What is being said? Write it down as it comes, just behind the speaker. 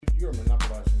You're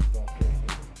monopolizing. Don't feel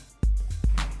free.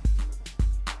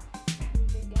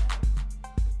 Big guy.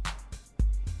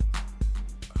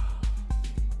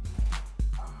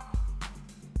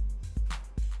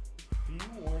 Do you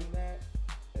warn that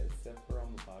except for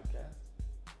on the podcast?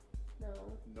 No.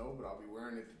 No, but I'll be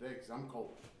wearing it today because I'm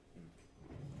cold.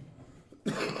 I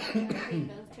came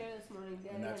downstairs this morning.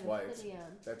 Daddy And that's had why a it's. hoodie on.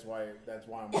 That's why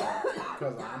I'm wearing it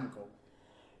because I'm cold.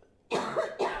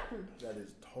 That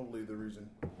is totally the reason.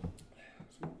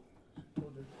 See,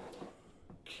 told you.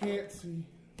 Can't see.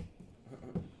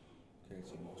 Can't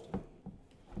see most of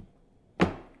it.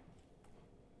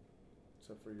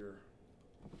 Except for your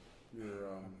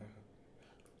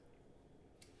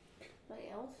My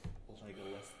elf. Like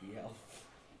a less the elf.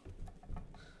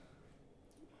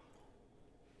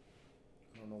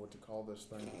 I don't know what to call this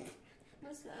thing.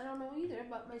 Listen, I don't know either,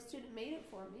 but my student made it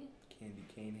for me. Candy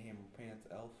cane hammer pants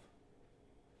elf.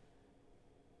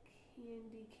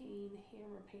 Candy cane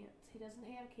hammer pants. He doesn't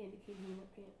have candy cane hammer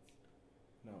pants.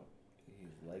 No,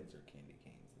 his legs are candy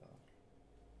canes though.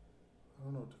 I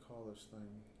don't know what to call this thing.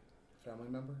 Family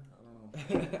member? I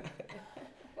don't know.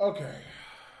 Okay.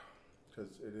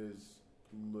 Because it is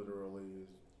literally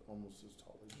almost as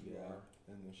tall as you are.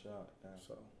 In the shot. Yeah.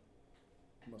 So,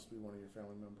 it must be one of your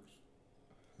family members.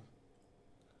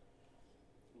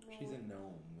 She's a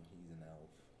gnome. He's an elf.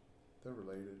 They're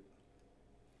related.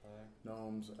 Alright.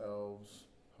 Gnomes, elves,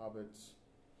 hobbits,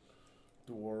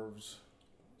 dwarves.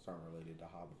 Those aren't related to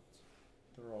hobbits.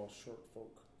 They're all short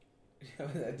folk.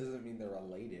 That doesn't mean they're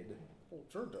related. Oh,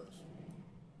 sure it does.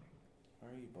 Why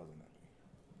are you buzzing at me?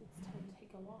 It's time to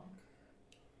take a walk.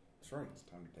 That's right. It's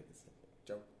time to take a sip.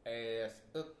 Joe ass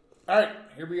up. Alright,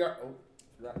 here we are. Oh,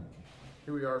 forgot.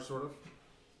 Here we are, sort of.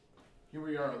 Here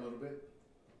we are a little bit.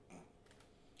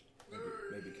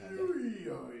 Maybe kind of.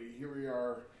 Here we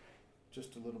are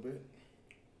just a little bit.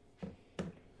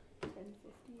 10:50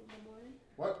 in the morning.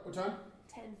 What? What time?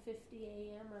 10:50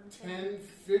 a.m. on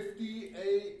 10:50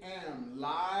 a.m.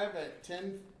 Live at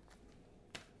 10.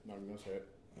 Not even gonna say it.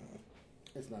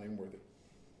 It's not even worth it.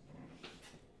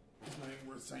 It's not even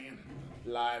worth saying.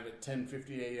 Live at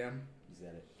 10:50 a.m. You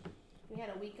said it. We had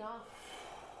a week off.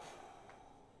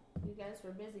 You guys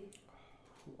were busy.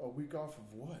 A week off of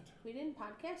what? We didn't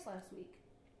podcast last week.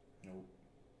 Nope.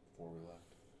 Before we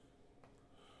left.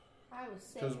 I was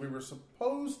sick. Because we were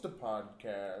supposed to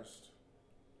podcast.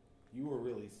 You were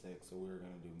really sick, so we were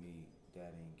going to do me,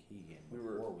 Daddy, and Keegan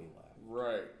before we left.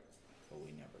 Right. But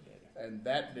we never did. And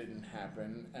that didn't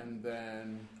happen. And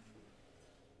then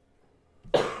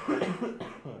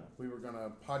we were going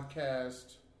to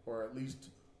podcast or at least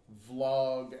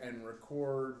vlog and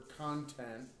record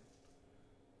content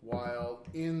while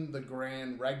in the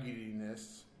grand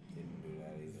raggediness. Didn't do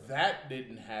that either. That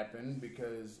didn't happen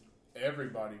because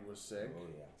everybody was sick. Oh,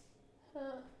 yeah.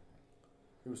 Huh.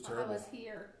 It was I terrible. was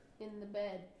here in the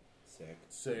bed.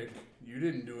 Sick. You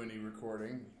didn't do any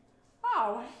recording.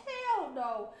 Oh, hell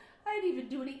no. I didn't even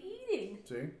do any eating.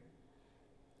 See?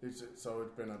 So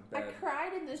it's been a I bad...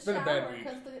 cried in the It's been a bad shower week.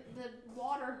 because the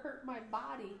water hurt my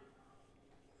body.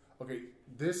 Okay,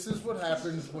 this is what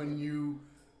happens when you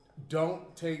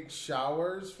don't take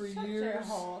showers for Shut years. your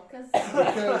hole, because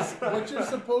Because what you're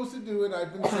supposed to do, and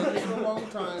I've been saying this for a long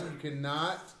time, you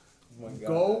cannot Oh my God,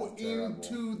 go that's terrible.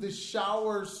 into the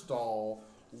shower stall,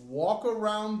 walk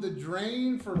around the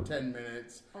drain for 10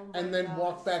 minutes, Oh my and then God.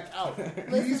 walk back out.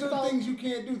 Listen, These are folks. things you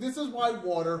can't do. This is why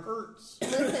water hurts.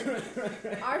 listen,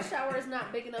 our shower is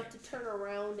not big enough to turn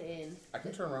around in. I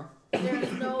can turn around. There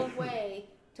is no way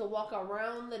to walk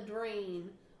around the drain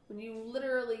when you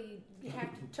literally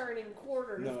have to turn in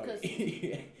quarters. No, Because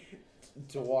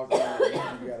to walk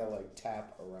around, you gotta like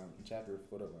tap your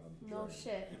foot around. the no drain.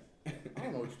 shit. I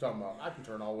don't know what you're talking about. I can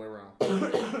turn all the way around.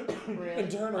 You Really?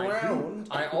 can turn I do. around.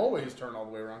 I always turn all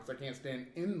the way around because I can't stand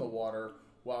in the water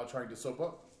while trying to soap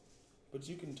up. But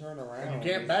you can turn around. And you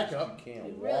can't It's back just up. You can't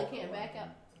You really walk can't back around.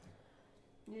 up.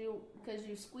 Because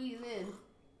you squeeze in.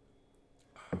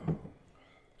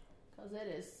 Because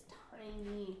it is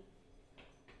tiny.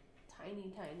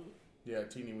 Tiny, tiny. Yeah,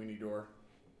 teeny weeny door.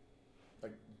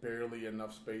 Like barely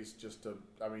enough space just to.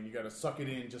 I mean, you got to suck it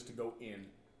in just to go in.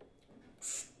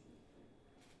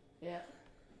 Yeah.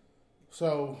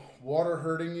 So water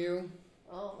hurting you.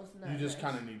 Oh, it was not You just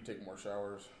nice. kind of need to take more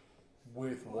showers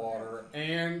with water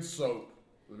and soap.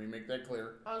 Let me make that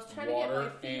clear. I was trying to get Water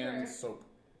my fever. and soap.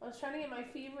 I was trying to get my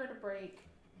fever to break.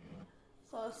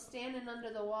 So I was standing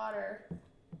under the water.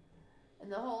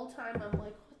 And the whole time I'm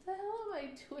like, what the hell am I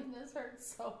doing? This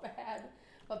hurts so bad.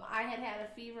 But I had had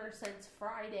a fever since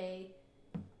Friday.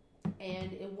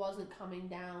 And it wasn't coming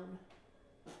down.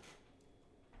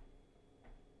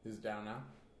 Is it down now?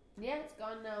 Yeah, it's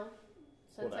gone now.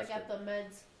 Since I that's got the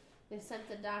meds. They sent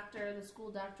the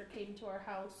school doctor came to our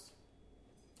house.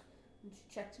 And she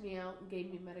checked me out and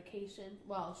gave me medication.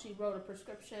 Well, she wrote a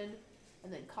prescription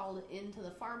and then called it into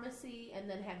the pharmacy and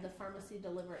then had the pharmacy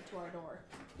deliver it to our door.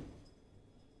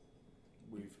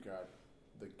 We've got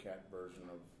the cat version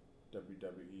of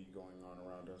WWE going on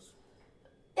around us.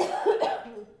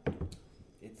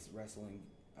 It's wrestling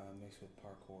mixed with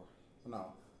parkour. No.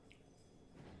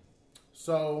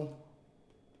 So,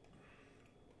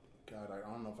 God, I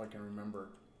don't know if I can remember.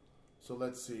 So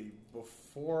let's see.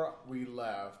 Before we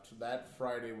left, that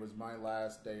Friday was my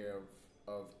last day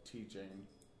of teaching.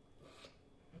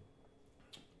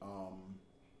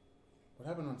 What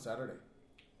happened on Saturday?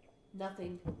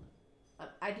 Nothing.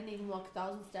 I didn't even walk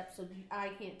 1,000 steps, so I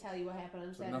can't tell you what happened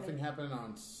on So Saturday. nothing happened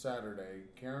on Saturday.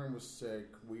 Karen was sick.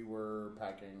 We were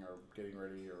packing or getting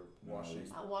ready or washing.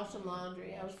 I washed some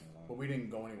laundry. But we didn't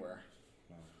go anywhere.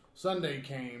 No. Sunday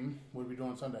came. What did we do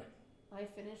on Sunday? I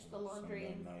finished the laundry.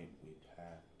 Sunday And night we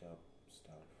packed up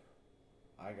stuff.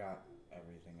 I got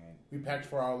everything I... We packed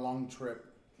for our long trip.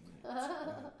 Yeah,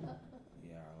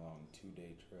 our long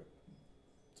 2-day trip.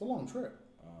 It's a long trip.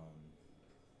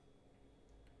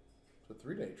 It's a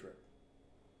 3-day trip.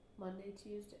 Monday,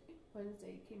 Tuesday,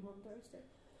 Wednesday, came home Thursday.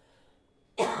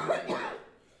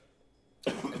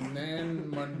 And then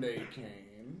Monday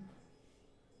came.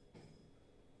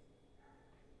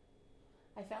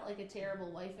 I felt like a terrible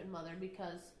wife and mother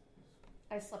because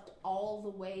I slept all the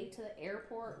way to the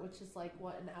airport, which is like,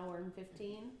 what, an hour and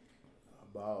 15?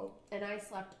 About. And I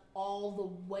slept all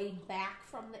the way back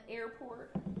from the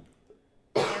airport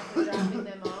after dropping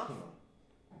them off.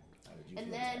 How did you And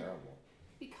feel? then- Terrible.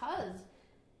 Because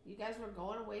you guys were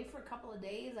going away for a couple of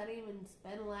days. I didn't even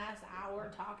spend the last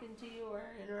hour talking to you or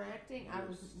interacting. I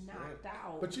was knocked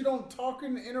out. But you don't talk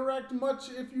and interact much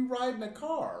if you ride in a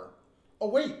car.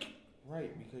 Awake.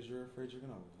 Right, because you're afraid you're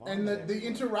going to vomit. And the everywhere.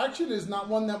 interaction is not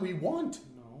one that we want.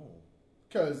 No.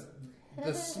 Because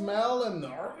the smell and the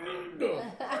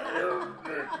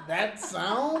that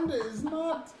sound is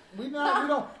not. We don't. I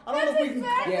don't know if we can.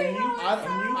 exactly Yeah,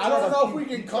 how you- it I sounds. don't know if we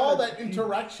can You call try to that puke.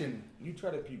 interaction. You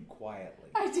try to puke quietly.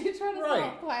 I did try to Right.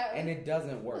 stop quietly. And it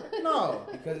doesn't work. No.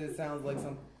 Because it sounds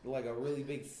like a really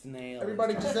big snail.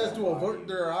 Everybody is just trying has to bite avert you.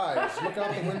 their eyes, look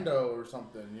out the window or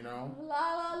something, you know?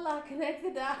 La la la, connect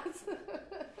the dots.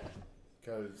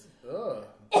 Because,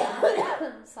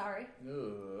 Sorry.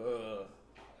 ugh.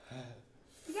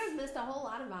 You guys missed a whole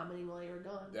lot of vomiting while you were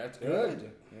gone. That's good.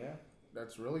 Good. Yeah.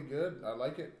 That's really good. I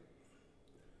like it.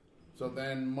 So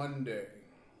then Monday,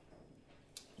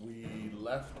 we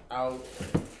left out.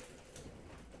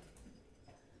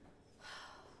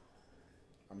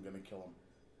 I'm gonna kill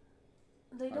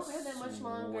him. They don't have that much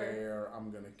longer. I swear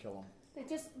I'm gonna kill him.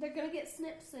 They're gonna get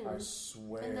snipped soon. I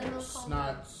swear. And then they'll It's call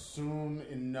not soon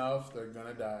enough. They're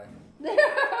gonna die.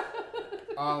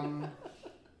 All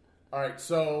right.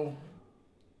 So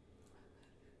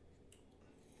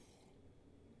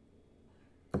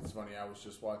it's funny. I was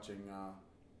just watching. Oh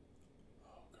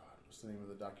God, what's the name of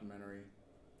the documentary?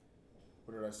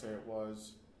 What did I say it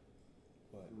was?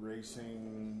 What?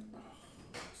 Racing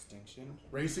Extinction.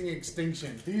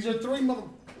 These are three things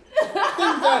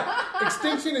that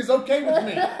extinction is okay with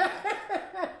me.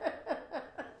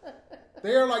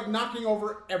 They are like knocking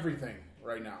over everything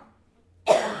right now.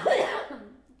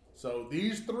 So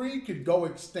these three could go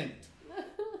extinct.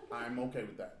 I'm okay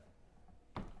with that.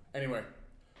 Anyway,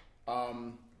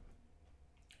 so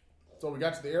we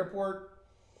got to the airport.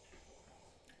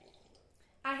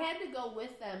 I had to go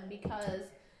with them because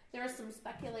there was some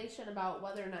speculation about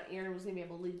whether or not Aaron was going to be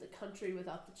able to leave the country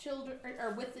without the children,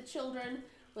 or with the children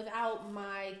without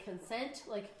my consent.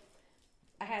 Like,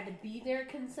 I had to be their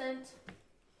consent.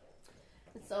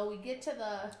 And so we get to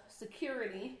the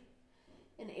security,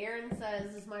 and Aaron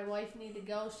says, "Does my wife need to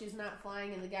go? She's not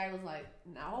flying." And the guy was like,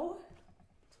 "No."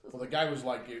 Well, the guy was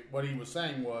like, what he was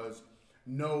saying was,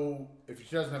 no, if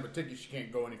she doesn't have a ticket, she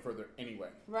can't go any further anyway.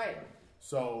 Right.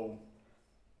 So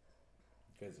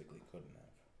Physically couldn't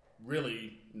have.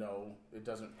 really, no, it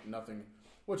doesn't, nothing,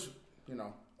 which, you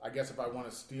know, I guess if I want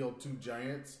to steal 2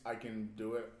 giants, I can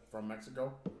do it from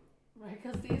Mexico. Right,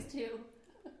 because these two.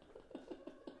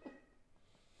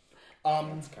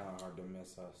 It's kind of hard to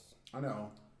miss us. I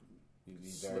know. We'd be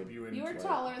Slip very, you in. You were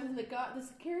taller than the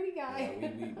security guy. yeah,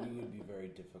 we would be very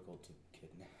difficult to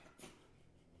kidnap.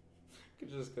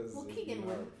 Just because. Well, Keegan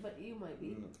would, but you might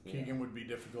be. Keegan would be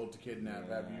difficult to kidnap.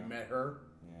 Yeah. Have you met her?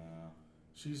 Yeah.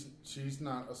 She's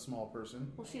not a small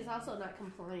person, Well, she's also not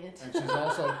compliant. and she's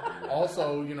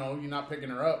also you know, you're not picking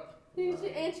her up.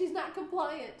 And she's not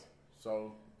compliant.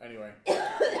 So anyway,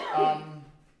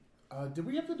 Did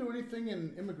we have to do anything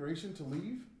in immigration to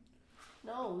leave?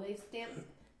 No, they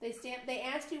stamped. They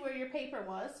asked you where your paper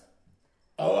was.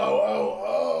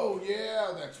 Oh,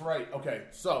 yeah, that's right. Okay,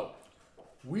 so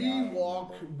we were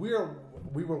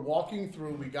walking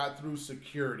through, we got through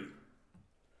security.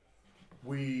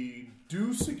 We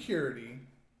do security.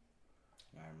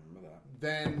 I remember that.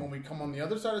 Then when we come on the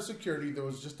other side of security, there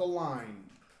was just a line.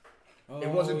 Oh, It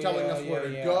wasn't telling us where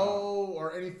to yeah. go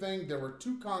or anything. There were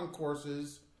 2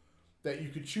 concourses that you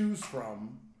could choose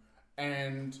from,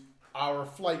 and our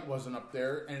flight wasn't up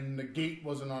there, and the gate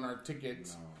wasn't on our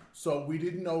tickets, so we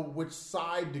didn't know which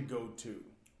side to go to.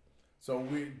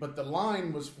 But the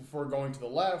line was for going to the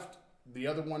left. The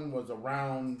other one was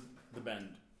around the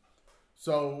bend.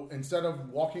 So instead of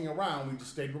walking around, we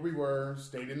just stayed where we were,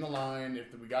 stayed in the line.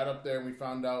 If we got up there and we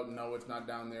found out, no, it's not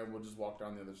down there, we'll just walk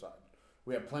down the other side.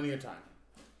 We have plenty of time.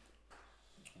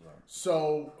 Right.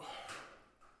 So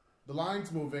the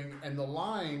line's moving, and the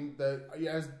line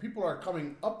as people are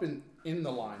coming up in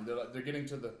the line, they're getting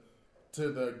to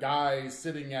the guy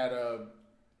sitting at a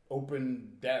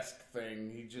open desk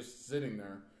thing. He's just sitting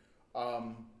there.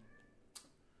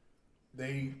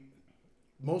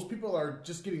 Most people are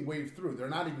just getting waved through. They're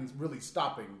not even really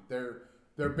stopping.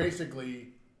 They're basically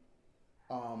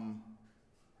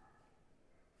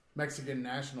Mexican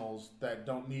nationals that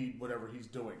don't need whatever he's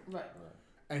doing. Right.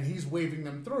 And he's waving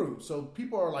them through. So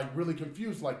people are like really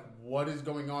confused, like what is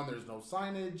going on? There's no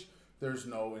signage. There's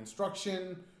no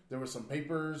instruction. There were some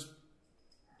papers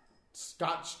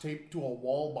scotch taped to a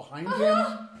wall behind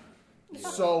him.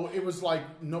 So it was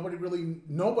like nobody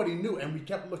knew. And we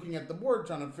kept looking at the board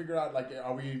trying to figure out, like,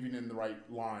 are we even in the right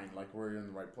line? Like, we're in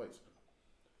the right place.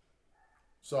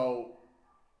 So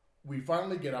we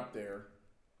finally get up there,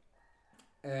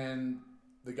 and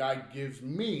the guy gives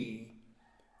me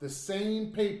the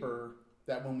same paper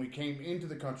that when we came into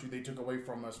the country, they took away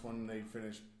from us when they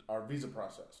finished our visa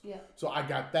process. Yeah. So I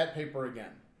got that paper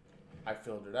again. I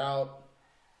filled it out.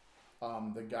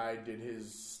 The guy did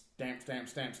his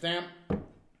stamp,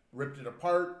 ripped it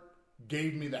apart,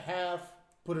 gave me the half,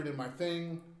 put it in my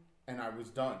thing, and I was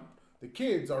done. The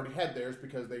kids already had theirs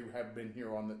because they have been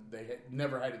here they had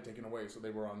never had it taken away, so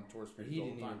they were on tourist visas all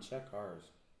the time. He didn't even check ours.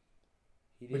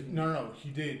 No, he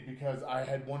did, because I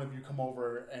had one of you come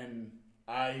over and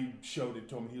I showed it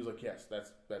to him. He was like, "Yes,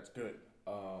 that's good."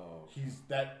 Oh.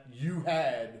 You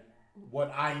had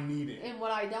what I needed. And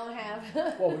what I don't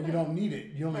have. Well, you don't need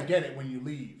it. You only get it when you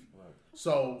leave. Right.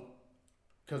 So,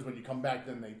 because when you come back,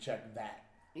 then they check that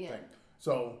thing.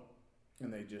 So,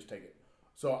 and they just take it.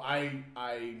 So I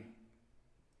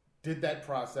did that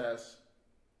process.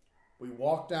 We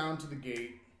walked down to the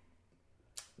gate.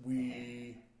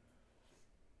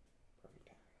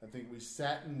 I think we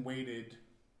sat and waited.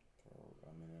 For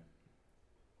a minute.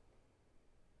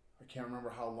 I can't remember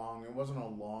how long. It wasn't a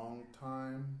long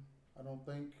time, I don't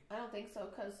think. I don't think so,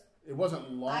 because It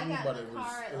wasn't long, but in the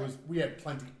car it was. We had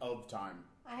plenty of time.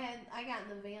 I got in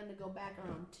the van to go back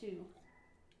around 2.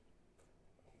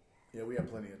 Yeah, we had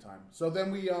plenty of time. So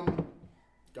then we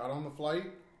got on the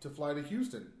flight to fly to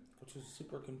Houston. Which was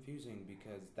super confusing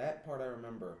because that part I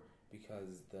remember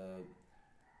because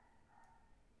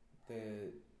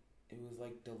it was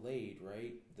like delayed,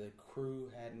 right? The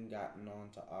crew hadn't gotten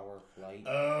onto our flight.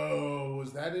 Oh,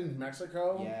 was that in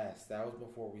Mexico? Yes, that was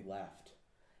before we left.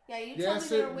 Yeah, you Yes,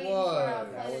 told me they it were waiting was. for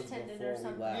a That flight was attendant before or we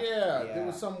something. left. Yeah, Yeah. there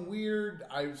was some weird,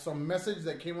 some message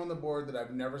that came on the board that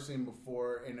I've never seen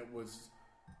before, and it was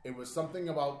something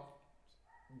about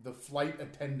the flight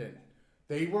attendant.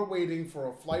 They were waiting for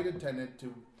a flight attendant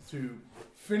to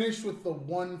finish with the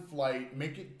one flight,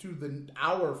 make it to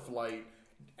our flight,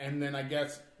 and then I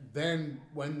guess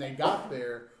when they got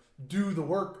there, do the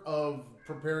work of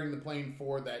preparing the plane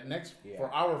for that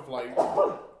for our flight.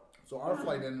 So our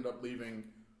flight ended up leaving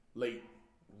late.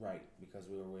 Right, because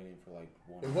we were waiting for like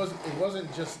one.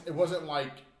 It wasn't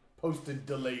like posted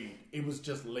delayed. It was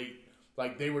just late.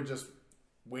 Like they were just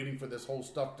waiting for this whole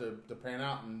stuff to pan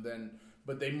out,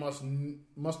 but they must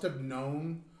have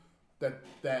known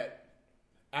that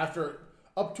after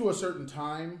up to a certain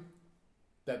time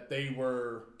that it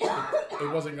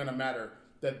wasn't going to matter,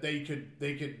 that they could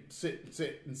sit,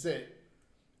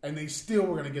 and they still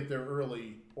were going to get there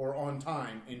early or on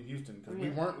time in Houston because we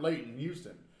weren't late in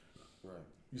Houston. Right.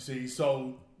 You see,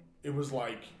 so it was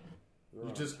like We were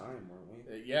on time, weren't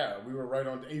we? yeah, we were right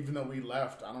on. Even though we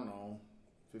left, I don't know,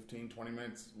 15, 20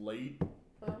 minutes late.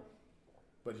 Huh?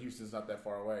 But Houston's not that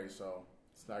far away, so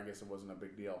I guess it wasn't a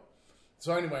big deal.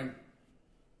 So anyway,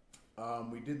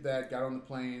 we did that, got on the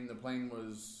plane. The plane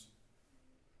was,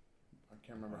 I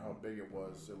can't remember how big it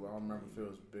was. I don't remember if it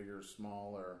was big or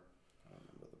small or... I don't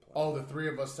remember the plane. Oh, the 3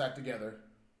 of us sat together.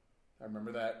 I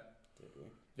remember that. Did we?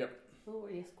 Yep. Ooh,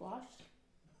 were you squashed?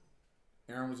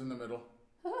 Aaron was in the middle.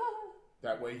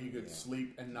 That way he could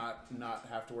sleep and not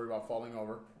have to worry about falling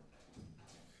over.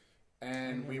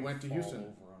 And we went to Houston.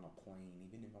 Over on a plane,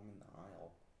 even if I'm in the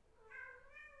aisle.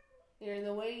 Yeah,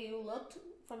 the way you looked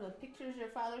from the pictures your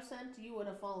father sent, you would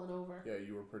have fallen over. Yeah,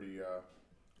 you were pretty,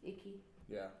 Icky.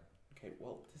 yeah. Okay,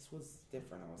 well, this was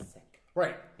different. I was sick.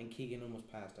 Right. And Keegan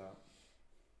almost passed out.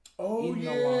 Oh, In the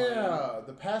yeah.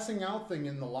 The passing out thing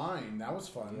in the line. That was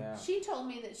fun. Yeah. She told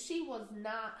me that she was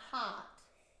not hot,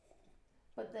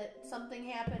 but that something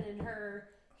happened and her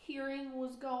hearing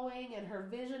was going and her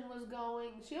vision was going.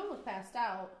 She almost passed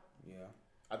out. Yeah.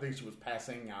 I think she was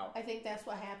passing out. I think that's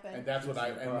what happened. And that's what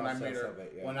It's the when I made her, process of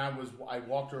it, yeah. when I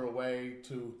walked her away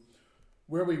to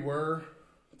where we were,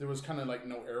 there was kind of like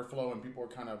no airflow and people were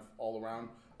kind of all around.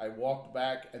 I walked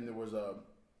back and there was a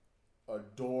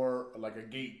door, like a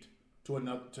gate to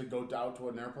go out to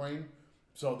an airplane.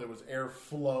 So there was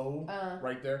airflow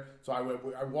right there. So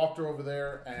I walked her over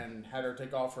there and had her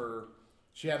take off her.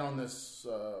 She had on this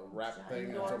wrap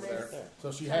thing that's over there.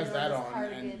 So she has that on,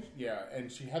 cardigan.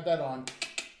 and she had that on,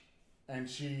 and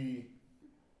she,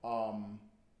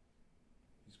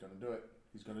 he's gonna do it.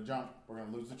 He's gonna jump. We're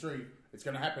gonna lose the tree. It's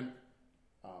gonna happen.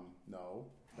 No,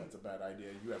 that's a bad idea.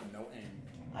 You have no aim.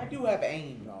 I do have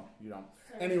aim. No, you don't.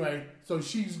 Anyway, so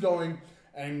she's going,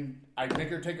 and I make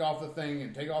her take off the thing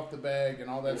and take off the bag and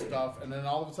all that stuff, and then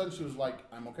all of a sudden she was like,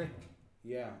 "I'm okay."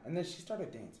 Yeah, and then she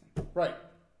started dancing. Right.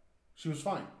 She was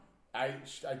fine. I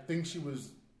think she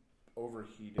was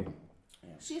overheating.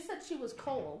 She said she was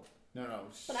cold, No.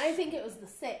 but I think it was the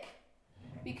sick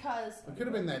because It could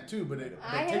have been that too, but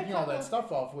I had a taking all that couple-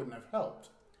 stuff off wouldn't have helped.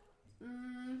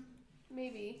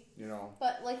 maybe. You know.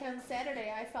 But like on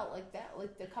Saturday, I felt like that.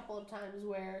 Like the couple of times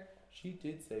where She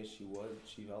did say she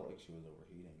felt like she was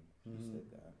overheating. She said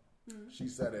that. She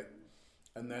said it,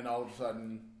 and then all of a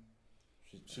sudden,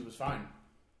 she was fine.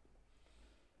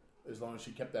 As long as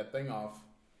she kept that thing off,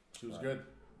 she was good,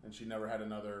 and she never had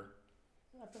another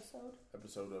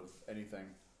episode of anything.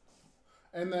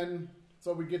 And then,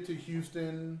 so we get to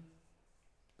Houston.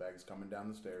 Bag's coming down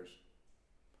the stairs.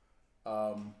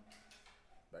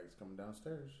 Bag's coming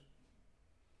downstairs.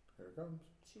 Here it comes.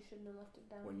 she shouldn't have left it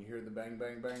down. When you hear the bang,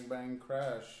 bang, bang, bang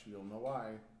crash, you'll know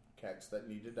why. Cats that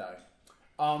need to die.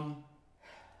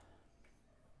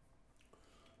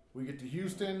 We get to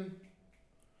Houston.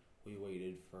 We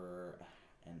waited for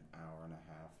an hour and a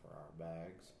half for our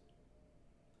bags,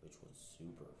 which was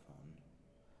super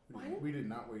fun. We did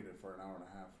not wait for an hour and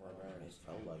a half for our It bags.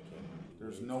 felt like it.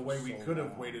 There's no way we could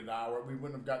have waited an hour. We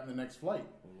wouldn't have gotten the next flight.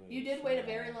 You did wait a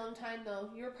very long time though.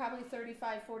 You were probably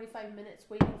 35, 45 minutes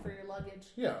waiting for your luggage.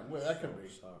 Yeah, well, that could be.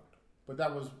 Sucked. But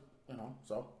that was,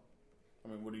 so. I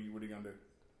mean, what are you gonna do?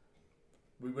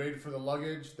 We waited for the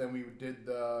luggage, then we did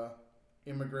the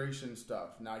immigration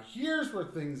stuff. Now here's where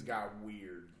things got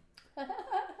weird.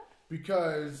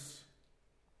 Because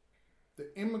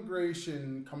the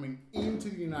immigration coming into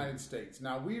the United States.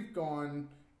 Now we've gone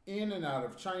in and out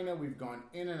of China, we've gone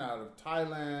in and out of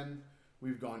Thailand,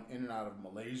 we've gone in and out of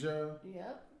Malaysia.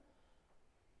 Yep.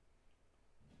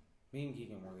 Me and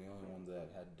Keegan were the only ones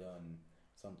that had done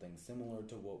something similar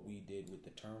to what we did with the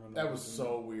terminal. That was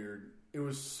so weird. It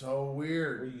was so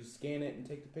weird. Where you scan it and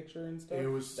take the picture and stuff? It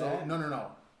was so...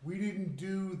 No. We didn't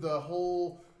do the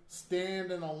whole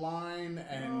stand in a line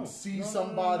and see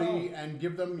somebody and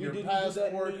give them your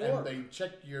passport and they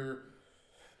check your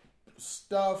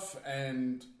stuff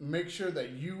and make sure that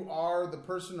you are the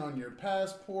person on your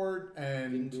passport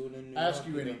and ask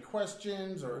you any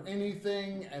questions or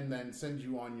anything and then send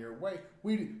you on your way.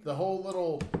 The whole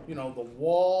little, the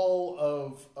wall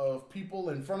of people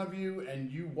in front of you and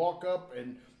you walk up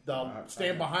and they'll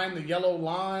stand behind the yellow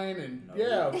line and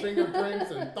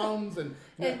fingerprints and thumbs and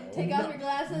take off your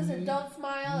glasses and don't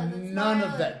smile and then none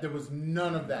smile of that. There was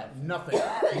none of that. Nothing.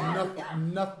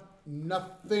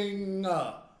 Nothing.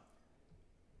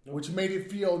 Which made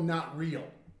it feel not real.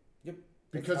 Yep.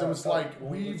 Because it was like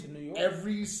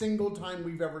every single time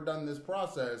we've ever done this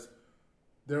process,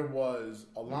 there was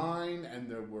a line and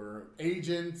there were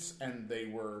agents and they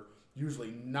were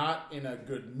usually not in a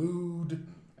good mood.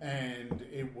 And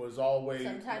it was always...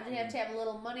 Sometimes you have to have a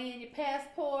little money in your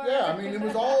passport. Yeah, I mean, it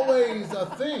was always a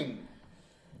thing.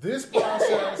 This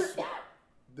process,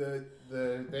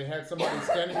 they had somebody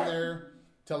standing there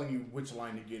telling you which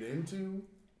line to get into.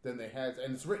 Then they had...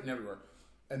 And it's written everywhere.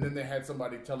 And then they had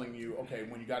somebody telling you, okay,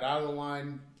 when you got out of the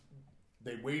line,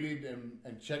 they waited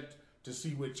and checked to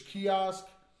see which kiosk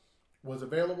was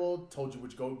available, told you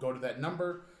which go to that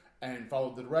number, and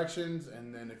followed the directions.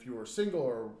 And then if you were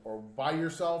single or by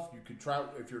yourself, you could travel.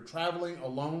 If you're traveling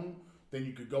alone, then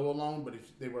you could go alone. But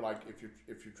if they were like, if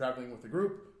you're traveling with a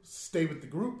group, stay with the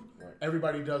group. Right.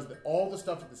 Everybody does all the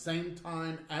stuff at the same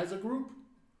time as a group.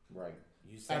 Right.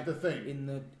 You At the thing.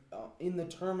 in the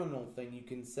terminal thing, you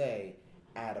can say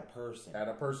add a person. Add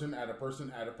a person, add a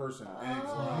person, add a person. And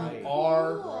it's, Right. you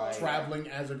are Right. traveling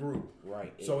as a group.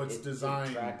 Right. So it's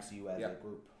designed. It tracks you as Yep. a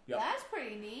group. Yep. That's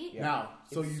pretty neat. Yeah. Now,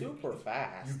 so it's you super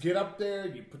fast. You get up there,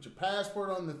 you put your passport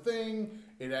on the thing,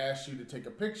 it asks you to take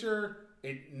a picture,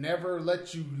 it never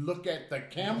lets you look at the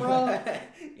camera.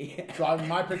 Yeah. So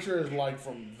my picture is like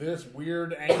from this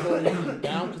weird angle looking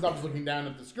down, because I was looking down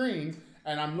at the screen,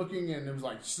 and I'm looking and it was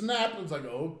like snap, it was like,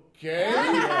 okay,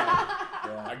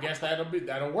 Yeah. I guess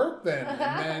that'll work then.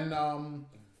 And then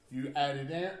you add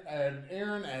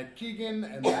Aaron, add Keegan,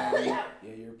 and then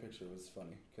Yeah, your picture was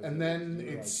funny. 'Cause and you then were,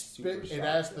 it like, super spit. It shocked.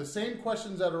 asks the same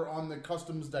questions that are on the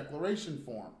customs declaration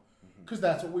form, Mm-hmm. because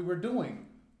that's what we were doing.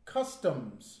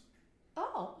 Customs.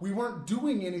 Oh, We weren't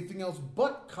doing anything else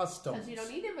but customs. because you don't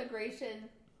need immigration.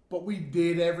 But we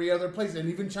did every other place, and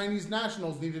even Chinese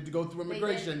nationals needed to go through They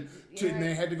immigration. did. And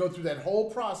they had to go through that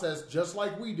whole process just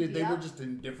like we did. They Yep. were just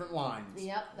in different lines.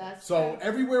 Yep, that's So true.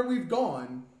 everywhere we've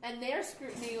gone, And their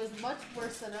scrutiny was much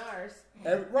worse than ours.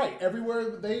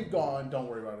 everywhere they've gone, don't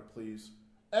worry about it, please.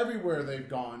 Everywhere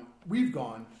we've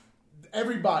gone,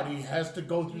 everybody has to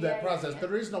go through that Yeah, process. yeah.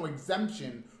 There is no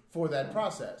exemption for that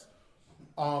process.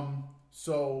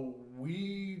 So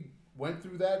we went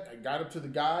through that. I got up to the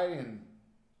guy, and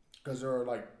because there were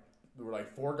like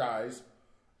 4 guys,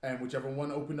 and whichever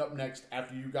one opened up next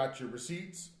after you got your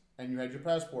receipts and you had your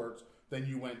passports, then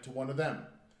you went to one of them.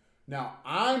 Now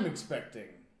I'm expecting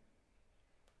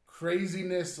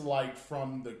craziness like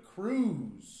from the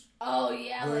cruise, Oh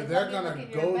yeah, where like they're let me gonna look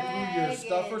in go through your bag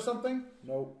stuff and- or something.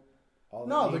 Nope. All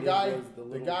No, they the needed was the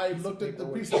little guy piece of looked at the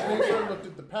paper piece with of paper, looked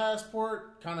at the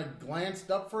passport, kind of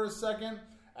glanced up for a second,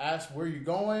 asked where you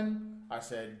going. I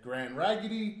said Grand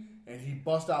Raggedy, and he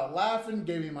bust out laughing,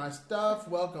 gave me my stuff,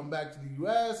 welcome back to the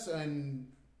U.S., and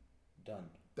Done.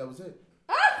 that was it.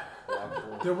 Walk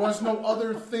forward. There was no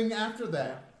other thing after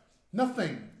that.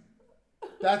 Nothing.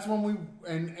 That's when we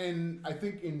and I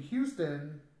think in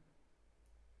Houston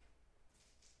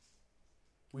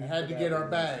we had to After get that, our we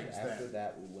went- bags After then.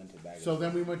 that, we went to baggage. So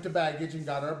then we went to baggage and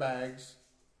got our bags.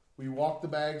 We walked the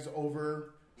bags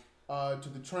over to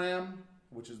the tram,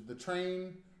 which is the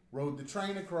train. Rode the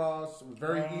train across. It was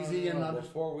very easy and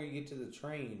before we get to the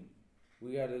train,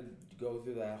 we got to go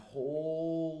through that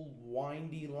whole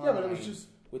windy line. Yeah, but it was just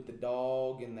with the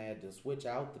dog, and they had to switch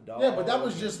out the dog. yeah, but that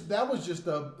was just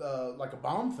a like a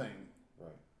bomb thing.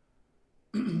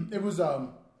 Right. It was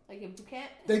Like in Phuket.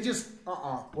 they just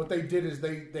what they did is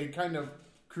they kind of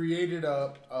created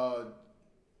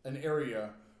an area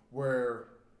where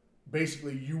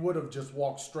basically you would have just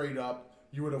walked straight up.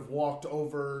 You would have walked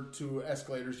over to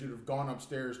escalators. You'd have gone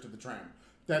upstairs to the tram.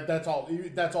 That's all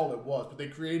it was. But they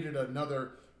created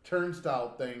another turnstile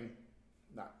thing,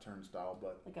 not turnstile,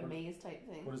 but Like a maze type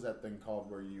thing. what is that thing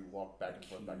called where you walk back and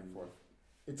forth, back and forth?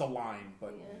 It's a line,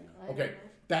 but Yeah, I okay, don't know.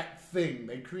 that thing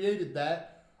they created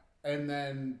that, and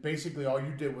then basically all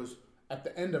you did was at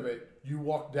the end of it you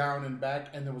walked down and back,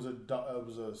 and there was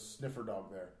a sniffer dog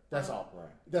there. That's all. Right.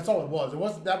 That's all it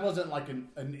was. That wasn't like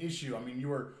an issue. I mean,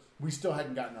 we still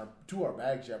hadn't gotten our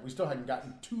bags yet. We still hadn't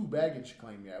gotten to baggage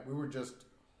claim yet. We were just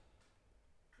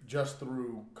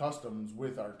through customs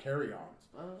with our carry-ons.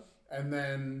 And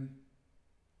then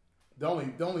the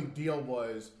only deal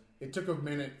was it took a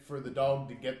minute for the dog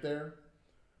to get there,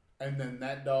 and then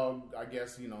that dog, I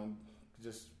guess,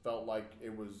 just felt like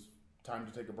it was time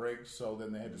to take a break, so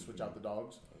then they had to switch out the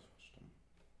dogs.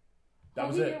 That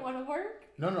was he it. didn't want to work?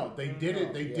 No, they did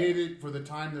it. They Yeah. did it for the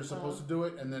time they're supposed to do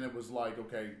it, and then it was like,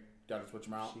 okay, got to switch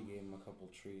them out. She gave him a couple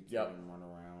treats. Yep. Let him run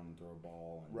around, throw a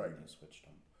ball, and Right. then they switched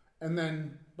him. And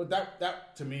then, but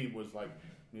that to me was like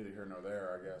neither here nor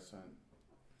there, I guess, and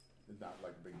it's not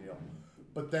like a big deal.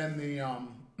 But then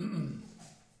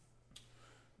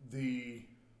the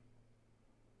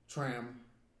tram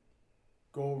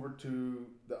go over to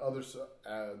the other side.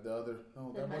 No, that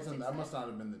Domestic wasn't. That side. must not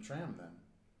have been the tram then.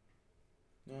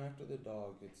 No, after the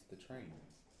dog, it's the train.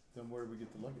 Then where did we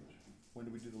get the luggage? When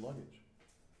did we do the luggage?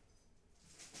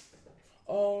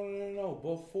 Oh no!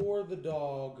 Before the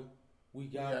dog, we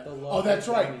got Yeah. the luggage. Oh, that's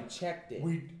right. And we checked it.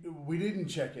 We didn't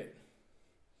check it.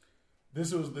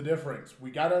 This was the difference.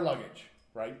 We got our luggage,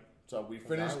 right? So we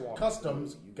finished I walked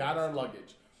customs, through, you got guys our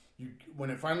luggage. When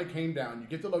it finally came down, you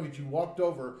get the luggage, you walked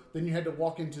over, then you had to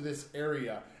walk into this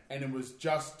area, and it was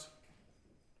just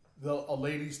a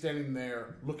lady standing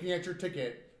there looking at your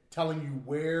ticket, telling you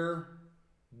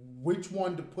which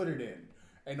one to put it in.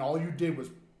 And all you did was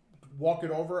walk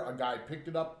it over. A guy picked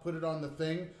it up, put it on the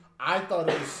thing. I thought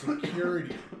it was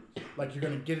security. Like you're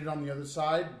going to get it on the other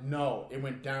side. No, it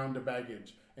went down to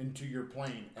baggage and to your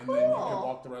plane. And then you could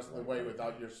walk the rest of the way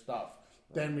without your stuff.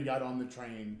 Then we got on the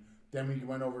train. Then we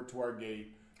went over to our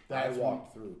gate. I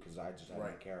walked through because I just had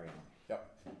Right. to carry on. Yep.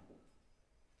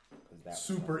 'Cause that was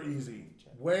Super something easy. to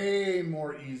check. Way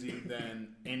more easy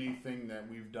than anything that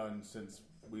we've done since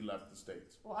we left the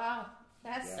States. Wow.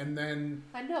 That's. And then,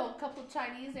 I know a couple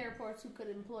Chinese airports who could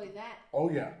employ that oh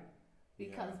yeah,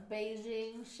 because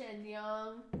Beijing,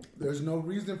 Shenyang, there's no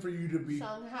reason for you to be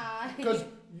Shanghai. because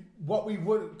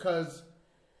because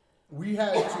we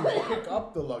had to pick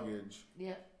up the luggage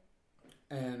Yeah.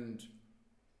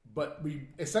 but we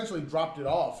essentially dropped it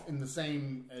off in the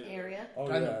same Area. Oh,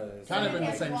 kind yeah. of it's kind of You in the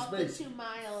had to same walk space. The 2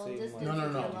 mile Same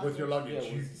distance. like- With your Yeah, luggage.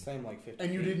 it was the same like 50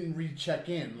 And you feet. didn't recheck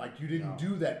in, like you didn't No.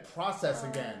 do that process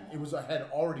again. It was had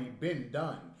already been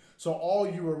done. So all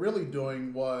you were really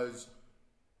doing was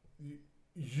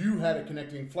you had a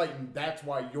connecting flight, and that's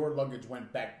why your luggage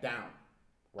went back down.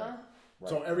 Right.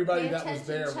 So everybody Pay that was attention,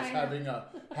 there was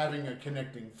China. having a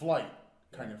connecting flight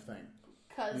kind of thing.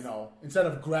 Because You know, instead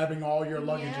of grabbing all your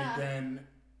luggage Yeah. and then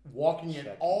walking it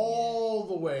Checking all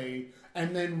the way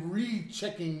and then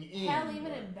rechecking in. hell,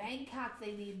 even in Bangkok,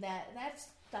 they need that. That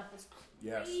stuff is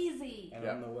Yes. crazy. And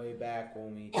Yeah. on the way back,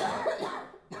 when we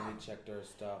checked our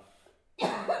stuff,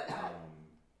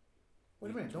 Wait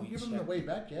a minute! Don't we give them the checked- way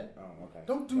back yet. Oh, okay.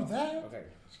 Don't do that. Okay,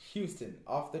 Houston,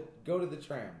 go to the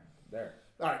tram. There.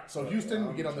 All right, so Yeah, Houston,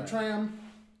 we're we get on on the the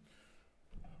tram,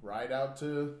 ride out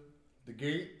to the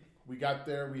gate. We got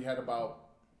there. We had about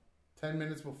 10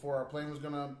 minutes before our plane was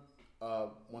gonna.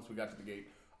 Once we got to the gate,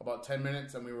 about 10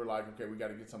 minutes, and we were like, okay, we got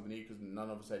to get something to eat because none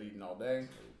of us had eaten all day.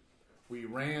 We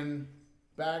ran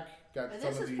back, got And some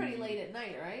this of is the pretty late at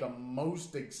night, right? the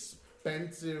most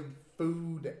expensive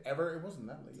food ever. It wasn't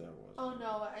that late. There was. Oh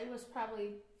no, it was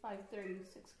probably 5:30,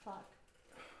 6 o'clock.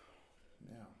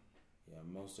 Yeah. Yeah,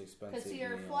 most expensive. Because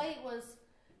your meal. flight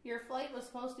was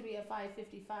supposed to be at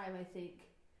 5:55, I think.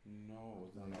 No,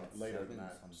 No, no, at later than 7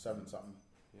 that. something. 7 something.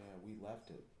 Yeah, we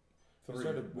left it. 3.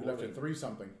 started We left boarding. at 3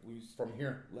 something We from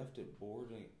here. left it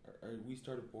boarding, or we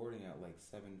started boarding at like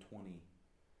 7:20.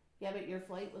 Yeah, but your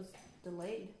flight was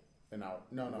delayed. An hour.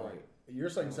 No. Right. You're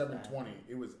saying No, 7:20.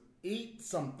 It was 8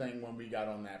 something when we got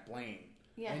on that plane.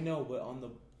 Yeah. I know, but on the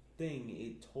thing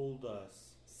it told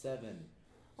us 7.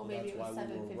 Well, So maybe that's it was why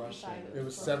we were 7:55. rushing. It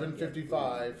was supposed to be.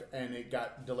 7:55 and it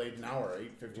got delayed an hour,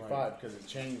 8:55, because it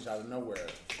changed out of nowhere.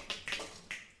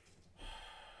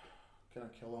 Can I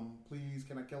kill him, please?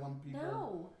 Can I kill him, people?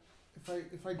 No. If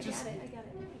I I just got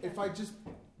it. if I just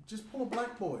pull a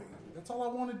black boy, that's all I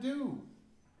want to do.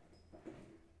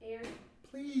 Eric.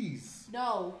 Please.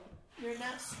 No, you're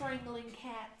not strangling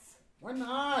cats. Why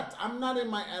not? I'm not in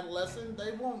my adolescent.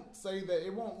 They won't say that.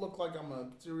 It won't look like I'm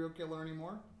a serial killer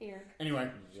anymore. Eric. Anyway,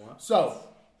 What? so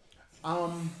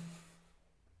No,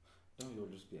 you'll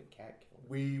just be a cat killer.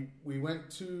 we went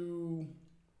to.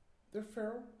 They're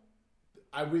feral.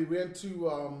 We went to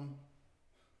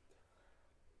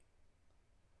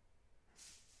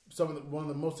one of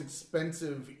the most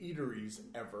expensive eateries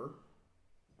ever.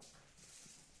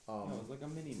 No, it was like a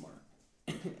mini mart.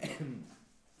 And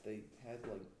they had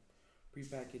like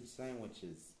prepackaged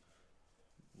sandwiches.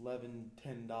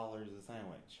 $10 a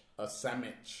sandwich. A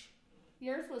sandwich.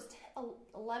 Yours was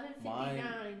 $11.59.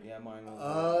 Mine was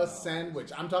A $11.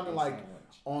 sandwich. I'm talking A like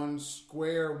sandwich. on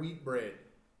square wheat bread.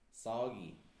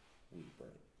 Soggy wheat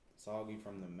bread. Soggy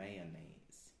from the mayonnaise.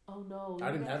 Oh no. I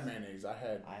you didn't guys- have mayonnaise. I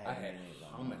had mayonnaise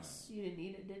on mine. hummus. You didn't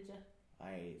eat it, did you?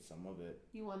 I ate some of it.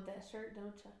 You want that shirt,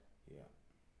 don't you? Yeah.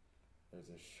 There's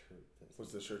a shirt that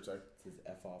What's the shirt say? says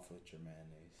F off with your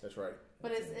mayonnaise. That's right.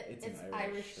 But it's an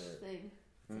Irish shirt. thing.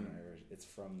 It's an Irish. It's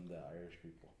from the Irish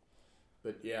people.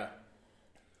 But yeah.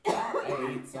 I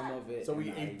ate some of it. So we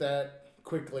and ate that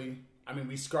quickly. I mean,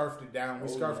 we scarfed it down. We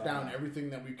Oh, scarfed yeah. down everything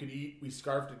that we could eat. We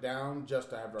scarfed it down just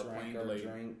to have our plane Drank our delayed.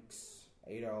 drinks.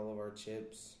 Ate all of our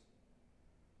chips.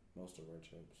 Most of our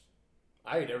chips.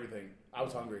 I ate everything. I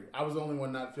was hungry. I was the only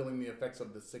one not feeling the effects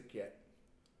of the sick yet.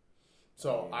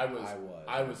 So Yeah, I I was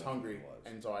definitely hungry, was.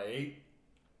 and so I ate.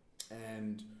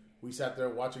 And we sat there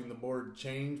watching the board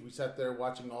change. We sat there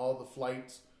watching all the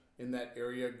flights in that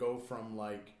area go from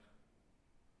like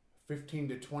 15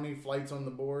 to 20 flights on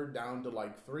the board down to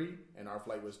like 3, and our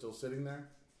flight was still sitting there.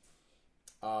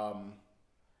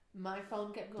 My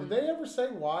phone kept going. Did they ever say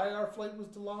why our flight was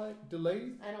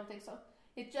delayed? I don't think so.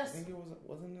 It I just think it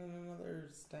wasn't it another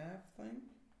staff thing?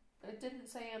 it didn't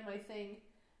say on my thing,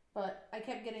 but I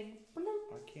kept getting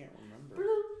bloop, I can't remember.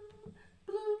 bloop,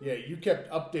 bloom. Yeah, you kept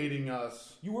updating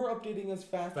us You were updating us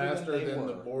faster faster than than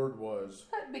they the were. board was.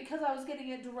 Because I was getting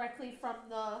it directly from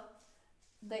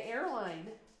the airline.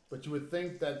 But you would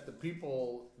think that the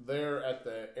people there at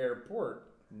the airport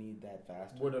Need that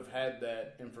faster. would have had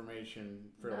that information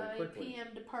fairly 9 quickly. p.m.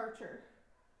 departure.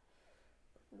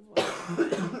 Is what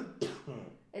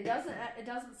it doesn't. It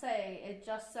doesn't say. It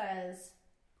just says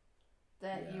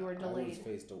that Yeah, you were I was delayed.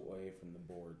 faced away from the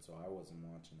board, so I wasn't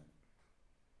watching it.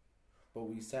 But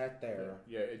we sat there.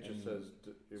 Yeah, it just and- says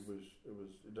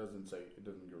it doesn't say, it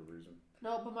doesn't give a reason.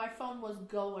 No, but my phone was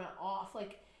going off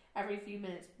like every few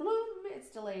minutes. Bloom, it's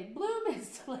delayed. Bloom,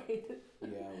 it's delayed.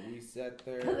 Yeah, we sat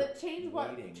there. Because it changed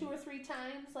waiting. 2 or 3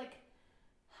 times, like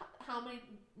how many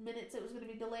minutes it was going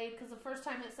to be delayed. Because the first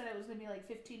time it said it was going to be like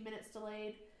 15 minutes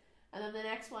delayed, and then the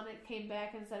next one it came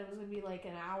back and said it was going to be like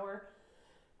an hour.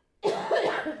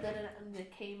 Then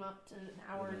it came up to an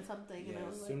hour and something, Yeah, and I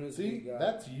was as like, soon as we See, got,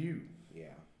 that's you.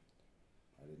 yeah,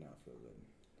 I did not feel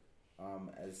good.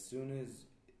 As soon as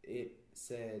it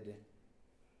said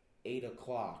 8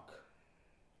 o'clock,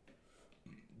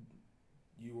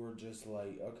 you were just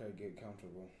like, okay, get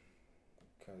comfortable,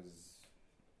 because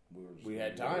We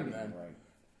had time waiting, then. right?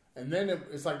 And then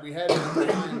it's like we had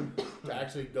time to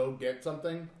actually go get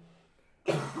something.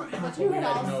 but you we had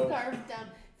had all no- scarfed down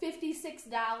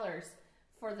 $56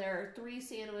 for their 3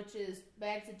 sandwiches,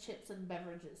 bags of chips, and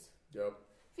beverages. Yep.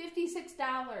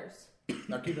 $56.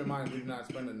 Now keep in mind, we did not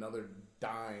spend another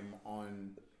dime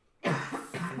on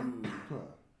food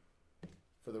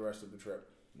for the rest of the trip.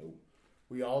 Nope.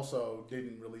 We also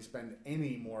didn't really spend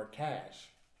any more cash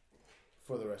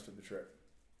for the rest of the trip.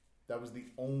 That was the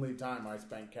only time I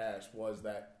spent cash, was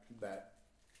that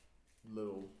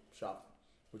little shop,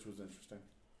 which was interesting.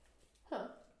 Huh.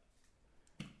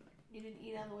 You didn't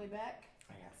eat on the way back?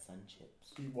 I got sun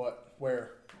chips. Eat what?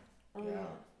 Where? Oh,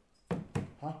 Yeah.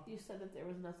 Huh? You said that there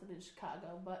was nothing in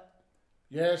Chicago, but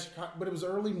Yeah, Chicago, but it was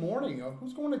early morning.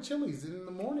 Who's going to Chili's in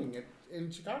the morning in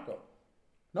Chicago?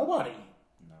 Nobody.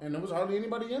 No. And there was hardly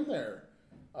anybody in there.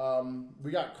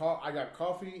 I got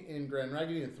coffee in Grand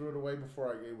Raggedy and threw it away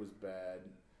before it was bad.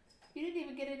 you didn't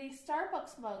even get any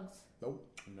Starbucks mugs. Nope.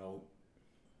 Nope.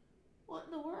 What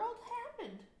in the world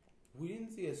happened? We didn't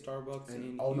see a Starbucks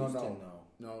in Oh, no, Houston, no. though.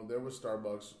 No, there was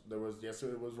Starbucks. Yes,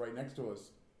 it was right next to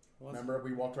us. Was Remember,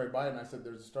 we walked right by it and I said,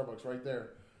 there's a Starbucks right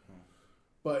there. Hmm.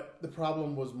 But the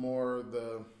problem was more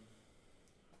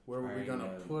where were we going to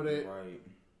put it? Right.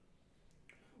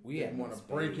 We Didn't had wanna no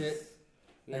break space. it.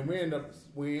 And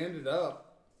we ended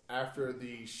up after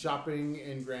the shopping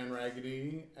in Grand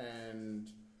Raggedy, and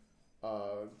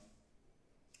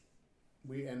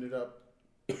we ended up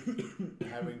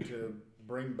having to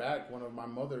bring back one of my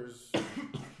mother's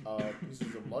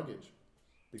pieces of luggage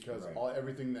because Right.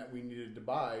 everything that we needed to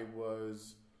buy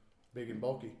was big and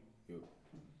bulky.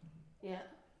 Yeah.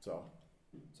 So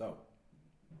So,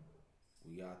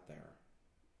 we got there.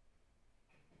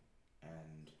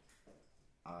 And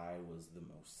I was the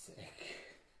most sick.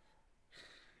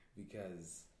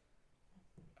 Because,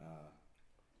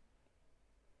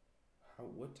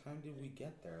 what time did we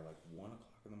get there? Like 1 o'clock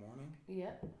in the morning?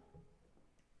 Yep.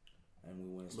 And we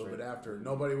went a straight. little bit after,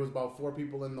 nobody was about 4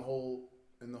 people in the whole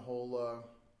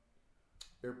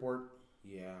airport.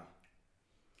 Yeah.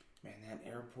 Man, that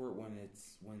airport when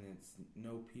it's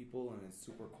no people and it's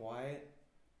super quiet.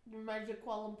 Reminds you of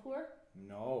Kuala Lumpur?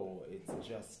 No, it's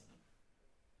just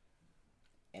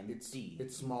empty.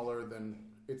 It's smaller than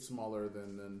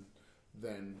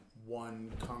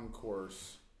one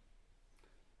concourse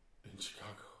in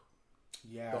Chicago.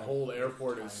 Yeah. The whole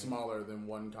airport is tiny. smaller than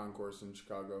one concourse in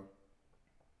Chicago.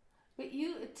 But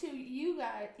you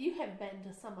guys, you have been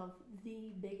to some of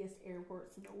the biggest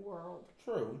airports in the world.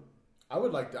 True. I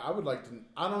would like to. I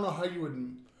don't know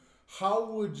how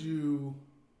would you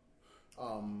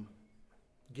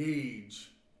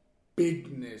gauge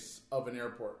bigness of an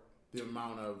airport? The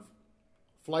amount of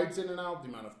flights in and out, the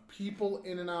amount of people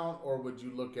in and out, or would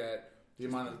you look at the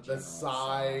amount of the general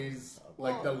size, size of-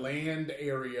 like the land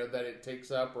area that it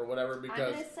takes up, or whatever? Because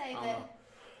I'm going to say I don't that know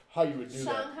how you would do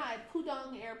that. Shanghai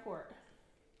Pudong Airport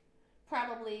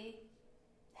probably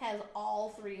has all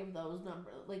 3 of those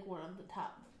numbers, like one of the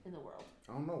top in the world.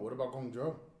 I don't know. What about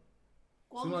Guangzhou?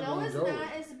 Seems Guangzhou like is Guangzhou-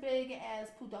 not as big as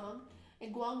Pudong,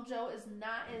 and Guangzhou is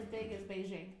not as big as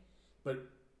Beijing. But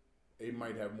it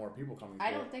might have more people coming. I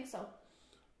through don't think so.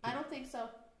 I don't think so.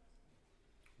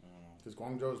 because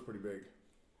Guangzhou is pretty big.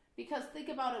 Because think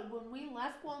about it, when we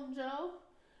left Guangzhou,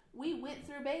 we went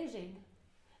through Beijing.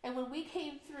 And when we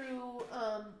came through,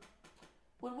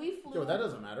 when we flew... Yeah, but that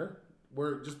doesn't matter.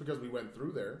 We're just because we went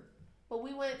through there. But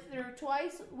we went through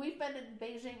twice. We've been in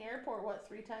Beijing Airport,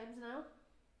 3 times now?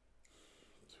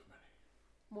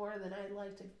 more than I'd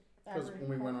like to. Because ever when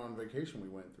we have. went on vacation, we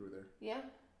went through there. Yeah.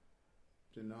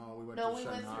 No, we went No, to we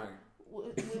went Shanghai. We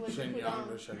went to Shenyang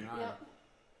Pudong. to Shanghai.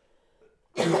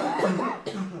 Yep.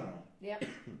 Yep.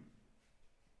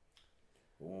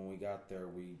 When we got there,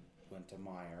 we went to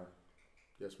Meyer.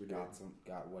 Yes, we did.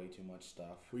 Got way too much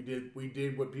stuff. We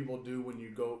did what people do when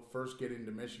you first get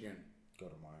into Michigan. Go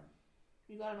to Meyer.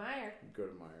 You go to Meyer. You go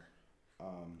to Meyer.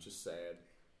 Just sad.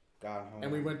 Got home.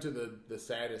 And we went to the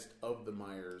saddest of the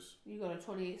Meyers. You go to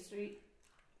 28th Street.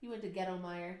 You went to Ghetto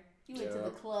Meyer. You went to the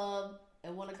club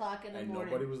at 1 o'clock in the morning.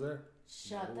 And nobody was there.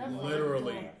 Shut that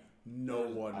Literally, no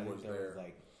one I was think there there. was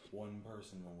like one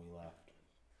person when we left.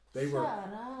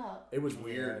 Shut up. It was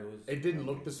weird. Yeah, it didn't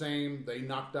look the same. They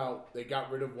got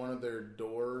rid of one of their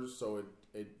doors, so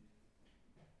they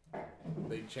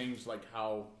changed like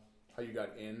how you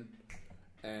got in,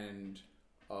 and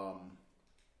I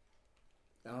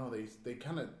don't know. They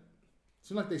kind of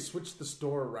seemed like they switched the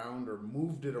store around or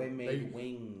moved it. They made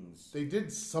wings. They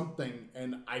did something,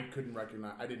 and I didn't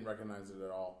recognize it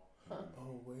at all. Huh.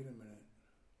 Oh, wait a minute.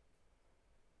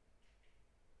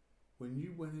 When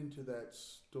you went into that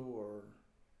store,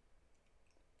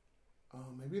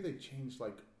 maybe they changed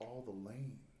like all the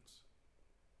lanes.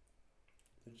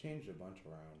 They changed a bunch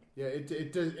around. Yeah, I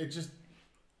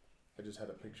just had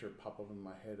a picture pop up in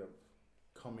my head of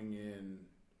coming in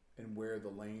and where the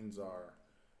lanes are,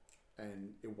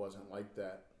 and it wasn't like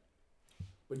that.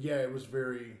 But yeah, it was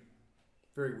very,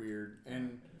 very weird.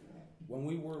 And when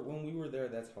we were there,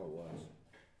 that's how it was.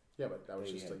 Yeah, but that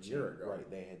was just a year ago. Right,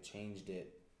 they had changed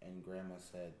it, and Grandma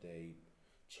said they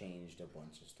changed a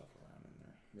bunch of stuff around in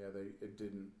there. Yeah, it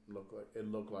didn't look like it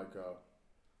looked like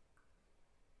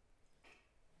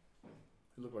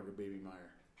a baby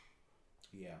Meyer.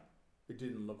 Yeah. It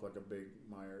didn't look like a big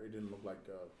Meyer. It didn't look like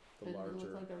the larger. It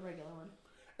looked like a regular one.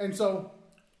 And so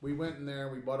we went in there.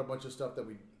 We bought a bunch of stuff that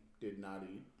we did not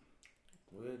eat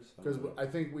because I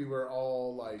think we were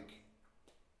all like.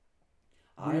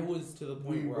 I was to the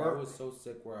point where I was so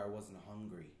sick where I wasn't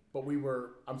hungry. But we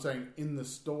were. I'm saying in the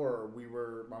store we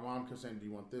were. My mom kept saying, "Do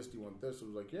you want this? Do you want this?" It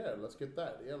was like, "Yeah, let's get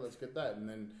that. Yeah, let's get that." And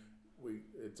then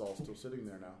it's all still sitting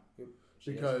there now. Yep.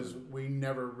 Because we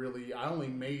never really.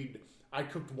 I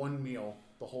cooked one meal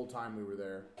the whole time we were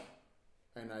there,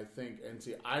 and I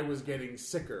was getting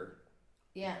sicker.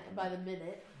 Yeah, by the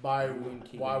minute. While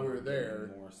we were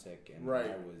there, more sick, and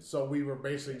right? So we were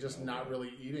basically just not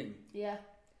really eating. Yeah,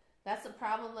 that's the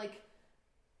problem. Like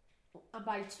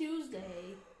by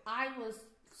Tuesday, I was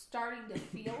starting to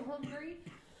feel hungry.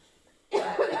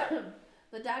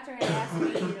 The doctor had asked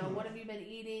me, what have you been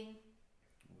eating?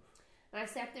 And I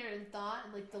sat there and thought,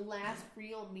 and like the last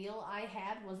real meal I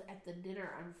had was at the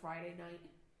dinner on Friday night.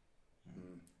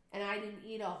 Mm-hmm. And I didn't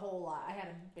eat a whole lot. I had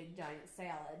a big giant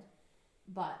salad,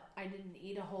 but I didn't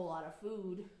eat a whole lot of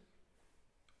food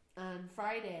on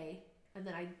Friday. And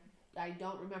then I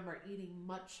don't remember eating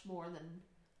much more than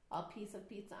a piece of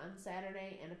pizza on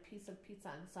Saturday and a piece of pizza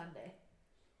on Sunday.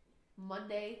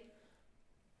 Monday,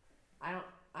 I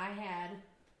had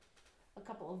a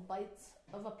couple of bites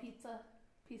of a piece of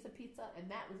pizza,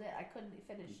 and that was it. I couldn't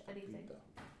finish anything.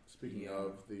 Speaking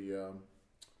of the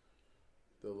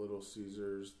Little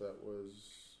Caesars, that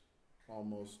was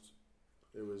almost.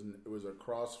 It was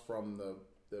across from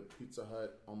the Pizza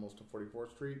Hut, almost to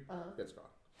 44th Street. It's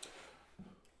gone.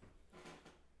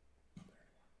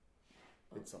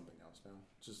 It's something else now.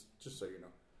 Just so you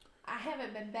know. I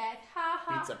haven't been back. Ha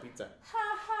ha. Pizza.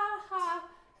 Ha ha ha.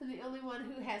 I'm the only one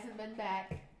who hasn't been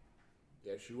back.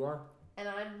 Yes, you are. And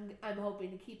I'm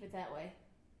hoping to keep it that way.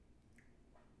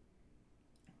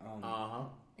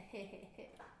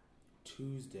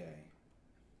 Tuesday,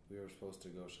 we were supposed to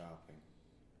go shopping,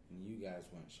 and you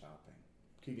guys went shopping.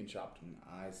 Keegan shopped, and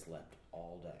I slept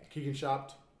all day. Keegan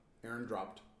shopped. Aaron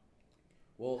dropped.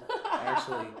 Well,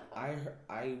 actually,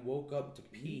 I woke up to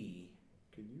pee.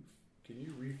 Can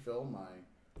you refill my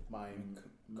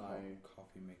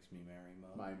coffee makes me merry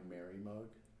mug. My Mary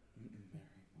mug.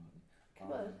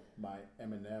 Come on. My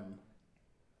M&M.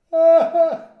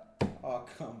 Oh,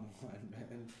 come on,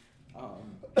 man.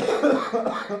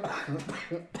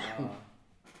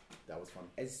 That was fun.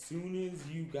 As soon as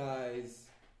you guys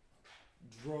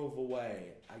drove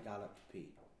away, I got up to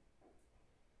pee.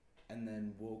 And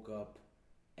then woke up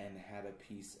and had a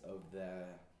piece of the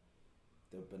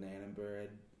banana bread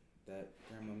that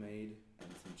Grandma made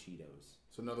and some Cheetos.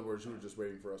 So in other words, you were just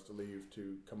waiting for us to leave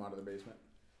to come out of the basement?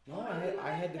 No,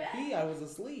 I had to pee. I was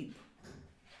asleep.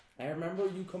 I remember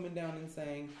you coming down and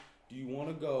saying, do you want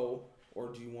to go or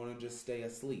do you want to just stay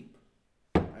asleep?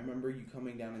 I remember you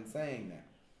coming down and saying that.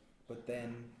 But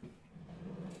then,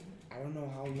 I don't know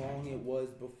how long it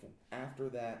was after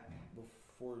that,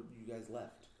 before you guys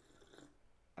left.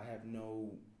 I have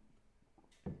no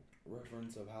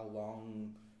reference of how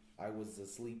long I was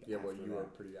asleep. Yeah, well, you were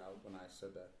pretty out when I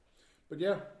said that. But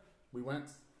yeah, we went.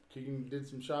 Keegan did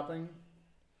some shopping.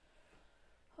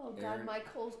 Oh God, Aaron. my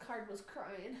Kohl's card was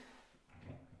crying.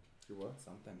 You what?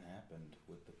 Something happened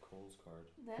with the Kohl's card.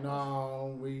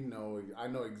 No, we know. I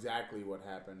know exactly what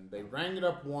happened. They rang it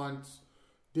up once,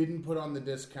 didn't put on the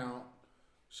discount.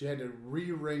 She had to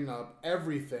re-ring up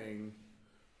everything,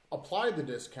 applied the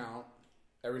discount.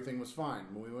 Everything was fine.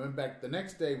 When we went back the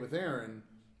next day with Aaron,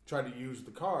 tried to use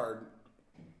the card,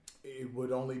 it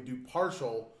would only do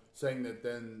partial, saying that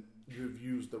then you've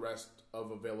used the rest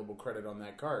of available credit on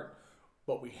that card.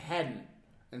 But we hadn't.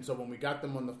 And so when we got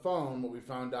them on the phone, what we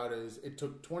found out is it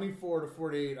took 24 to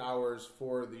 48 hours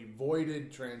for the voided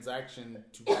transaction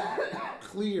to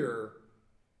clear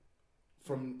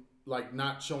from like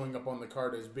not showing up on the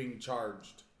card as being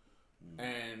charged.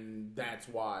 And that's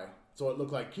why. So it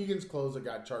looked like Keegan's clothes that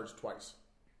got charged twice.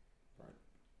 Right.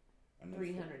 And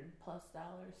 $300+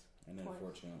 dollars. And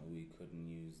unfortunately, we couldn't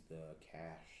use the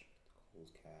cash, the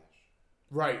Kohl's cash.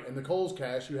 Right, and the Kohl's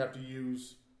cash you have to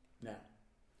use now.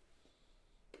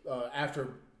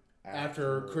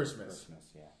 After Christmas.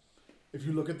 Yeah. If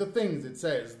you look at the things, it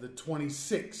says the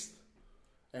 26th,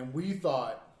 and we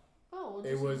thought Oh, we'll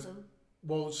it just was. use them.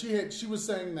 Well, she was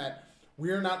saying that we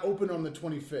are not open on the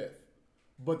 25th,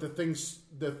 but the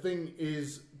thing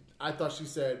is, I thought she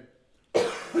said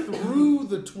through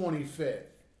the 25th,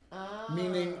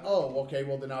 meaning okay,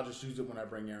 well then I'll just use it when I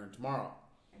bring Aaron tomorrow.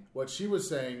 What she was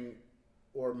saying,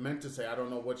 or meant to say, I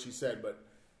don't know what she said, but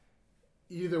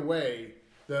either way,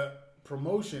 the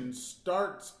promotion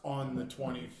starts on the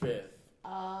 25th.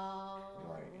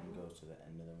 Right, and goes to the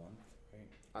end of the month, right?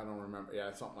 I don't remember.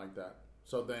 Yeah, something like that.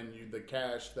 So then the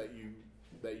cash that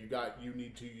you got, you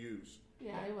need to use.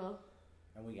 Yeah, I will.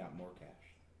 And we got more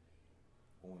cash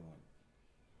when we went.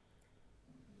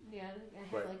 Yeah, I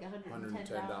had like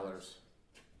 $110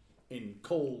 in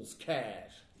Kohl's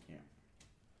cash. Yeah.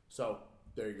 So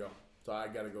there you go. So I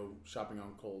got to go shopping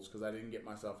on Kohl's because I didn't get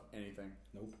myself anything.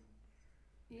 Nope.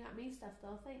 You got me stuff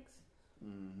though, thanks.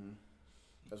 Mm-hmm.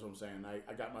 That's what I'm saying.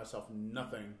 I got myself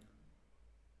nothing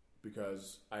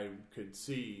because I could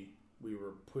see we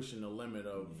were pushing the limit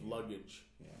of luggage.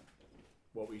 Yeah.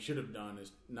 What we should have done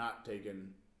is not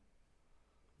taken.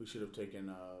 We should have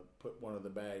taken put one of the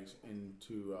bags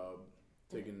into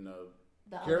taken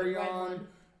The carry other red on one.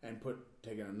 and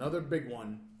taken another big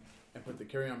one and put the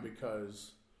carry on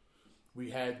because we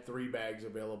had 3 bags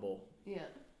available. Yeah.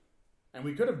 And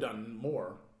we could have done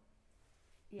more.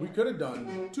 Yeah. We could have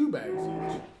done 2 bags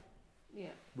each. Yeah.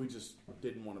 We just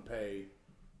didn't want to pay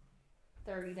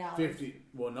 $30. 50.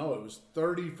 Well, no, it was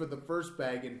 30 for the first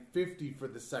bag and 50 for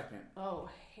the second. Oh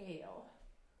hell.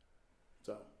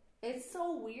 So It's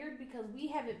so weird because we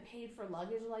haven't paid for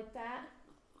luggage like that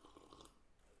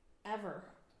ever.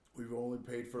 we've only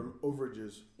paid for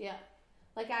overages. Yeah.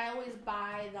 Like I always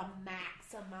buy the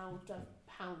max amount of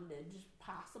poundage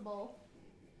possible.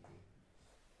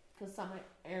 Because some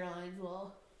airlines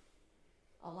will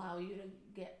allow you to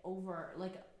get over,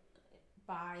 like,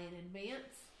 buy in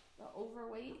advance the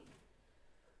overweight.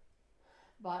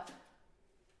 But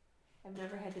I've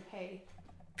never had to pay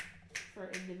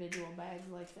for individual bags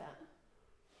like that.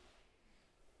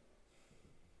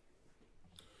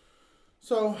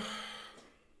 So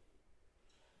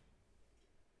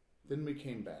then we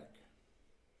came back.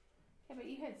 Yeah, but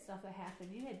you had stuff that happened.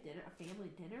 You had dinner, a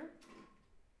family dinner.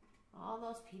 All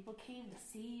those people came to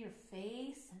see your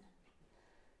face and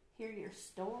hear your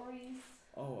stories.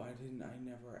 Oh, I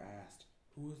never asked.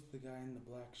 Who was the guy in the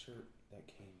black shirt that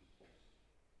came?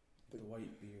 The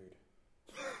white beard.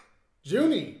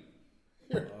 Junie!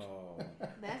 Oh.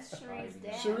 That's Cherie's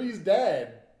dad. Cherie's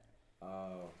dad.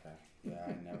 Oh, okay. Yeah,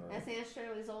 I never. That's Aunt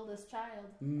Shirley's oldest child.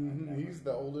 Mm-hmm. He's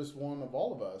the oldest one of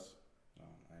all of us. Oh,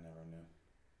 I never knew.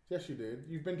 Yes, you did.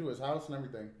 You've been to his house and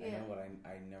everything. Yeah. I know, but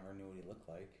I never knew what he looked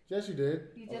like. Yes, you did.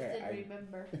 You just Okay, didn't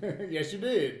remember. Yes, you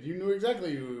did. You knew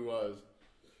exactly who he was.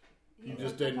 He You was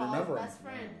just didn't Paul's remember him. best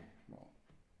friend. Well,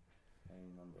 I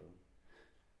remember.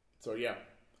 so yeah,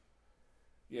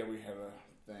 we had a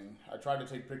thing. I tried to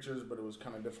take pictures, but it was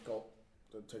kind of difficult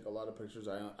to take a lot of pictures.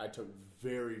 I took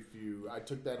very few. I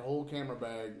took that whole camera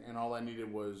bag, and all I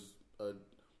needed was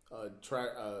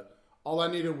all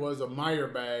I needed was a Meyer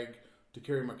bag to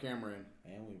carry my camera in.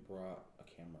 And we brought a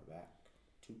camera back.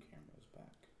 2 cameras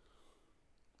back.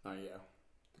 Oh yeah.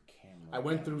 The camera. I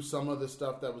went back. through some of the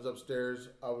stuff that was upstairs.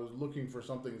 I was looking for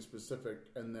something specific,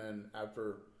 and then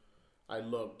after I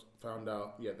looked, found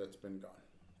out, yeah, that's been gone.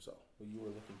 So Well, you were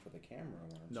looking for the camera,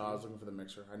 weren't you? no, I was looking for the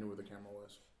mixer. I knew where the camera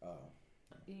was. Oh.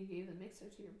 You gave the mixer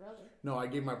to your brother. No, I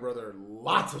gave my brother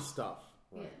lots of stuff.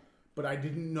 Yeah. But I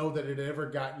didn't know that it had ever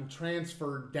gotten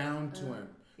transferred down to him.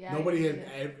 Yeah, Nobody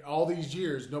all these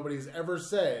years, nobody's ever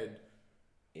said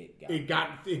it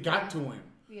got to him.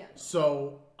 Yeah.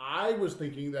 So I was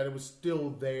thinking that it was still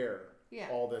there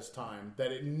all this time,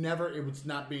 that it was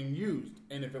not being used.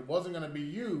 And if it wasn't going to be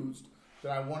used,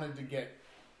 then I wanted to get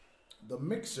the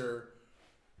mixer.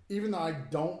 Even though I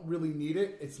don't really need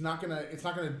it, it's not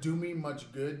gonna do me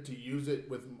much good to use it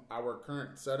with our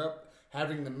current setup.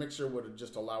 Having the mixer would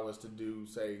just allow us to do,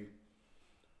 say,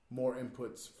 more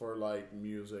inputs for like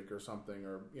music or something,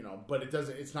 or but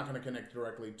it's not going to connect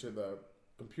directly to the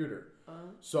computer.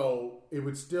 So it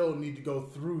would still need to go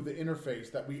through the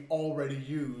interface that we already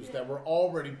use, that we're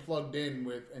already plugged in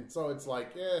with, and so it's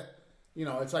like,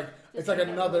 it's like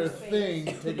another thing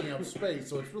taking up space.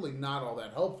 So it's really not all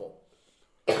that helpful.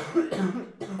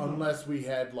 Unless we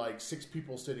had like 6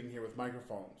 people sitting here with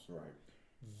microphones. Right.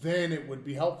 Then it would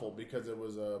be helpful because it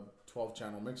was a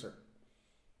 12-channel mixer.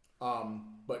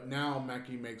 But now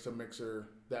Mackie makes a mixer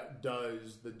that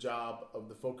does the job of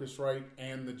the Focusrite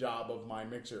and the job of my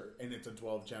mixer, and it's a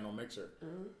 12-channel mixer.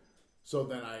 Mm-hmm. So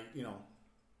then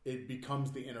it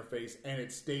becomes the interface, and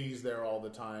it stays there all the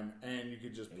time, and you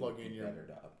could just plug in your... better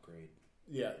to upgrade.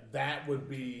 Yeah, that would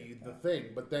be the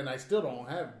thing. But then I still don't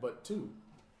have but 2.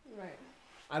 Right.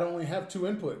 I'd only have 2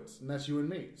 inputs, and that's you and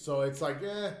me. So it's like,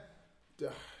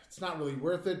 it's not really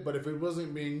worth it. But if it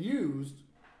wasn't being used,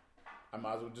 I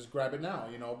might as well just grab it now,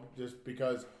 just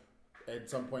because at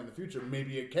some point in the future,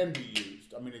 maybe it can be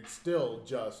used. I mean, it's still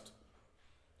just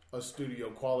a studio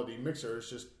quality mixer. It's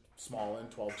just small and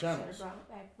 12 channels. I brought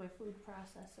back my food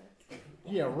processor.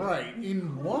 Yeah, right.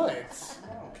 In what?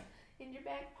 In your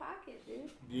back pocket,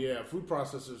 dude. Yeah, food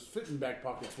processors fit in back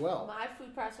pockets well. My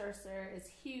food processor is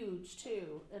huge,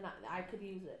 too, and I could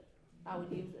use it. I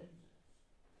would use it.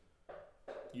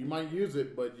 You might use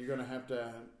it, but you're going to have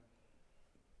to...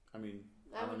 I mean,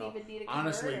 I don't know. Even need a converter.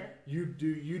 Honestly, you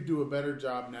do a better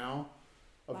job now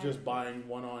of just buying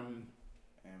one on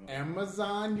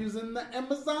Amazon using the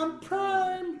Amazon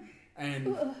Prime,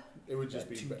 and it would just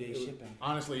be 2-day shipping.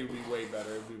 Honestly, it would be way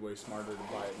better. It would be way smarter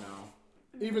to buy it now.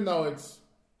 Even though it's,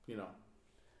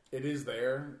 it is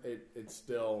there, it's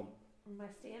still... My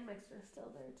stand mixer is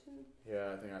still there, too.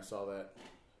 Yeah, I think I saw that.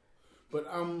 But,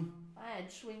 I had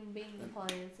Schwing Bing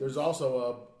appliances. There's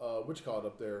also what you call it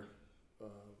up there?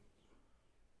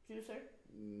 Juicer?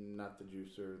 Not the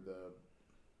juicer,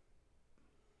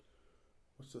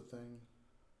 what's the thing?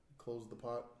 Close the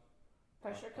pot?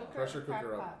 Pressure cooker?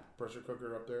 Pressure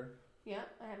cooker up there. Yeah,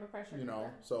 I have a pressure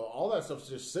cooker. So all that stuff's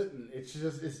just sitting. It's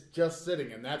just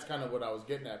sitting, and that's kind of what I was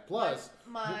getting at. Plus,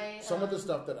 some of the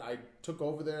stuff that I took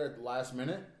over there at the last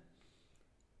minute,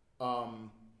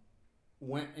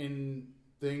 went in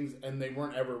things, and they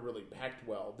weren't ever really packed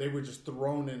well. They were just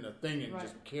thrown in a thing and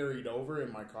just carried over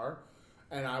in my car,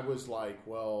 and I was like,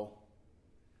 well,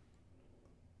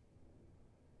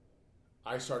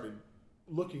 I started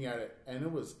looking at it, and there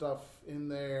was stuff in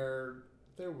there.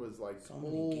 There was like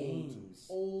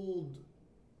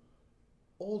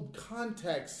old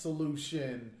contact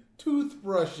solution,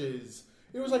 toothbrushes.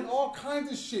 It was like all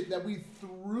kinds of shit that we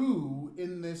threw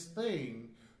in this thing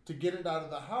to get it out of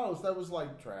the house. That was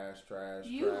like trash.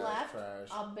 You left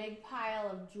a big pile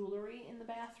of jewelry in the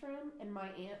bathroom, and my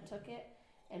aunt took it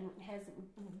and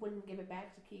wouldn't give it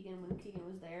back to Keegan when Keegan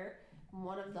was there.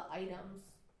 One of the items,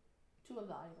 2 of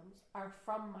the items, are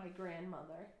from my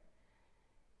grandmother.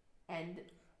 And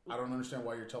I don't understand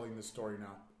why you're telling this story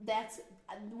now. That's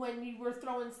when you were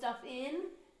throwing stuff in,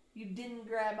 you didn't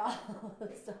grab all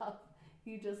the stuff.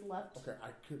 You just left. Okay,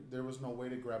 there was no way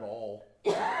to grab all.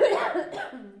 You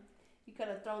could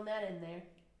have thrown that in there.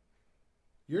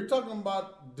 You're talking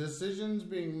about decisions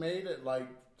being made at like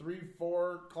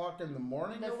 3-4 o'clock in the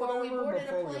morning before or whatever,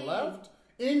 before we left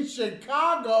in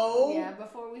Chicago. Yeah,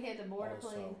 before we had to board a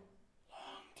plane. Long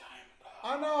time ago.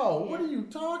 I know. Yeah. What are you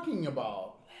talking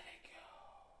about? Let it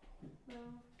go. No.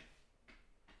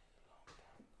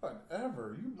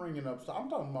 Whatever. You bringing up stuff. I'm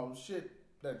talking about shit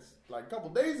that's like a couple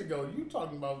days ago. You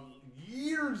talking about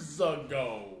years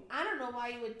ago. I don't know why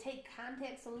you would take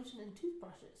contact solution in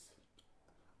toothbrushes.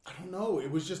 I don't know.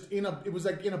 It was just it was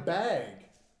like in a bag.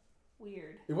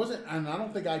 Weird. It wasn't, and I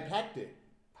don't think I packed it.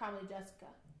 Probably Jessica.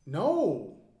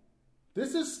 No.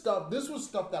 This was stuff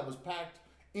that was packed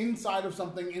inside of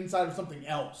something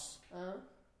else.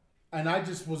 And I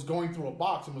just was going through a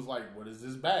box and was like, what is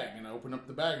this bag? And I opened up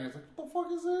the bag and it's like, what the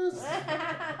fuck is this?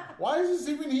 Why is this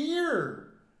even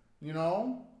here? It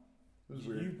was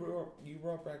weird. You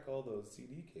brought back all those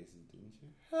CD cases, didn't you?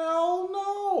 Hell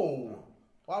no.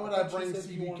 Why would I bring you said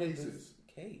CD you wanted cases? This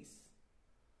case.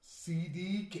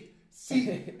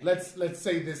 Let's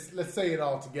say this. Let's say it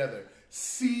all together.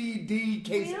 CD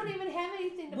case. We don't even have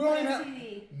anything to We put don't on have-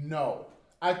 CD. No,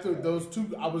 I thought those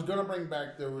two. I was gonna bring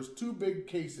back. There was two big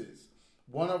cases.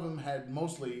 One of them had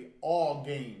mostly all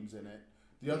games in it.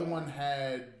 The other one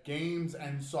had games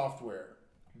and software.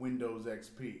 Windows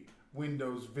XP,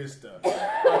 Windows Vista.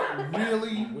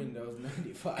 Really? Windows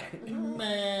 95.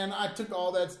 Man, I took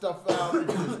all that stuff out and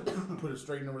just put it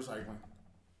straight into recycling.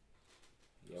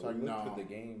 Yeah, It's we like, looked no. at the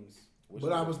games.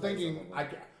 But I was thinking,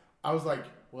 I was like,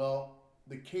 well,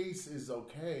 the case is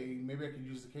okay. Maybe I could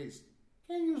use the case.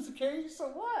 Can't use the case. For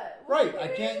what? Right, What I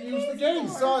do you can't need use the case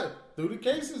case. for? So I threw the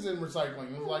cases in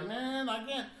recycling. I was like, man, I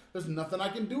can't. There's nothing I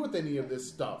can do with any of this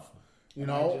stuff. You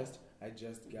know? I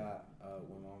just got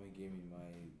when mommy gave me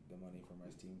the money for my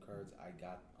Steam cards. I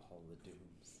got all the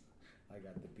Dooms. I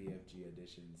got the BFG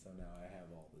edition, so now I have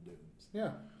all the Dooms.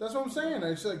 Yeah, that's what I'm saying.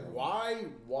 It's like, why,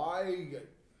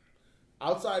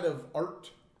 outside of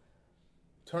art,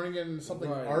 turning it into something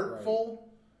Right, artful,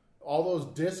 all those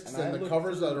discs And I and the looked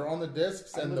covers through- that are on the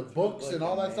discs I and the looked through, books like, and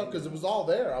all the that stuff, because it manuals. was all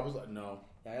there. I was like, no.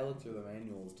 Yeah, I looked through the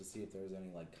manuals to see if there was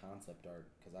any like concept art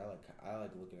because I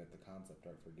like looking at the concept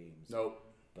art for games. Nope.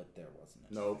 But there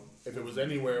wasn't. Nope. If it was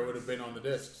anywhere, it would have been on the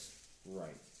discs.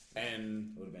 Right.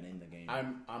 And It would have been in the game.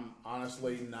 I'm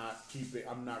honestly not keeping.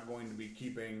 I'm not going to be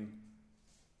keeping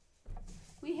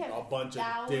We have a bunch of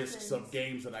thousands. discs of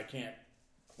games that I can't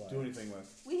do anything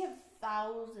with. We have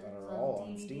thousands That are of all on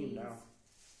DVDs Steam now.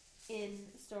 in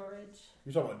storage.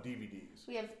 You're talking about DVDs.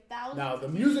 We have thousands. Now the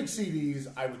of music DVDs.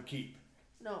 CDs I would keep.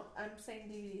 No, I'm saying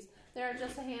DVDs. There are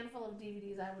just a handful of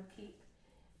DVDs I would keep,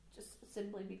 just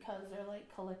simply because they're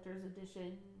like collector's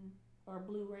edition or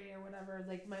Blu-ray or whatever,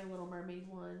 like My Little Mermaid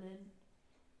one and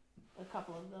a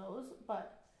couple of those.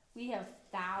 But we have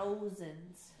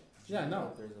thousands. Yeah,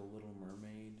 no. But there's a Little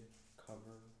Mermaid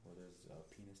cover where there's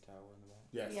a penis tower in the back.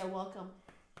 Yes. Yeah, welcome.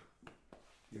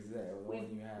 Is that the We've-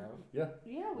 one you have? Yeah.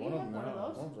 Yeah, we One have of them, one yeah.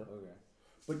 of those. One of them. Okay.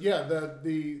 But yeah,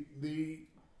 the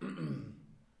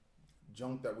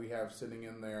junk that we have sitting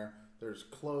in there. There's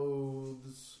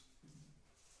clothes.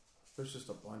 There's just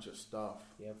a bunch of stuff.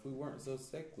 Yeah, if we weren't so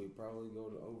sick, we'd probably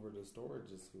go over to storage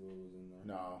to see what was in there.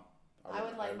 No. I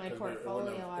would like my 'cause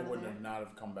portfolio out it of wouldn't there. have not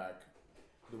have come back.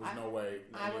 There was I- no way.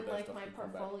 I any of would that like stuff my could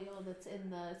come back. portfolio that's in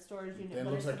the storage unit. Then it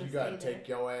but looks it's like you gonna got to stay take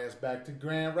your ass back to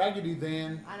Grand Raggedy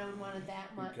then. I don't want it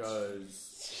that much.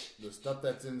 Because the stuff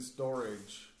that's in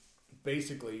storage,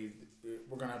 basically,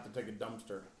 we're going to have to take a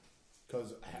dumpster.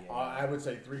 Because Yeah. I would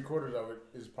say 3/4 of it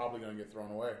is probably going to get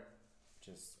thrown away.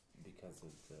 Just because of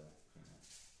the,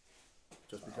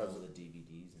 Just because all of the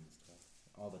DVDs and stuff,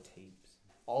 all the tapes.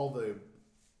 all the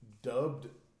dubbed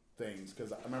things.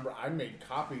 Because I remember I made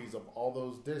copies of all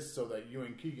those discs so that you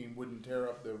and Keegan wouldn't tear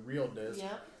up the real disc.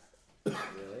 Yeah.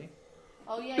 Really?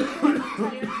 Oh yeah, you have an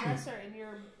entire dresser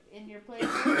in your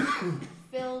playroom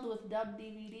filled with dubbed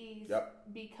DVDs.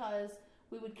 Yep. Because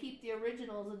we would keep the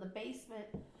originals in the basement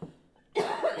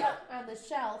on the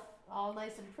shelf, all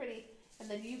nice and pretty, and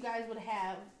then you guys would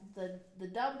have the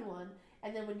dubbed one.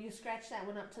 And then when you scratch that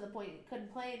one up to the point you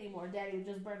couldn't play anymore, Daddy would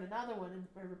just burn another one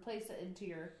and replace it into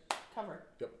your cover.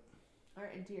 Yep. Or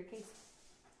into your case.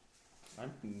 I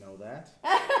didn't know that.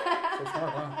 So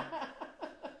smart, huh?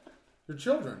 Your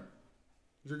children.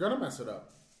 You're going to mess it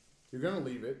up. You're going to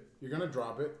leave it. You're going to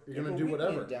drop it. You're going to do We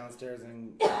whatever. went downstairs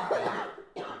and got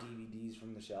DVDs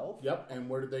from the shelf. Yep. And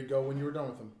where did they go when you were done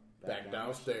with them? Back down the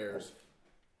downstairs. shelf.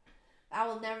 I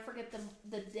will never forget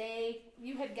the day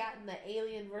you had gotten the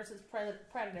Alien versus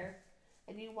Predator,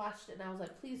 and you watched it, and I was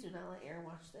like, please do not let Aaron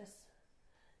watch this.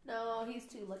 No, he's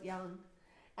too young.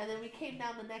 And then we came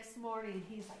down the next morning, and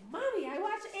he's like, Mommy, I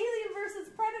watched Alien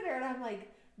versus Predator. And I'm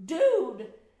like, dude,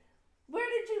 where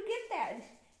did you get that?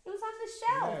 It was on the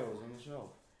shelf. Yeah, it was on the shelf.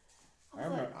 I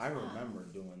was like, I remember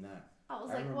doing that. I was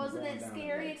I like, remember wasn't going it down at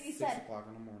scary? like And you 6 said, o'clock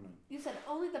in the morning. you said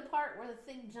only the part where the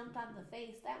thing jumped on the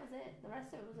face. That was it. The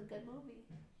rest of it was a good movie.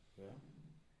 Yeah.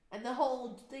 And the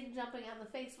whole thing jumping on the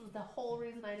face was the whole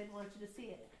reason I didn't want you to see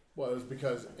it. Well, it was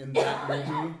because in that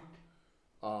movie,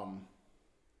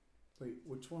 wait,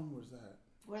 which one was that?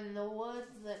 We're in the woods,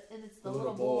 and it's the The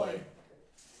little boy.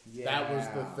 Yeah. That was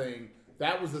the thing.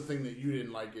 That was the thing that you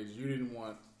didn't like, is you didn't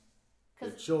want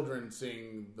the 'Cause- children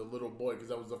seeing the little boy, because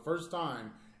that was the first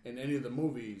time in any of the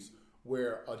movies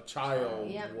where a child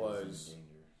Yep. was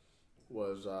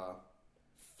Danger.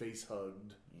 face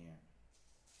hugged. Yeah.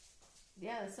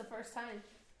 Yeah, it's the first time.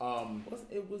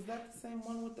 Was that the same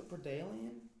one with the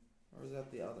Predalien, or was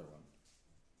that the other one?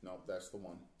 No, that's the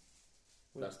one.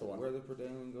 With- That's the one. where the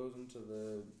Predalien goes into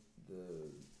the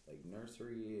like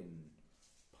nursery and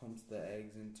pumps the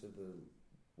eggs into the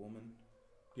woman.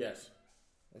 Yes.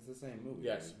 It's the same movie.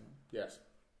 Yes. Isn't it? Yes.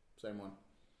 Same one.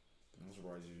 I'm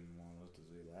surprised you didn't want us to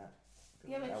see that.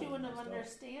 Yeah, but That you wouldn't was have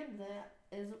messed up. understand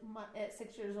that at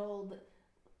 6 years old,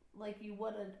 like you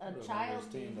would a I don't child.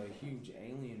 understand a huge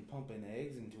alien pumping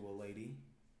eggs into a lady.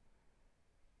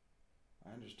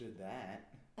 I understood that.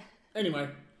 Anyway,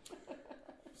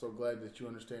 so glad that you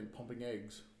understand pumping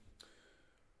eggs.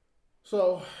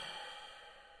 So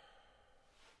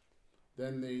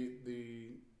then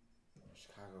the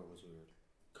Chicago was weird.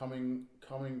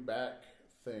 coming back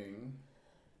thing.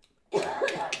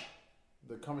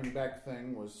 The coming back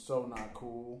thing was so not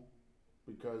cool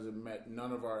because it met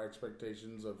none of our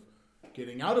expectations of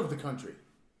getting out of the country.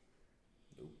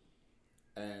 Nope.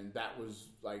 And that was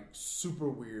like super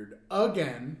weird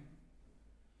again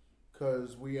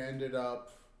because we ended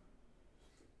up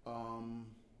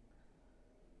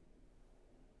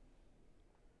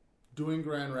doing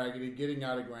Grand Raggedy, getting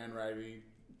out of Grand Raggedy,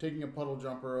 taking a puddle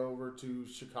jumper over to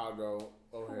Chicago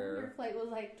Your O'Hare. flight was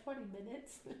like 20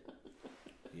 minutes.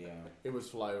 Yeah. It was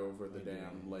fly over the I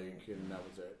damn did. lake, and that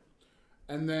was it.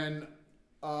 And then,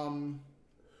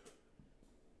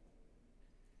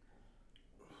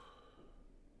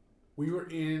 we were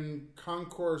in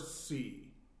Concourse C.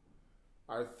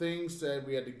 Our thing said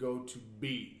we had to go to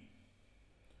B.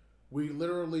 We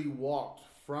literally walked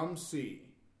from C.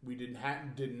 We did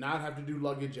not have to do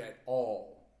luggage at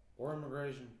all. Or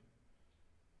immigration.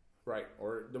 Right?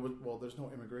 Or there's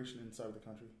no immigration inside of the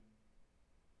country.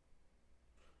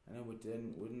 I know, but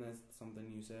wouldn't that something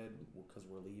you said because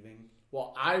we're leaving?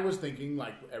 Well, I was thinking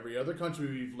like every other country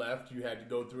we've left, you had to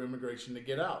go through immigration to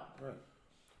get out. Right.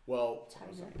 Well,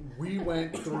 China. we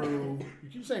went through. You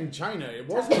keep saying China. It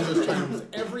wasn't just China. It was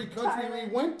every country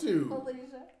we went to.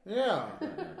 Malaysia. Yeah.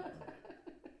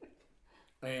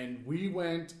 And we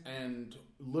went and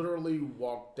literally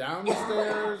walked down the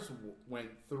stairs, went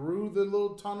through the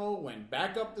little tunnel, went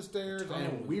back up the stairs, tunnel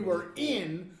and was we really were cool.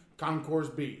 in Concourse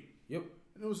B. Yep.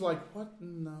 And it was like, what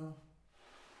in the...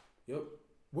 Yep.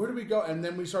 Where do we go? And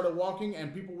then we started walking,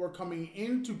 and people were coming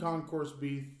into Concourse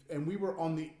B, and we were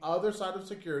on the other side of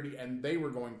security, and they were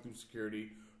going through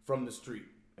security from the street.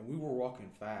 And we were walking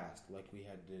fast, like we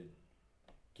had to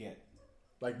get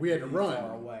Like, we had to really run.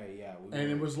 far away. Yeah.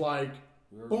 And it was like,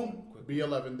 we were boom, going quickly.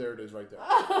 B11, there it is right there.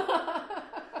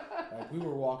 Like we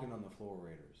were walking on the floor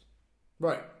raiders.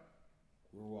 Right.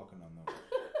 We were walking on those.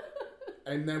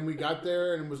 And then we got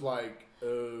there, and it was like,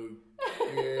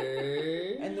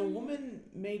 okay. And the woman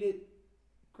made it.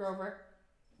 Grover.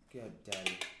 God,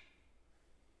 daddy.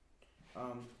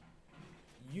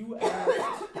 You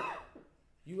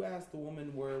asked the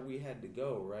woman where we had to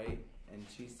go, right? And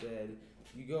she said,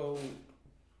 "You go."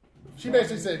 She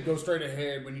basically said, go straight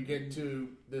ahead. When you get to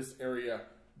this area,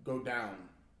 go down.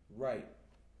 Right.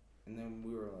 And then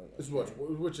we were like, This is okay.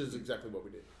 which is exactly what we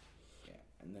did. Yeah.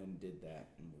 And then did that,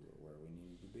 and we were where we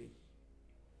needed to be.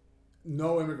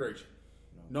 No immigration.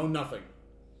 No. No nothing.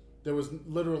 There was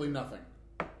literally nothing.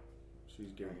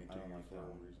 She's giving it to I don't you like for that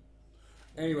a one. reason.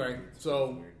 Anyway,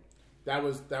 so that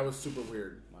was super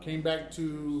weird. Came back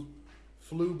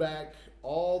flew back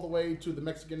all the way to the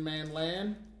Mexican man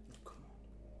land, Come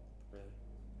on.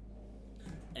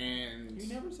 Really? and You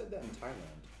never said that in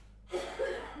Thailand.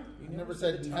 You I never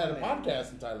said the had a Thailand.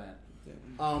 podcast in Thailand.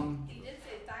 He did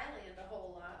say Thailand a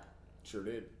whole lot. Sure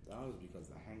did. That was because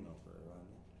of the hangover,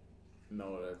 wasn't it?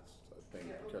 No, that's I think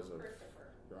Your because Uncle of Christopher.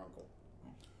 your uncle.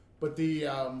 But the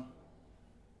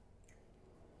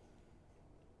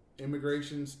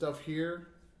immigration stuff here,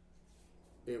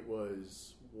 it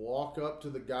was walk up to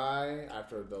the guy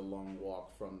after the long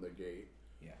walk from the gate.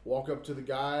 Yeah. Walk up to the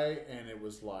guy, and it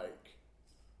was like,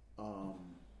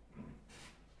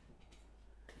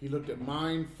 he looked at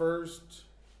mine first.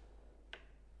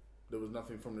 There was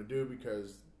nothing for him to do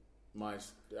because I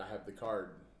have the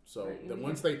card. So Right, then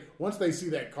you once they see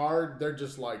that card, they're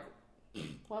just like,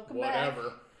 Welcome whatever.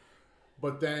 back.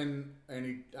 But then,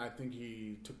 I think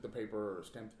he took the paper or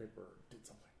stamped the paper or did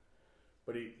something.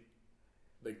 But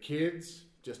the kids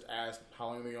just asked how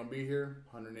long are they gonna be here?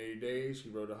 180 days. He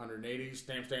wrote 180.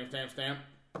 Stamp, stamp, stamp, stamp.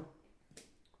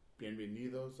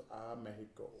 Bienvenidos a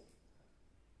Mexico.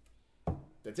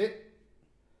 That's it.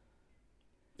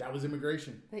 That was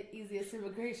immigration. The easiest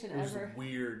immigration It was ever.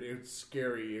 weird. It's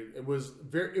scary. It was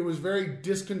very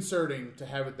disconcerting to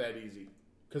have it that easy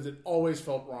because it always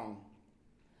felt wrong.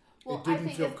 Well, It I didn't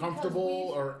think feel it's because comfortable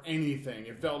we- or anything.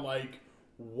 It felt like,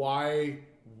 why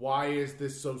is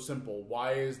this so simple?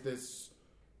 Why is this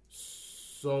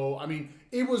so... I mean,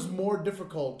 it was more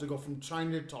difficult to go from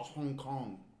China to Hong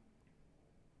Kong.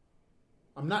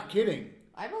 I'm not kidding.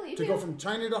 I believe To you. go from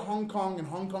China to Hong Kong and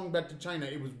Hong Kong back to China,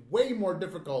 it was way more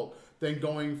difficult than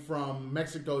going from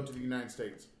Mexico to the United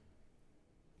States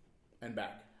and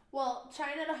back. Well,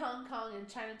 China to Hong Kong and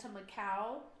China to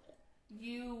Macau,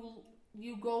 you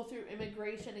go through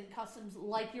immigration and customs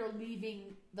like you're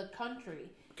leaving the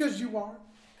country. Because you are.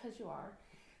 Because you are.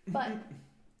 But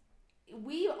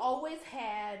we always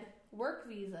had work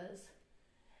visas.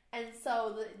 And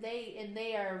so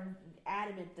they are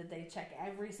adamant that they check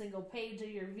every single page of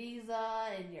your visa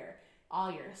and all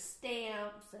your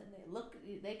stamps, and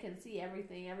they can see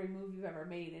everything, every move you've ever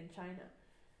made in China.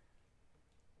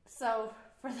 So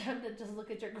for them to just look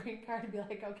at your green card and be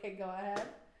like, okay, go ahead,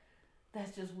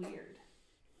 that's just weird.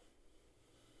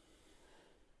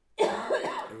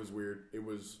 It was weird. It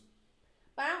was...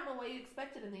 But I don't know what you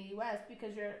expected in the U.S.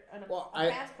 because you're a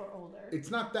passport holder.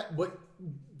 It's not that, but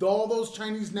all those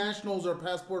Chinese nationals are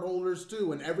passport holders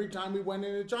too. And every time we went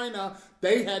into China,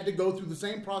 they had to go through the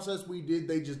same process we did.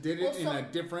 They just did it in a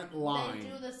different line. They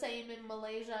do the same in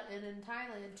Malaysia and in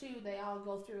Thailand too. They all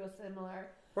go through a similar.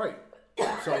 Right.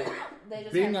 So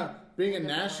being a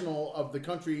national of the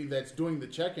country that's doing the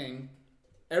checking,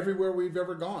 everywhere we've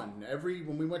ever gone,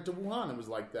 when we went to Wuhan, it was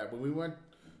like that. When we went.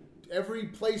 Every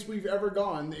place we've ever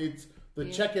gone,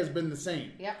 check has been the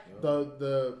same. Yep.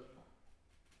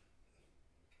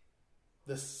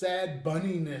 The sad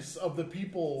bunniness of the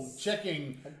people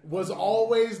checking was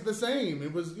always the same.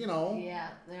 It was,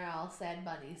 Yeah, they're all sad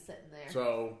bunnies sitting there.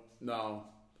 So, no.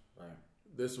 Right.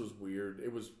 This was weird.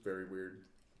 It was very weird.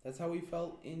 That's how we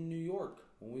felt in New York.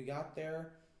 When we got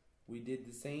there, we did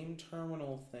the same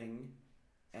terminal thing,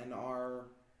 and our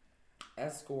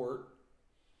escort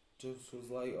just was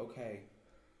like, okay,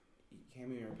 you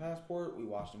hand me your passport. We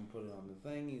watched him put it on the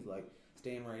thing. He's like,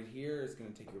 stand right here. It's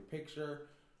going to take your picture.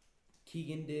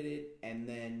 Keegan did it, and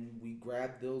then we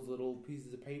grabbed those little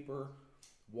pieces of paper,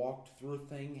 walked through a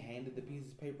thing, handed the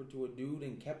pieces of paper to a dude,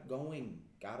 and kept going.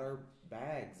 Got our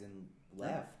bags and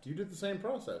left. You did the same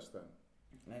process then.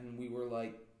 And we were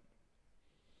like,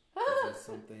 is there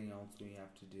something else we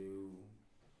have to do?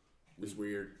 It's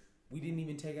weird. We didn't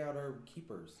even take out our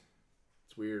keepers.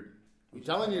 It's weird. I'm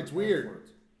telling you, it's weird.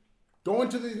 Going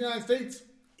to the United States,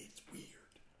 it's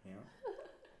weird. Yeah.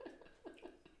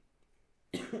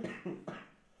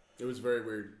 It was very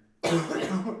weird.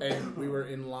 And we were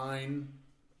in line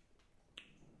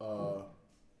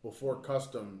before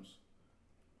customs,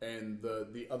 and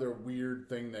the other weird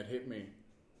thing that hit me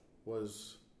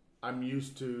was I'm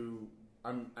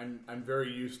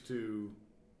very used to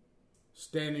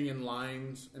standing in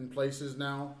lines in places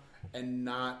now and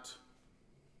not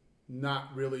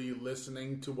really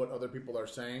listening to what other people are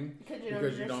saying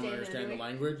because you don't understand the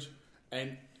language,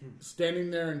 and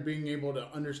standing there and being able to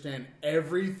understand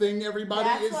everything everybody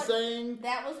is saying.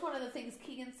 That was one of the things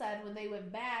Keegan said when they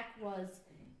went back, was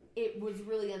it was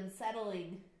really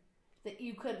unsettling that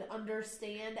you could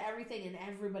understand everything and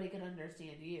everybody could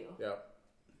understand you.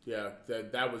 Yeah,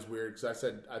 that was weird, because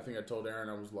I think I told Aaron,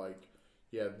 I was like,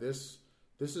 yeah, this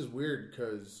is weird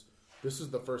because this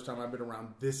is the first time I've been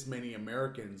around this many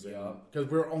Americans. Because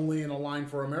we're only in a line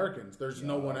for Americans. There's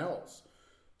no one else.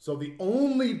 So the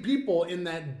only people in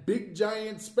that big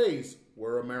giant space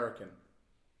were American.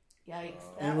 Yikes.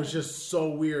 And it was just so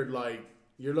weird. Like,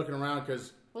 you're looking around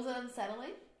because... Was it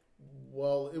unsettling?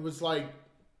 Well, it was like,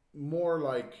 more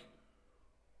like...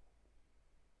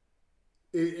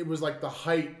 It was like the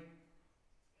height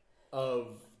of...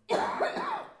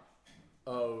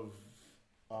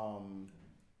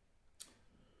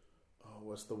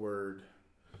 what's the word?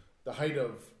 The height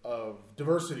of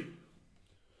diversity.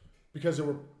 Because there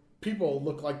were people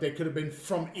looked like they could have been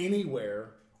from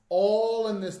anywhere, all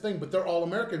in this thing, but they're all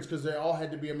Americans because they all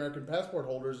had to be American passport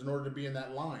holders in order to be in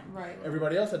that line. Right.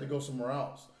 Everybody else had to go somewhere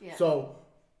else. Yeah. So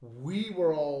we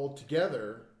were all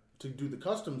together to do the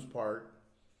customs part,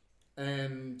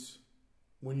 and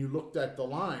when you looked at the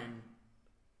line,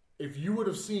 if you would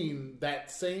have seen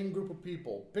that same group of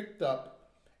people picked up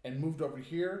and moved over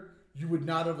here, you would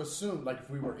not have assumed, like if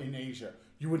we were in Asia,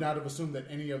 you would not have assumed that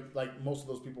most of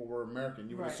those people were American.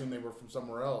 You would assume they were from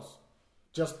somewhere else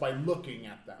just by looking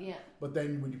at them. Yeah. But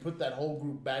then when you put that whole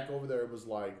group back over there, it was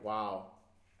like, wow,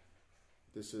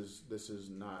 this is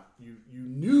not, you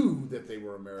knew that they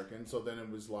were American. So then it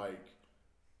was like,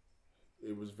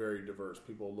 it was very diverse.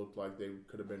 People looked like they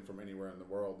could have been from anywhere in the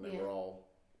world, and they were all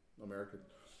American.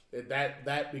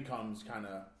 That becomes kind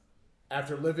of,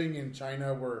 after living in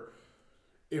China, where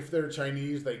if they're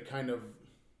Chinese, they kind of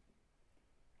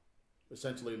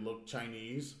essentially look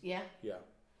Chinese. Yeah. Yeah.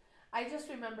 I just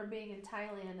remember being in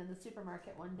Thailand in the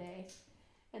supermarket one day,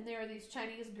 and there were these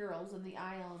Chinese girls in the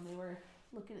aisle, and they were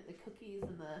looking at the cookies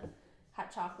and the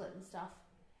hot chocolate and stuff.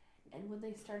 And when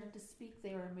they started to speak,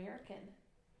 they were American.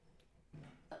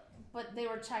 But they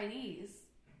were Chinese.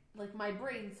 Like, my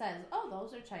brain says, oh,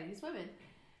 those are Chinese women.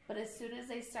 But as soon as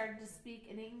they started to speak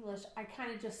in English, I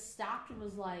kind of just stopped and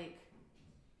was like,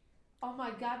 oh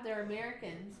my God, they're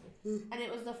Americans. And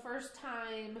it was the first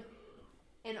time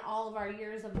in all of our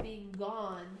years of being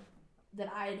gone that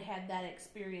I had had that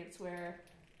experience where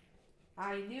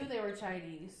I knew they were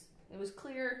Chinese. It was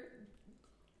clear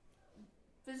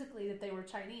physically that they were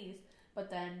Chinese, but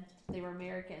then they were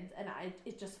Americans, and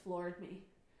it just floored me.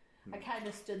 I kind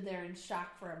of stood there in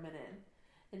shock for a minute.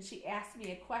 And she asked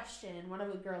me a question. One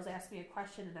of the girls asked me a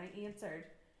question, and I answered.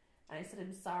 And I said,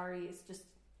 I'm sorry. It's just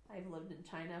I've lived in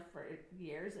China for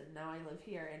years, and now I live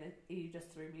here, and you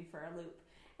just threw me for a loop.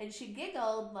 And she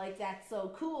giggled like, that's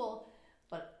so cool.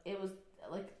 But it was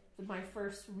like my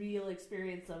first real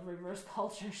experience of reverse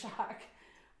culture shock,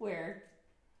 where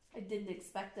I didn't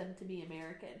expect them to be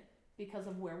American because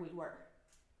of where we were.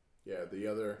 Yeah,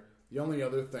 the only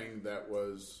other thing that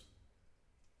was,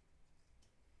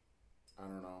 I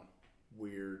don't know,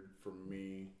 weird for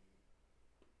me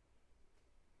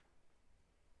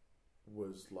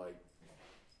was like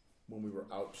when we were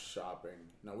out shopping.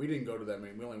 Now, we didn't go to that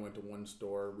many. We only went to one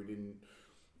store. We didn't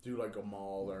do like a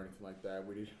mall or anything like that.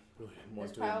 We didn't really want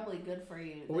It's to. probably good for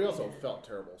you. But we also felt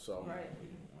terrible, so right.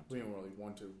 we didn't really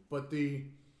want to. But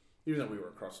even though we were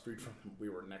across the street from them, we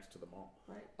were next to the mall.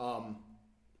 Right.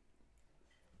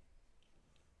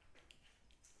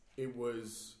 It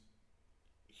was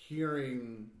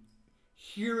hearing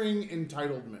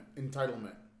entitlement.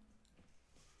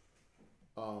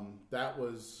 That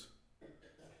was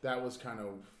kind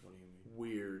of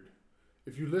weird.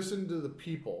 If you listen to the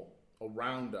people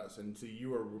around us, and see, you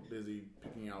were busy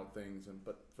picking out things,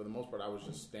 but for the most part, I was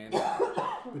just standing.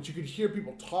 But you could hear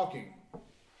people talking,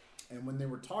 and when they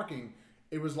were talking,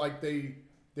 it was like they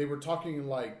were talking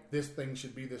like, this thing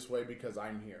should be this way because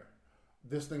I'm here.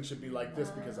 This thing should be like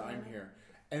this because I'm here.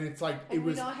 And it's like And it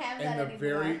was, we don't have and that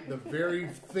the very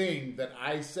thing that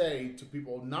I say to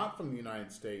people not from the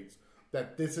United States,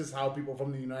 that this is how people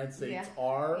from the United States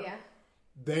are. Yeah.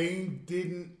 They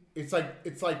didn't. It's like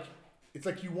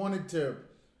you wanted to.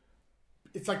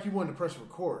 It's like you wanted to press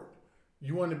record.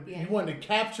 You wanted to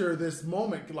capture this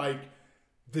moment. Like,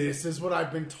 this is what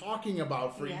I've been talking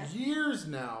about for years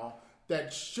now.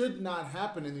 That should not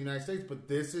happen in the United States, but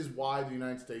this is why the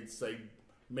United States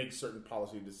make certain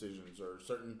policy decisions or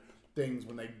certain things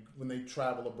when they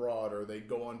travel abroad or they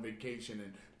go on vacation,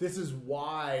 and this is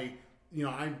why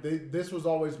this was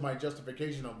always my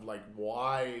justification of like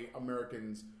why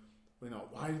Americans,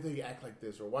 why do they act like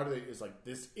this, or why do they? It's like,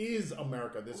 this is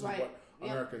America. This is what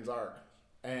Americans are,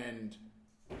 and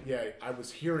I was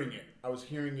hearing it. I was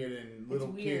hearing it in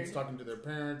little kids talking to their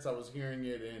parents. I was hearing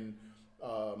it in.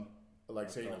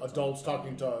 Adults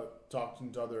talking to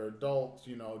other adults,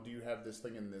 do you have this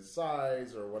thing in this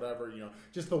size or whatever,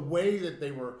 just the way that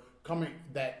they were coming,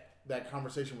 that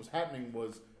conversation was happening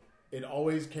it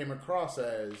always came across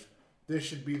as, this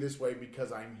should be this way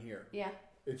because I'm here. Yeah.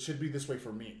 It should be this way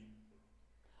for me.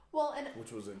 Well, and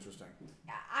which was interesting.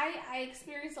 I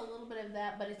experienced a little bit of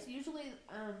that, but it's usually,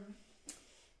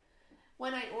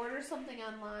 when I order something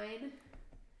online,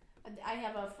 I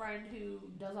have a friend who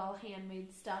does all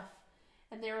handmade stuff.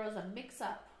 And there was a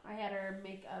mix-up. I had her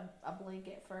make a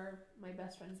blanket for my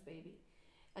best friend's baby.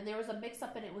 And there was a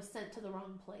mix-up, and it was sent to the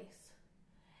wrong place.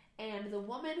 And the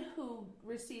woman who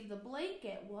received the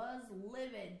blanket was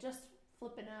livid, just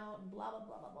flipping out and blah, blah,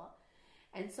 blah, blah, blah.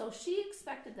 And so she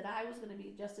expected that I was going to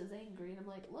be just as angry. And I'm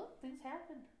like, look, things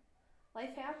happen.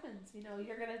 Life happens. You're going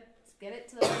to get it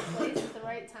to the right place at the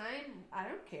right time. I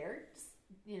don't care. Just,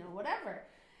 whatever.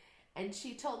 And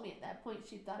she told me at that point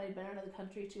she thought I'd been out of the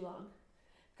country too long.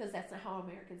 Because that's not how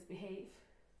Americans behave.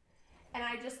 And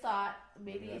I just thought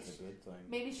maybe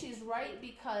she's right,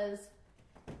 because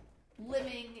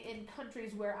living in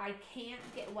countries where I can't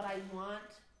get what I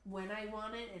want when I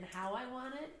want it and how I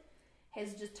want it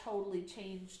has just totally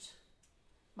changed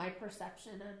my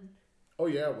perception. And oh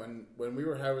yeah, when we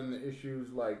were having the issues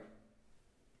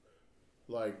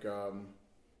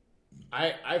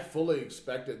I fully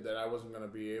expected that I wasn't going to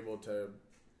be able to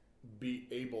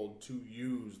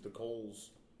use the Kohl's.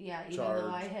 Yeah, even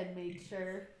though I had made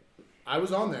sure. I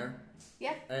was on there.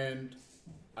 Yeah. And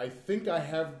I think I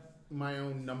have my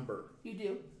own number. You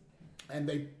do. And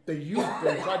they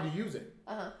tried to use it.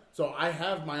 Uh-huh. So I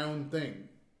have my own thing,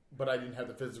 but I didn't have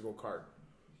the physical card.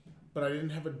 But I didn't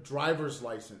have a driver's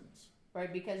license.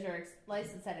 Right, because your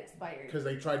license had expired. Because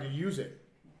they tried to use it.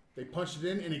 They punched it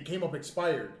in and it came up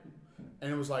expired.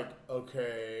 And it was like,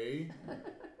 okay.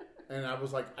 And I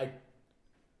was like,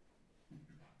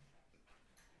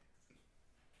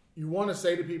 you want to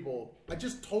say to people, I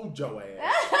just told Joe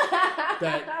ass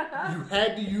that you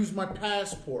had to use my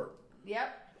passport.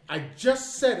 Yep. I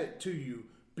just said it to you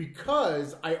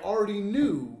because I already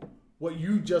knew what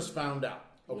you just found out.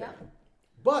 Okay. Yep.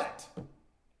 But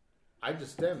I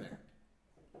just stand there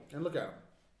and look at them.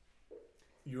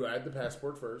 You add the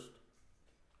passport first.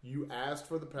 You asked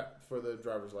for the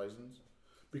driver's license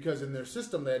because in their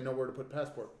system they had nowhere to put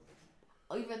passport.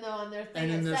 Even though on their thing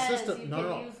And in it their says system, you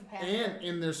can use the passport. And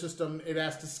in their system, it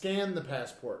has to scan the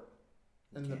passport,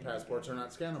 and the passports are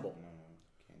not scannable.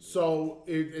 So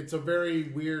it's a very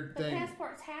weird the thing.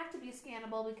 passports have to be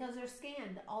scannable because they're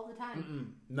scanned all the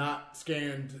time. Not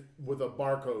scanned with a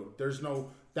barcode. There's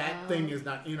no that thing is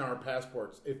not in our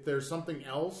passports. If there's something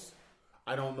else,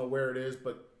 I don't know where it is,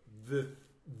 but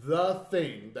the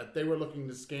thing that they were looking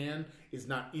to scan is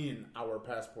not in our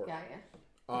passport.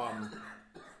 Yeah.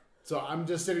 So I'm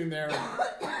just sitting there,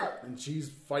 and she's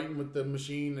fighting with the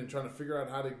machine and trying to figure out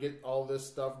how to get all this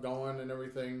stuff going and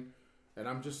everything, and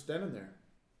I'm just standing there.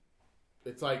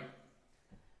 It's like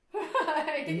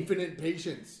infinite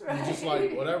patience. Right. You're just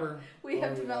like, whatever. We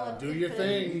have developed. Do your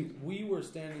thing. We were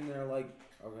standing there like,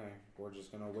 okay, we're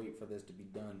just gonna wait for this to be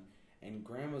done, and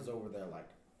Grandma's over there like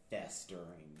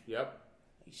festering. Yep.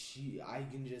 I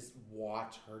can just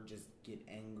watch her just get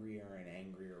angrier and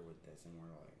angrier with this, and we're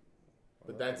like.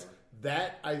 But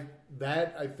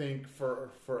I think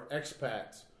for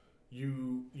expats,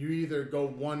 you either go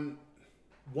one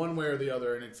way or the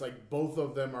other, and it's like both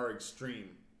of them are extreme.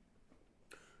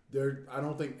 I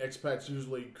don't think expats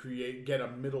usually get a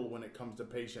middle when it comes to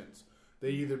patience. They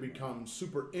either become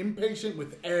super impatient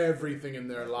with everything in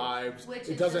their lives.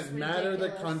 It doesn't matter the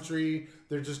country;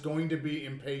 they're just going to be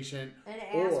impatient and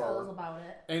assholes about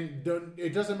it. And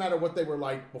it doesn't matter what they were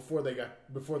like before they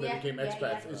became expats.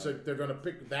 Yeah. It's like they're going to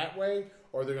pick that way,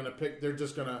 or they're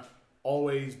just going to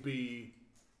always be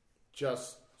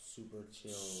just super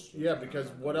chill. Yeah, because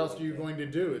what else are you going to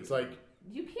do? It's like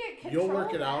you can't control you'll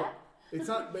work it that. out. It's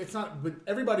not. But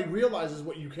everybody realizes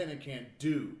what you can and can't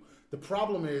do. The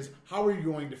problem is, how are you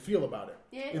going to feel about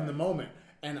it in the moment?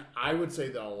 And I would say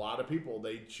that a lot of people,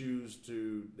 they choose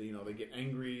to, they get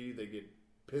angry, they get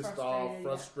pissed off,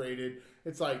 frustrated. Yeah.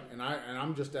 It's like, and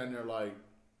I'm just standing there like,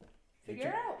 hit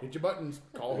your buttons,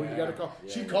 call who you got to call.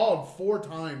 Yeah, she called 4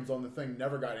 times on the thing,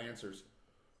 never got answers.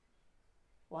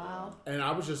 Wow. And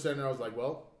I was just standing there, I was like,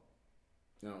 well,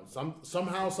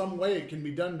 somehow, some way it can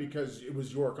be done because it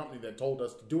was your company that told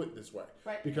us to do it this way.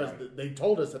 Right. Because they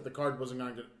told us that the card wasn't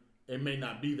going to. It may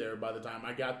not be there by the time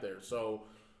I got there. So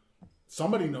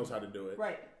somebody knows how to do it.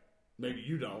 Right. Maybe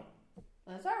you don't.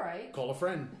 That's all right. Call a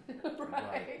friend.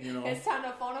 Right. It's time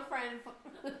to phone a friend.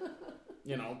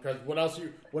 Because what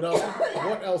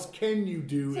else can you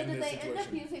do in this situation? So did they end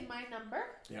up using my number?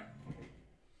 Yeah.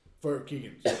 For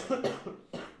Keegan's.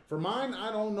 For mine,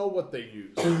 I don't know what they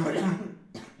used.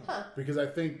 Because I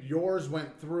think your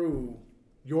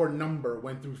number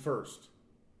went through first.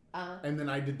 And then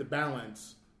I did the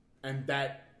balance. And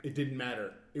that, it didn't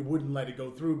matter. It wouldn't let it go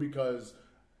through because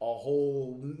a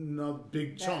whole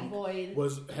big chunk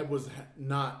was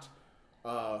not,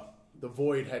 the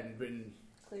void hadn't been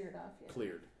cleared off yet.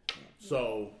 Cleared.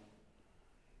 So,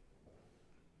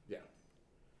 yeah.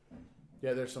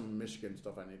 Yeah, there's some Michigan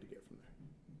stuff I need to get from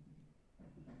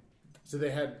there. So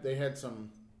they had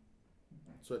some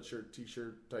sweatshirt,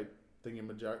 t-shirt type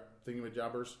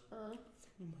thingamajobbers.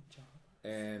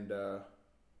 And,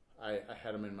 I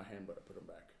had them in my hand, but I put them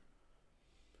back.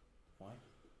 Why?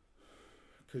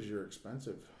 Because you're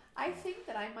expensive. I think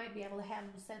that I might be able to have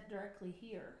them sent directly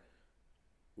here.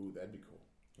 Ooh, that'd be cool.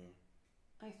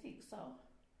 Yeah. I think so.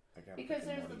 Because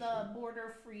there's the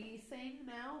Border Free thing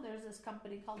now. There's this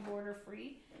company called Border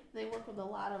Free. They work with a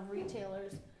lot of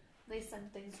retailers. They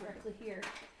send things directly here.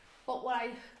 But what I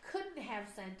couldn't have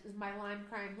sent is my Lime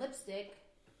Crime lipstick.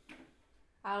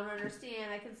 I don't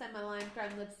understand. I can send my Lime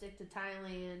Crime lipstick to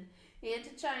Thailand and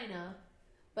to China,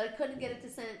 but I couldn't get it to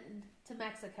send to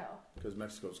Mexico. Because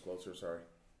Mexico's closer, sorry.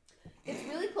 It's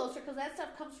really closer because that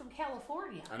stuff comes from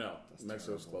California. I know.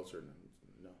 Mexico's closer.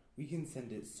 No. We can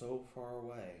send it so far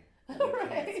away. We right.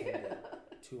 can't send it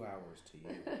 2 hours to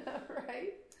you.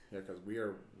 Right. Yeah, because we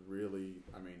are really,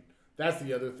 that's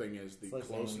the other thing is the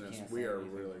closeness. We are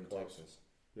really close. Texas.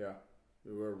 Yeah.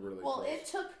 We were really close. Well, it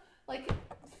took,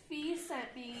 Fee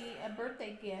sent me a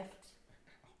birthday gift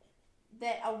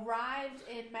that arrived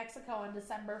in Mexico on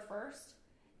December 1st,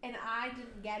 and I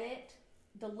didn't get it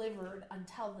delivered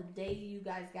until the day you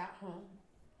guys got home.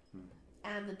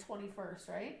 On the 21st,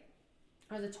 right?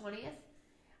 Or the 20th.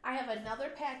 I have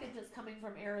another package that's coming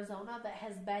from Arizona that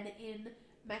has been in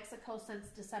Mexico since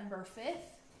December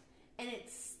 5th, and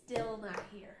it's still not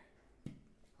here.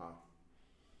 Huh.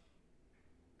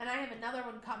 And I have another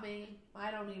one coming. I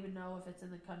don't even know if it's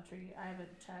in the country. I haven't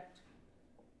checked.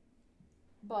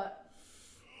 But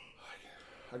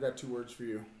I got 2 words for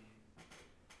you.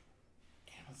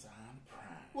 Amazon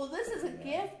Prime. well, this is a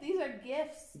gift. These are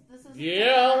gifts. This is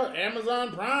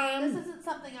Amazon Prime. This isn't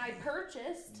something I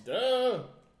purchased. Duh.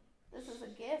 This is a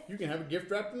gift. You can have a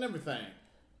gift wrapped and everything.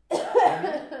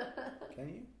 Can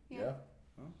you? Yeah.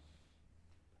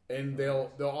 And they'll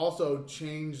also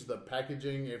change the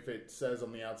packaging if it says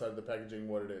on the outside of the packaging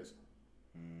what it is.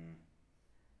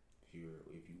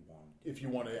 If you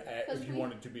want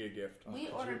it to be a gift. We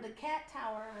ordered the cat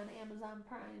tower on Amazon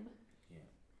Prime. Yeah.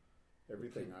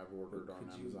 Everything I've ordered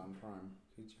on Amazon Prime.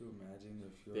 Could you imagine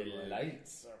if you're The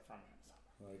lights are from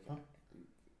Amazon. Like,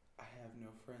 I have no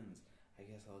friends. I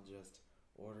guess I'll just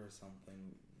order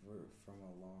something from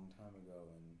a long time ago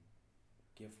and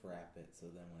gift wrap it, so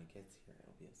then when it gets here,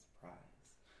 it'll be a surprise.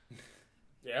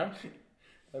 Yeah?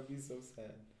 That'd be so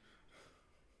sad.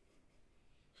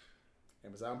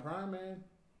 Amazon Prime, man.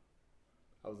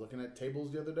 I was looking at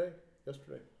tables yesterday.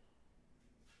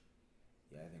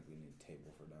 Yeah, I think we need a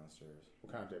table for downstairs.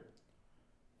 What kind of table?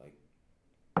 Like,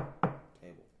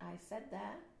 table. I said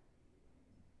that.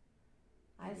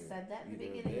 I Either- said that in the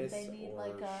either beginning. this They need or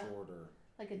like a shorter.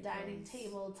 dining because-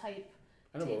 table type.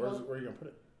 I know, but Table. where are you going to put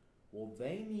it? Well,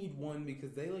 they need one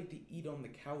because they like to eat on the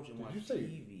couch and Did watch you say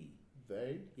TV.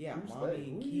 They? Yeah, Who's Mommy they? and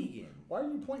Who are you- Keegan. Why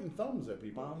are you pointing thumbs at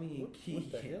people? Mommy and What the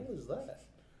Keegan. hell is that?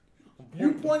 I'm You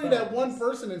pointing pointed at thumbs. one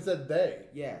person and said they.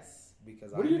 Yes,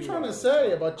 because What I are you knew trying what to I was say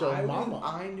talking- about your I knew- mama?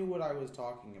 I knew what I was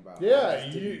talking about. I Yeah,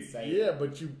 just didn't say yeah, it.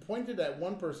 but you pointed at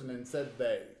one person and said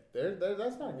they.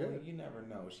 That's not Well, good. you never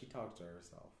know. She talks to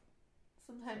herself.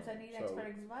 Sometimes I need So- expert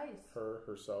advice. Her,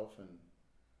 herself, and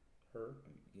her.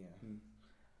 Yeah. Hmm.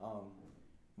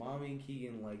 Mommy and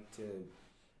Keegan like to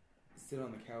sit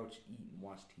on the couch, eat, and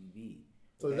watch TV.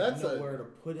 So They that's have nowhere to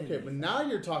put it. Okay, but now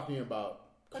you're talking about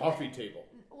coffee table.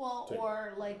 Well, Table.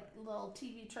 or like little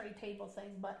TV tray table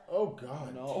thing, but Oh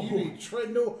God, No. TV tray.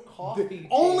 No, Coffee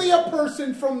only table. a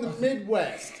person from the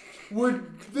Midwest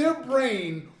their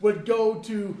brain would go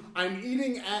to. I'm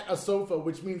eating at a sofa,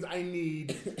 which means I need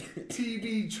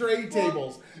TV tray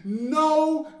tables.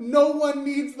 No one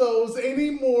needs those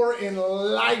anymore in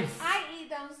life. I eat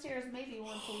downstairs maybe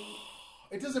once a week.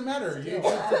 It doesn't matter. It's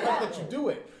the fact that you do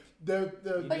it.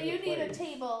 But you need a place.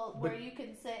 table where you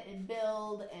can sit and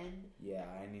build and Yeah,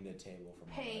 I need a table for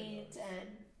my paint Legos. and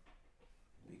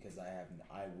because I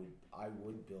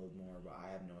would build more, but I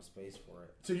have no space for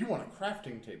it. So you want a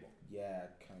crafting table. Yeah,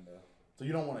 kind of. So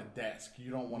you don't want a desk.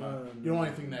 You don't want No, you don't want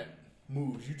anything that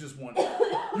moves. You just want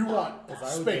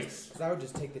space. Because I would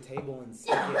just take the table and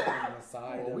stick it on the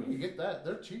side. Well, we of, can get that.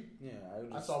 They're cheap. yeah, I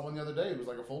would I just, saw one the other day. It was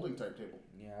like a folding type table.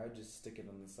 Yeah, I would just stick it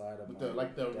on the side of With my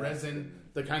the desk resin, and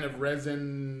the kind of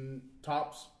resin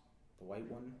tops, the white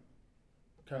one.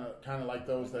 kind of like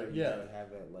those Like that, you yeah,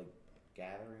 have at like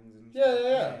gatherings and yeah, stuff. yeah,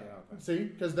 yeah. Okay. See,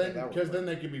 because Yeah, that would then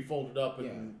they can be folded up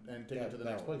and taken That- to the that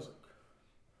next would place. work.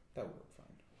 That would work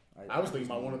fine. I was thinking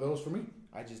about one of those for me.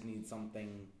 I just need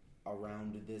something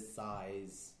around this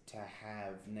size to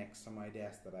have next to my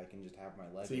desk that I can just have my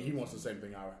Legos. See, he wants the in. same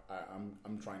thing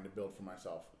I'm trying to build for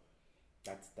myself.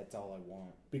 That's all I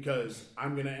want. Because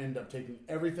I'm gonna end up taking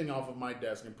everything off of my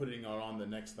desk and putting it on the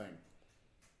next thing.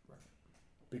 Right.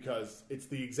 Because it's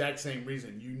the exact same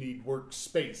reason. You need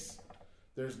workspace.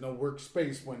 There's no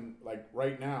workspace when, like,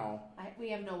 right now. we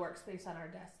have no workspace on our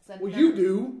desks. I've Well, never- you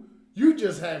do. You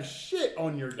just have shit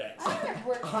on your desk. I have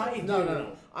workspace.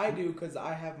 No. I do because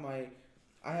I have my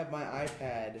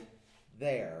iPad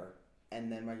there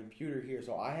and then my computer here,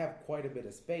 so I have quite a bit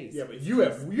of space. Yeah, but It's you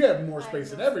just- have more I space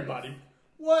have than no everybody.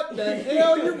 What the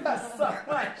hell? You got so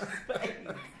much space.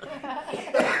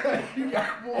 you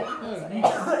got more.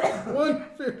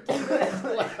 150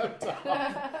 laptop.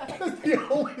 That's the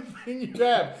only thing you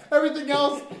have. Everything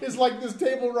else is like this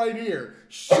table right here.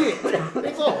 Shit.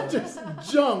 It's all just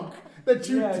junk that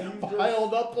you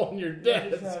piled up on your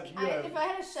desk. If I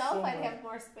had a shelf, so I'd much. have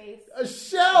more space. A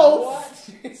shelf?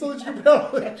 So that you can be able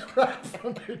to grab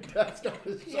from your desk on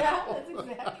the shelf. Yeah, that's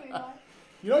exactly why.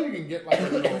 You know you can get like a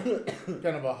little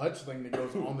kind of a hutch thing that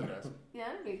goes on the desk. Yeah,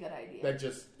 that'd be a good idea. That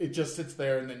just sits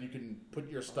there and then you can put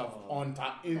your stuff on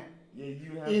top Yeah,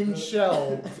 you have in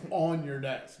shelves on your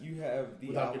desk. You have the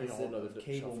Without getting a whole opposite other of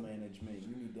cable shelf. management.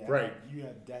 You need to have, Right. You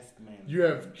have desk management. You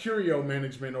have curio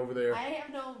management over there. I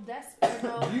have no desk. Or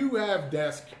no, You have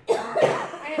desk.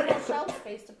 I have no shelf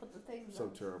space to put the things So on.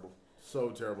 terrible.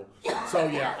 So terrible. So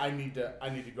yeah, I need to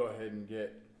go ahead and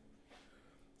get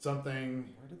something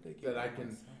Where did they get that I all can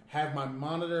my stuff? have my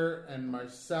monitor and my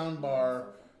sound bar,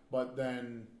 but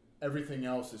then everything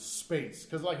else is space.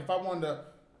 Because like if I wanted to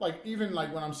Like, even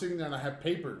like when I'm sitting there and I have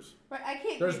papers. Right, I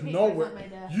can't There's get papers nowhere. on my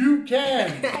desk. You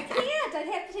can. I can't. I'd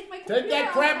have to take my computer Take that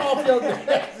out. crap off your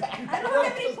desk. I don't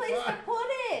have any place to put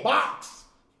it. Box.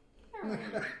 Alright.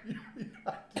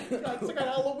 I took a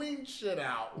Halloween shit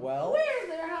out. Well, Where's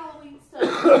their Halloween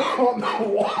stuff? On the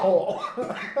wall.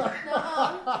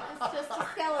 No, it's just a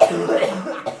skeleton.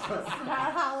 It's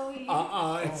not Halloween. It's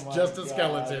oh my just a God,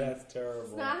 skeleton. That's terrible.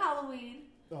 It's not Halloween.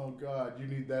 Oh God, you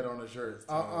need that on a shirt.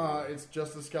 It's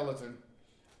just a skeleton.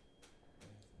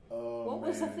 Oh, What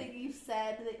was the man. thing you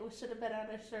said that should have been on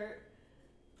a shirt?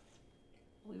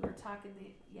 We were talking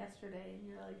yesterday, and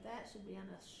you're like, that should be on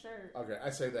a shirt. Okay, I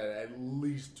say that at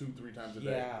least 2-3 times a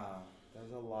day. Yeah,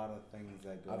 there's a lot of things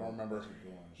that go. I don't remember. that should go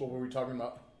on What were we talking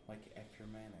about? like extra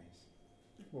mayonnaise.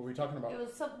 What were we talking about? It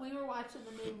was we were watching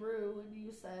the new Rue, and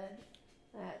you said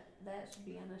that should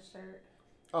be on a shirt.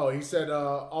 Oh, he said,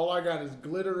 all I got is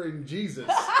glitter and Jesus.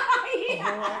 All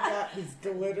I got is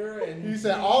glitter and. He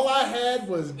said, all I had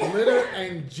was glitter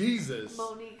and Jesus.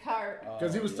 Monique Hart,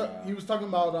 Because he was he was talking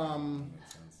about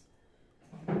Makes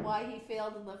sense. why he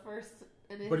failed in the first.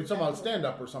 but he's talking about stand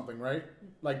up or something, right?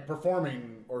 Like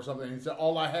performing or something. He said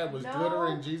all I had was No, glitter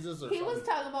and Jesus or He something. was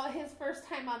talking about his first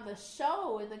time on the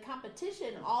show in the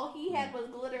competition. All he had was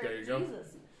glitter There and you go.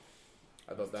 Jesus.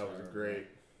 I thought that was great.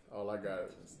 All I got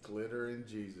is glitter and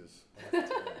Jesus. That's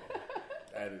terrible.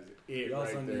 That is it You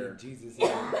also right need there. Jesus.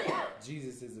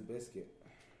 Jesus is a biscuit.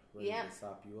 Ready Yeah. to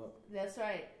sop you up. That's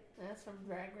right. That's from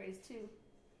Drag Race too.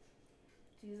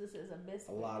 Jesus is a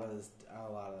biscuit. A lot of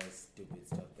the stupid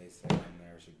stuff they say in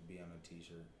there should be on a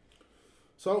T-shirt.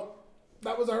 So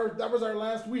that was our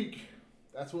last week.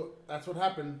 That's what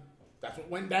happened. That's what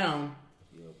went down.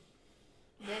 Yep.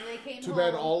 Then they came Too home.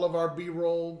 bad all of our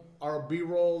B-roll,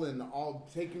 and all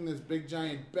taking this big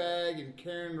giant bag and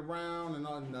carrying it around and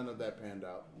all, none of that panned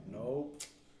out, Nope.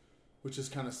 which is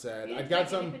kind of sad. You I didn't got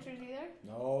take any some. pictures either.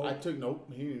 No. I took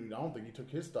nope. I don't think he took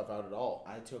his stuff out at all.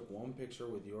 I took one picture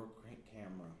with your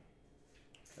camera.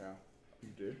 Yeah, you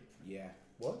did. Yeah.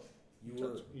 What?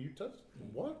 You touched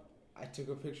what? I took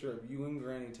a picture of you and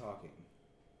Granny talking.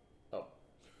 Oh.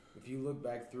 If you look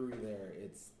back through there,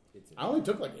 it's. I only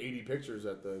took like 80 pictures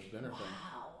at the dinner thing.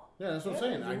 Wow. Yeah, that's what I'm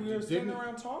saying. I we were sitting didn't.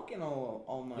 around talking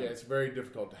all night. Yeah, it's very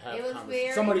difficult to have It was conversations.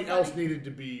 very Somebody else funny. needed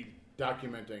to be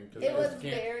documenting because It was you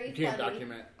can't, very you can't funny.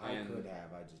 document. I And could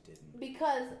have, I just didn't.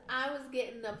 Because I was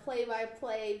getting a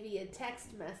play-by-play via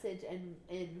text message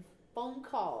and phone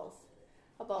calls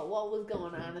about what was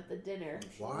going on at the dinner.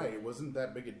 why? It wasn't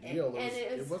that big a deal. And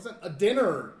It wasn't a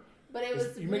dinner. But it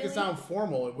was You make it really- sound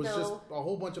formal. It was No. just a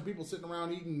whole bunch of people sitting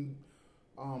around eating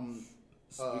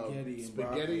Spaghetti and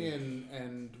spaghetti broccoli.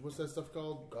 and what's that stuff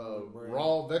called? Bread.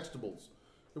 Raw vegetables.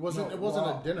 It wasn't. No, it wasn't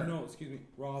raw- a dinner. No, excuse me.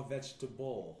 Raw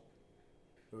vegetable.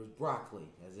 There was broccoli.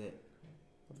 That's it.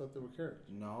 I thought they were carrots.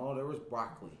 No, there was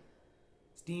broccoli.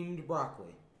 Steamed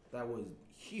broccoli. That was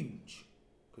huge.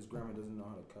 Because Grandma doesn't know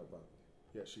how to cut broccoli.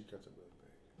 Yeah, she cuts it really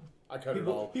big. I cut it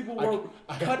all. People I- were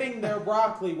cutting their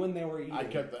broccoli when they were eating. I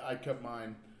cut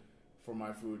mine for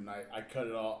my food, and I cut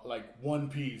it all like one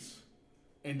piece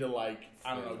into like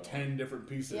I don't know 10 different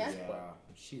pieces. Yeah. Yeah, But,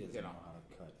 she doesn't you know know. how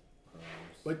to cut. Gross.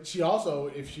 but she also,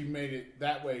 if she made it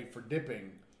that way for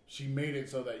dipping, she made it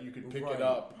so that you could pick Right. it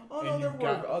up. Oh no, and there you've were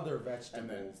got. other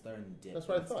vegetables. They're in dip. That's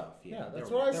what I and thought. Stuff. Yeah, that's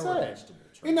there what I there said. Were vegetable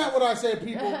Isn't that what I said,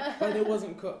 people? But it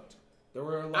wasn't cooked. There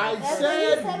were. I That's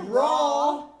said what you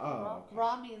raw. Oh, okay.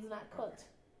 Raw means not cooked.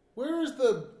 Where is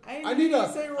the? I I need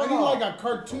didn't say I need raw. like a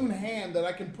cartoon hand that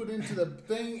I can put into the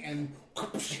thing and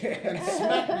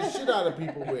smack the shit out of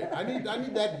people with. I need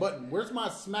that button. Where's my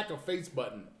smack a face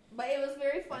button? But it was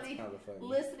very funny kinda funny.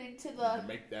 listening to To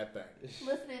make that thing.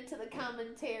 the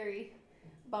commentary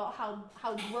about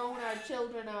how grown our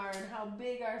children are and how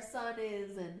big our son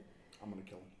is and I'm gonna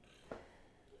kill him.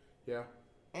 Yeah.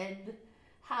 and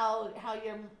how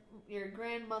your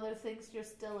grandmother thinks you're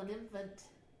still an infant.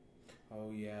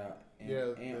 Oh yeah. And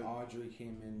Yeah, Aunt Audrey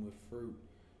came in with fruit.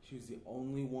 She was the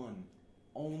only one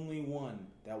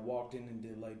that walked in and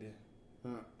did like that.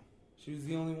 Huh. She was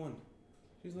the only one.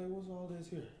 She's like, "What's all this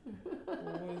here?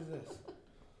 What is this?"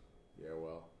 Yeah.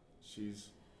 Well, she's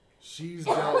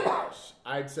dealt.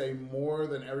 I'd say more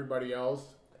than everybody else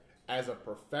as a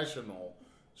professional.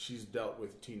 She's dealt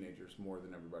with teenagers more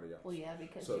than everybody else. Well, yeah,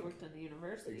 because So- she worked in the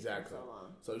university Exactly. for so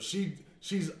long. So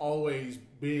she's always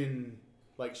been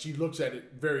like she looks at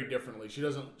it very differently. She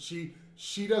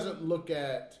doesn't look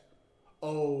at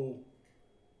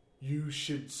you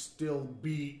should still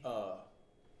be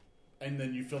and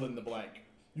then you fill in the blank.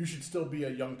 You should still be a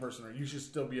young person, or you should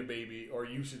still be a baby, or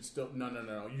you should still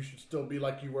no. You should still be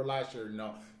like you were last year.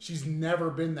 No, she's never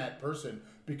been that person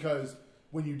because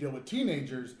when you deal with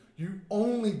teenagers, You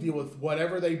only deal with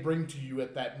whatever they bring to you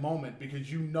at that moment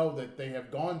because you know that they have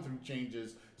gone through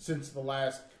changes since the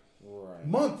last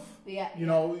month. Yeah. You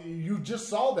know, you just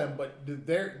saw them, but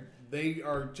they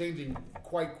are changing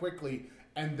quite quickly,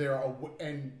 and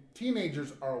and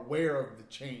teenagers are aware of the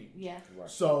change. Yeah. Right.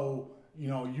 So, you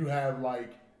know, you have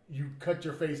like, you cut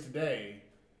your face today,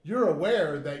 you're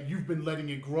aware that you've been letting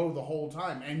it grow the whole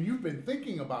time, and you've been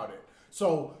thinking about it.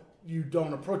 So you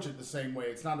don't approach it the same way.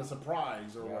 It's not a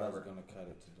surprise or whatever. I was going to cut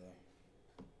it today.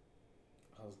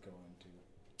 I was going to.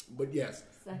 But yes,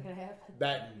 It's not gonna happen.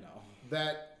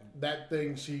 that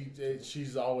thing,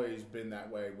 she's always been that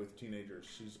way with teenagers.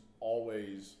 She's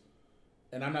always,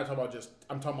 and I'm not talking about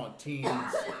I'm talking about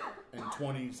teens and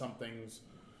 20 somethings,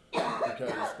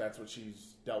 because that's what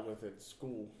she's dealt with at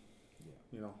school,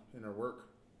 you know, in her work.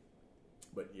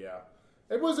 But yeah,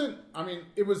 it wasn't. I mean,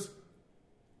 it was.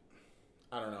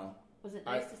 I don't know. Was it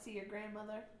nice to see your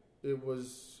grandmother? It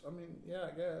was. I mean, yeah, I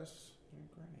guess. Your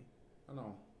granny. I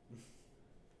know.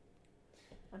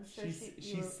 I'm sure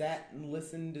she sat and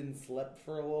listened and slept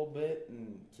for a little bit,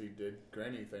 and she did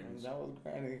granny things. And that was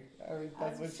granny. I mean,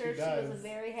 that's I'm what sure she does. she was a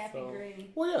very happy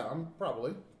granny. Well, yeah, I'm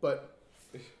probably, but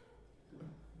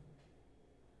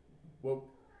well,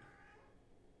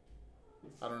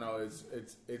 I don't know. It's.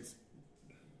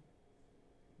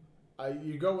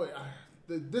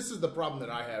 This is the problem that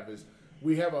I have is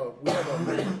we have a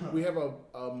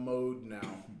mode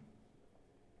now.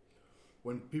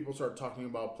 When people start talking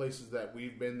about places that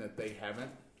we've been that they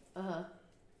haven't,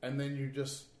 and then you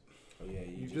just,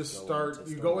 you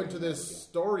go into this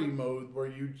story mode where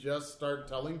you just start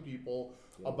telling people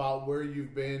about where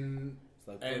you've been. It's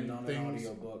like putting on an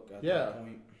audiobook at that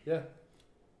point. Yeah,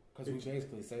 because we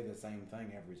basically say the same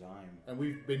thing every time, and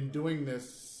we've been doing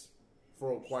this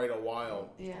for quite a while.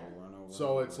 Yeah.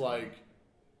 So it's like,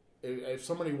 if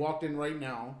somebody walked in right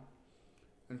now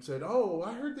and said, "Oh,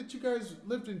 I heard that you guys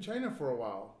lived in China for a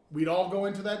while," we'd all go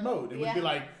into that mode. It would be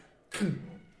like,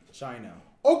 China.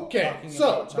 Okay,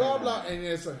 so blah blah, and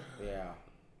it's yeah.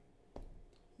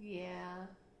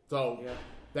 So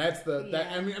that's that.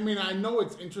 I mean, I know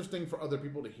it's interesting for other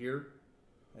people to hear.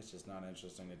 It's just not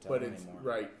interesting to tell but anymore. It's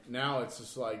right now. It's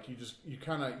just like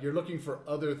you're looking for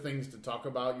other things to talk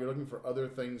about. You're looking for other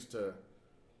things to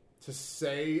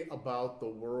say about the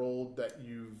world that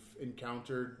you've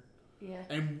encountered. Yeah.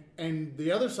 And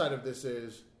the other side of this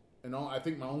is, and I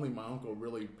think my uncle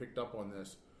really picked up on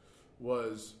this,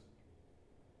 was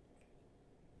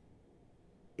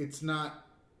it's not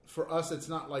for us. It's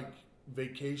not like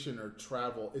vacation or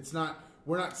travel. It's not.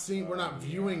 We're not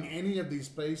viewing any of these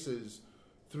places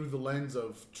through the lens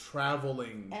of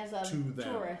traveling as a to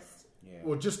them. Tourist. Yeah.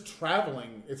 Well, just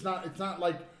traveling. It's not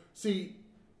like, see,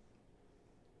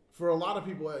 for a lot of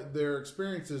people, their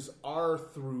experiences are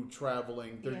through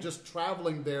traveling. They're just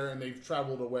traveling there, and they've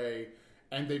traveled away,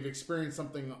 and they've experienced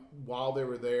something while they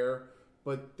were there,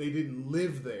 but they didn't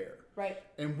live there. Right.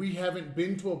 And we haven't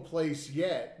been to a place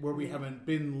yet where we haven't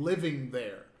been living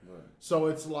there. Right. So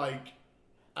it's like,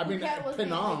 I mean,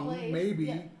 Penang, maybe.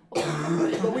 Yeah.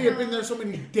 But we have been there so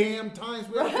many damn times.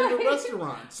 We have a favorite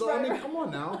restaurant. So, I mean, come on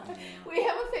now. We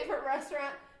have a favorite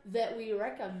restaurant that we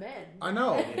recommend. I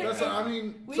know.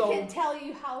 We can tell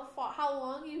you how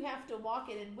long you have to walk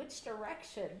in which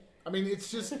direction. I mean, it's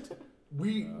just,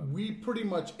 we pretty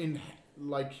much,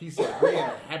 like he said, we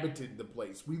inhabited the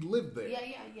place. We lived there.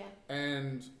 Yeah.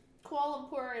 And Kuala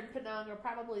Lumpur and Penang are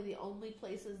probably the only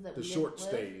places that the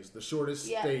shortest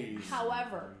stays.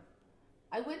 However,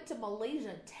 I went to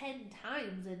Malaysia 10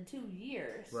 times in 2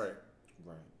 years. Right.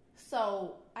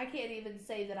 So I can't even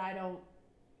say that I don't.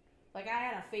 Like, I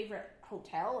had a favorite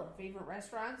hotel and favorite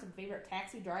restaurants and favorite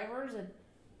taxi drivers and.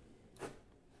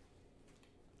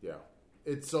 Yeah,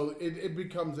 it's a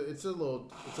little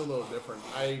different.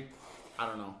 I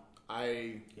don't know.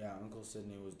 Uncle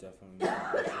Sydney was definitely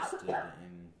more interested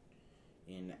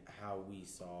in how we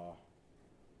saw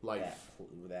life,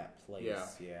 that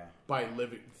place. Yeah. By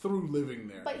living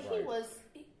there. But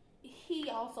he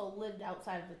also lived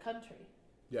outside of the country.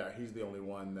 Yeah, he's the only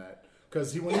one that,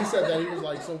 because when he said that, he was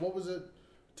like, "So what was it?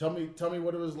 Tell me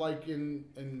what it was like in."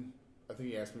 I think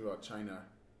he asked me about China,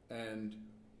 and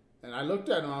I looked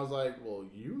at him. I was like, "Well,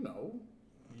 you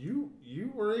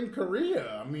were in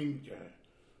Korea. I mean,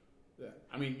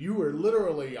 you were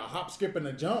literally a hop, skip, and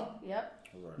a jump. Yep.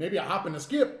 Right. Maybe a hop and a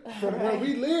skip from where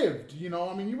we lived. You know,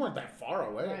 I mean, you weren't that far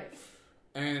away. Right.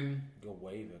 And go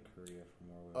way to Korea from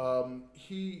where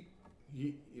we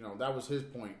he, that was his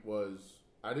point, was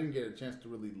I didn't get a chance to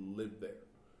really live there.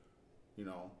 You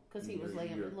know, because he was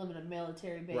living in a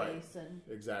military base, right. and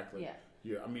exactly.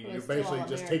 Yeah. I mean, you're basically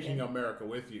just taking America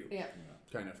with you. Yeah.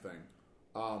 Kind of thing.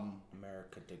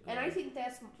 America to go. And I think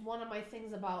that's one of my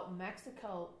things about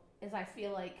Mexico is I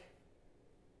feel like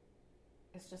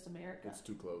it's just America. It's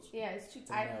too close. Yeah, it's too. It's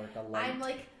America light. I'm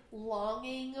like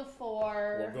longing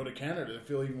for. Well, go to Canada and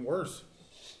feel even worse.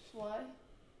 What?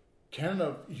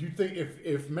 Canada, you think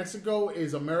if Mexico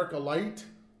is America light,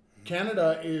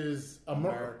 Canada is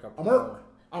America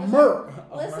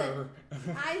Listen,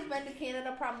 I've been to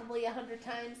Canada probably 100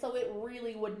 times, so it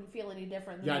really wouldn't feel any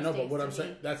different. Than Yeah, I the know, but States what to I'm me.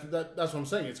 saying, that's what I'm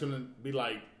saying. It's gonna be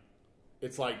like,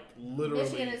 it's like literally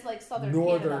Michigan is like southern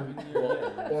northern,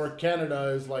 Canada. or Canada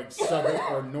is like southern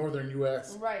or northern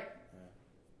U.S. Right.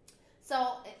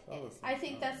 So That I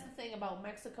think that's the thing about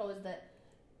Mexico is that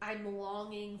I'm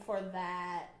longing for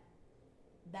that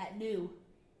new.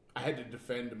 I had to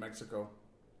defend Mexico.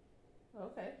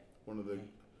 Okay.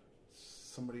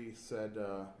 Somebody said,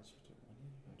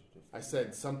 I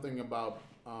said something about,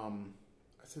 I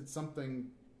said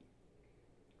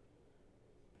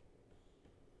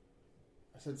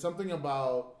something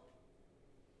about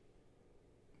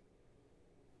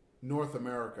North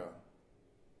America.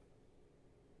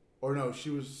 Or no,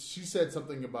 she said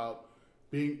something about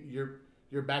being,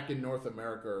 you're back in North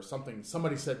America or something.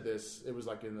 Somebody said this. It was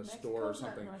like in a store or Mexico's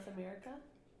something. not North America.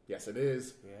 Yes, it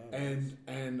is. Yeah,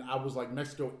 And I was like,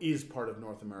 Mexico is part of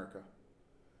North America.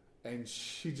 And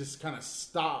she just kind of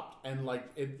stopped and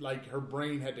like her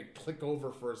brain had to click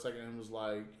over for a second and was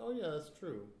like, oh yeah, that's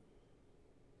true.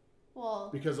 Well,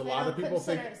 Because a they lot don't of people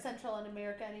consider think- it Central in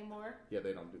America anymore. Yeah,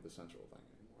 they don't do the central thing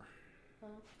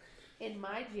anymore. In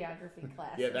my geography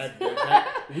class. Yeah,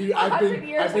 I've 100 been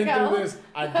years through ago. this.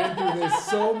 I've been through this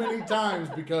so many times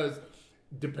because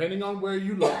depending on where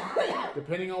you look,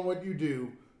 depending on what you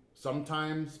do,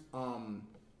 sometimes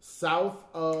south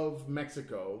of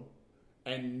Mexico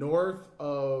and north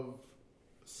of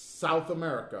South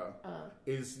America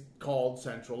is called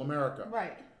Central America.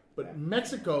 Right. But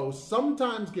Mexico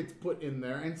sometimes gets put in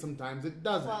there and sometimes it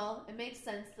doesn't. Well, it makes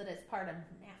sense that it's part of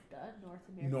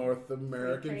NAFTA, North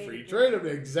American Free Trade Trade.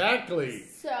 Exactly.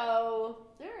 So,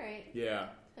 all right. Yeah.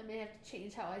 I may have to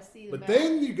change how I see the But map.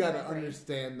 then you got to in my brain.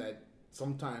 understand that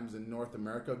sometimes in North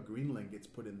America, Greenland gets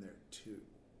put in there too.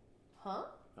 Huh?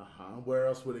 Where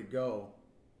else would it go?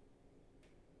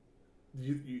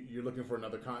 You're looking for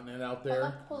another continent out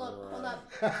there? Hold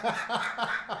up.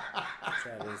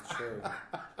 That is true.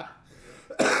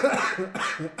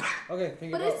 Okay,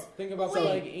 think But about wait.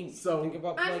 like ink. So- think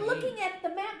about I'm like looking ink. at the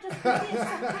map. Just give me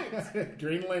a second.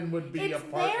 Greenland would be It's a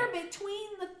part there between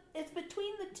the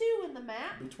two in the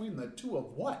map. between the two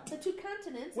of what? The two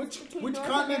continents. Which It's between which North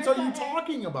continents are you America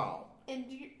talking about? And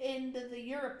the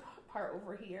Europe part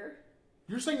over here.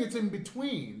 You're saying it's in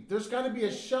between. There's got to be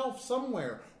a shelf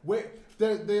somewhere. Where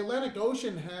the Atlantic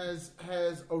Ocean has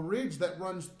a ridge that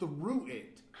runs through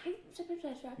it.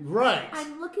 Right.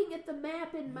 I'm looking at the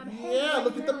map in my head. Yeah, right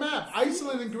look at the now. map.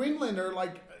 Iceland and Greenland are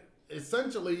like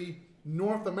essentially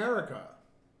North America.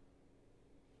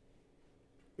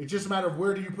 It's just a matter of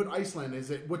where do you put Iceland?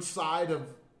 Is it which side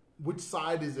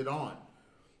is it on?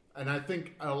 And I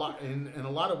think in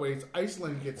a lot of ways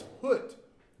Iceland gets put,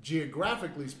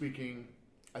 geographically speaking,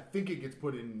 I think it gets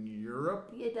put in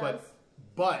Europe. It does.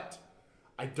 But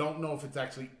I don't know if it's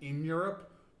actually in Europe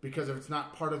because if it's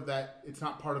not part of that, it's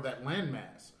not part of that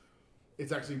landmass.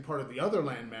 It's actually part of the other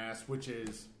landmass, which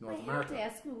is North America. I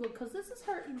have to ask Google because this is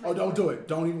hurting. Oh, don't do it.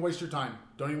 Don't even waste your time.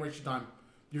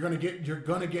 You're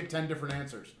gonna get 10 different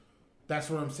answers. That's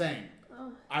what I'm saying.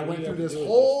 Oh. I What went do you through have this to do?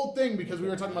 whole thing because we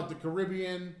were talking about the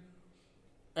Caribbean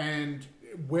and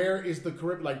where is the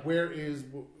Caribbean? Like where is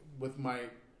with my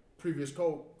previous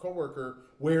coworker?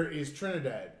 Where is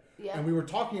Trinidad? Yeah. And we were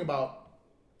talking about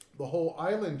the whole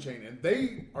island chain, and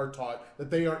they are taught that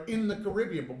they are in the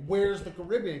Caribbean. But where's the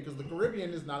Caribbean? Because the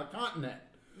Caribbean is not a continent.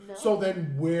 No. So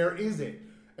then where is it?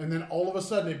 And then all of a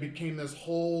sudden it became this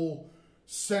whole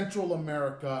Central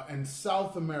America and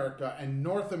South America and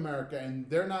North America, and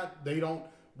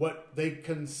what they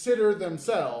consider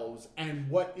themselves and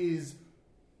what is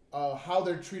how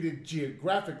they're treated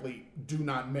geographically do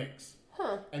not mix.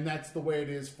 Huh. And that's the way it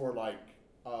is for like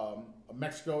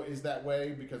Mexico is that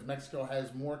way because Mexico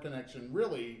has more connection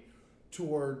really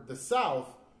toward the South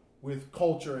with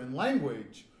culture and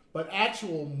language, but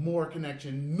actual more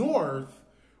connection north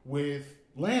with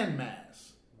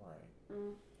landmass. Right.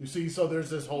 You see, so there's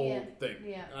this whole Yeah, thing.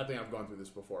 yeah. And I think I've gone through this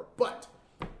before, but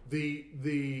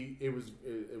it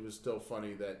was still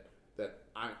funny that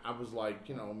I was like,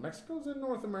 Mexico's in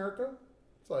North America.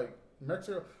 It's like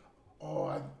Mexico.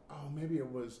 Maybe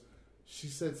it was. She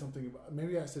said something about.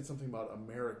 Maybe I said something about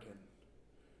American.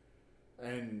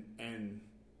 And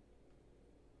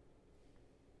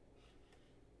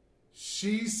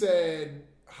she said,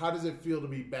 how does it feel to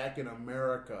be back in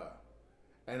America?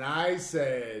 And I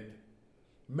said,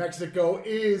 Mexico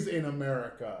is in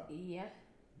America. Yeah.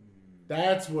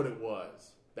 That's what it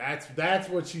was. That's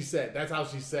what she said. That's how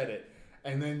she said it.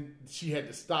 And then she had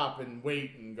to stop and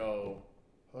wait and go,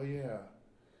 oh, yeah.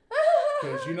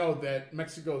 Because you know that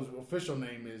Mexico's official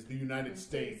name is the United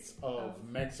States of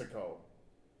Mexico.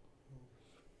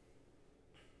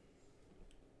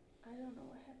 I don't know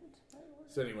what happened to my order.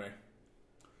 So anyway,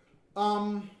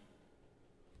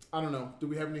 I don't know. Do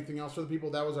we have anything else for the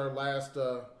people? That was our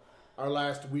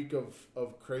last week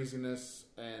of craziness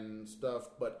and stuff.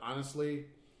 But honestly,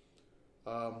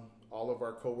 all of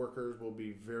our coworkers will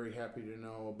be very happy to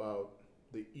know about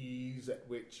the ease at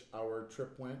which our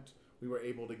trip went. We were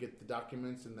able to get the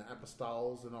documents and the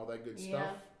apostilles and all that good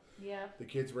stuff. Yeah. The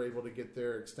kids were able to get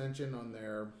their extension on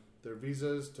their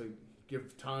visas to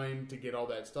give time to get all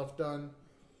that stuff done.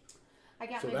 I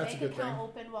got So my that's a bank good account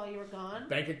thing. open while you were gone.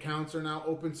 Bank accounts are now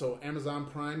open, so Amazon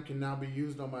Prime can now be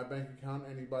used on my bank account.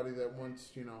 Anybody that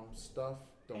wants, stuff,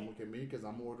 don't look at me because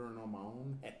I'm ordering on my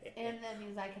own. And that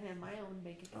means I can have my own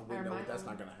bank account. Oh, wait, or no, my that's own.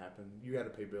 not going to happen. You got to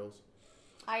pay bills.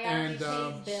 I already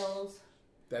paid bills.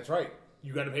 That's right.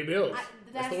 You got to pay bills. That's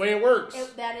the that's- way it works.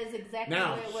 That is exactly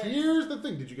Now, the way it works. here's the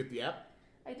thing. Did you get the app?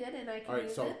 I did, and I can All right,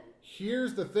 use so it.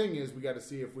 here's the thing: is we got to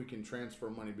see if we can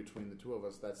transfer money between the two of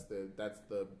us. That's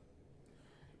the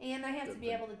And I have to the be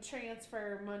thing. able to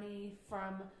transfer money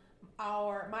from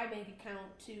my bank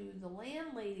account to the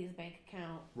landlady's bank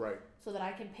account right. so that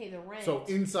I can pay the rent. So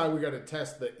inside, we got to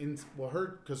test the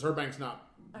because her bank's not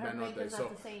Her been bank out there. is So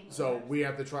not the same. so we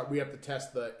have to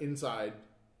test the inside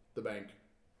the bank,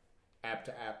 app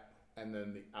to app, and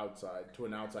then the outside to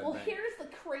an outside Well, bank here's the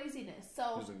craziness.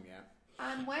 So using the app.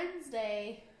 on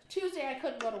Tuesday I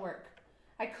couldn't go to work.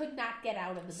 I could not get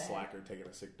out of the bed. Slacker taking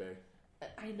a sick day.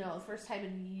 I know, the first time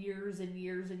in years and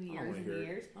years and I don't years want to and hear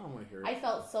years. it. I don't want to hear it. I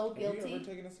felt so Have you guilty. ever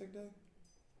taken a sick day?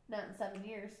 Not in 7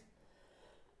 years.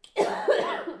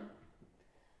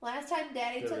 Last time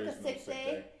Daddy There took is a no sick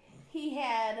day, he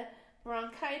had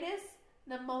bronchitis,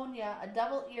 pneumonia, a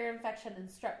double ear infection, and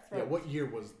strep throat. Yeah, what year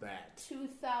was that?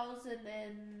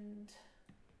 2007?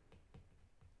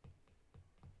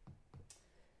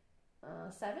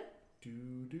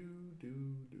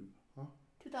 Huh?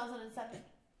 2007.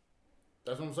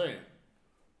 That's what I'm saying.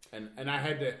 And I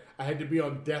had to be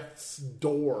on death's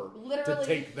door Literally. to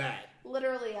take that.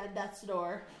 Literally on death's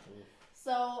door.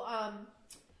 So,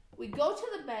 we go to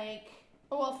the bank.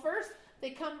 Well, first they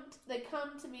come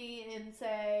to me and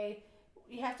say,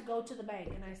 you have to go to the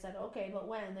bank. And I said, okay, but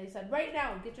when? They said, right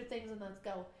now, get your things and let's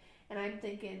go. And I'm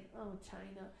thinking, oh,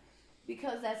 China.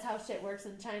 Because that's how shit works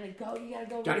in China. You gotta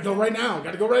go. Gotta go right now.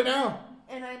 Gotta go right now.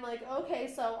 And I'm like,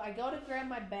 okay, so I go to grab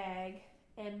my bag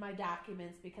and my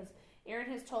documents because Aaron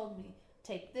has told me,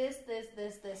 take this,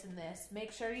 and this.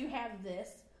 Make sure you have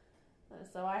this.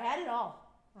 So I had it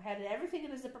all. I had everything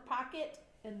in a zipper pocket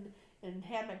and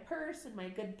had my purse and my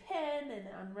good pen, and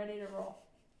I'm ready to roll.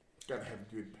 Gotta have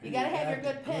a good pen. You gotta have your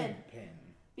good pen. pen.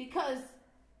 Because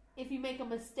if you make a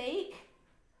mistake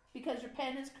because your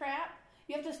pen is crap,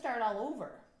 you have to start all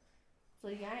over. So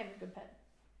you gotta have a good pen.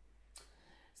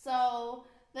 So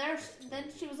then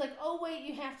she was like, oh wait,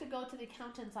 you have to go to the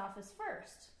accountant's office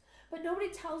first. But nobody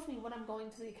tells me what I'm going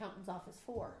to the accountant's office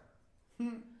for.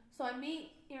 So I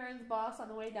meet Aaron's boss on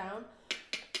the way down.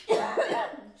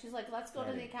 She's like, let's go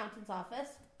to the accountant's office.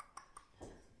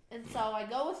 And so I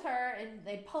go with her, and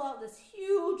they pull out this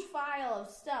huge file of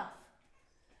stuff.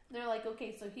 And they're like,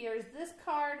 okay, so here's this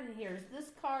card, and here's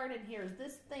this card, and here's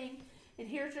this thing, and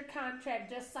here's your contract.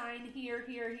 Just sign here.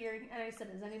 And I said,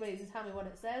 is anybody going to tell me what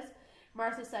it says?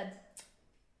 Martha said,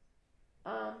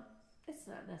 it's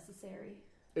not necessary.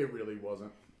 It really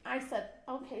wasn't. I said,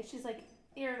 okay. She's like,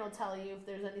 Aaron will tell you if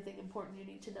there's anything important you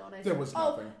need to know. And I There said, was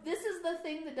oh, nothing. this is the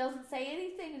thing that doesn't say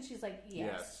anything? And she's like, yes.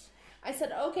 Yes. I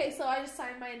said, okay, so I just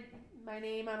signed my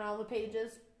name on all the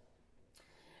pages.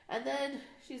 And then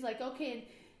she's like, okay, and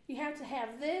you have to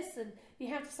have this, and you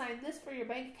have to sign this for your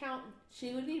bank account.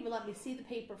 She wouldn't even let me see the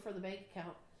paper for the bank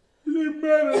account. It didn't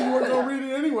matter. You weren't gonna read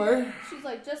it anyway. She's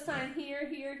like, just sign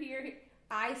here.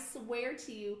 I swear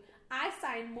to you, I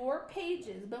signed more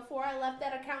pages before I left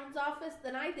that accountant's office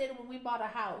than I did when we bought a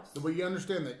house. But you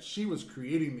understand that she was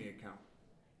creating the account.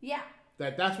 Yeah.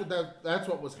 That's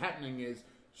what was happening is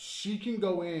she can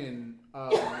go in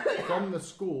from the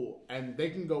school and they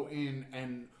can go in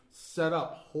and set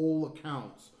up whole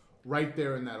accounts right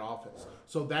there in that office.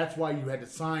 So that's why you had to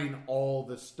sign all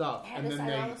the stuff. Had to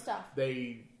sign all the stuff.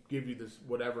 They give you this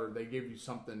whatever. They give you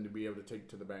something to be able to take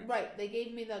to the bank. Right. They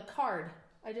gave me the card.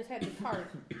 I just had the card.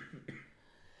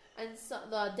 And so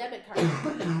the debit card.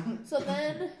 So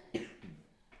then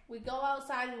We go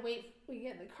outside, we wait, we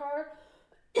get in the car,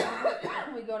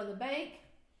 we go to the bank,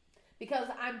 because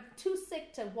I'm too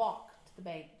sick to walk to the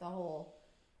bank the whole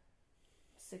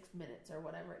 6 minutes or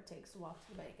whatever it takes to walk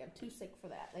to the bank. I'm too sick for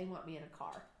that. They want me in a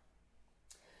car.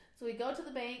 So we go to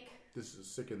the bank. This is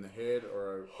sick in the head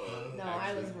or no,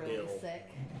 I was really ill? sick.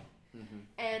 Mm-hmm.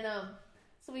 And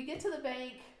so we get to the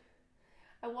bank.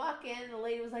 I walk in, and the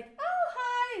lady was like, "Oh,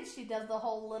 hi," and she does the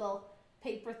whole little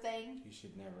paper thing. You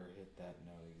should never hit that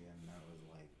note again. That was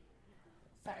like...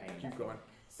 Sorry. Keep going.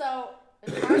 So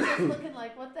Martha's looking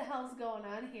like, what the hell's going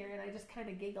on here? And I just kind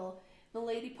of giggle. The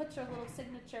lady puts her little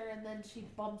signature, and then she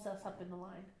bumps us up in the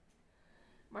line.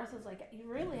 Martha's like, you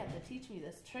really have to teach me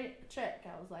this trick.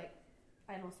 I was like,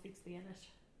 I don't speak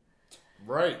Spanish.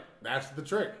 Right. That's the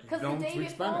trick. Because the day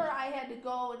before, I had to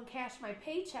go and cash my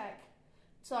paycheck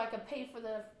so I could pay for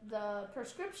the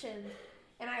prescription.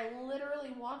 And I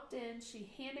literally walked in.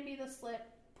 She handed me the slip,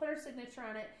 put her signature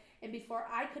on it. And before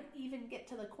I could even get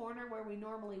to the corner where we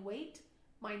normally wait,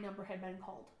 my number had been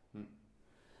called.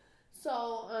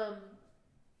 So,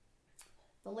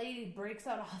 the lady breaks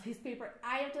out all these papers.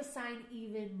 I have to sign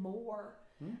even more.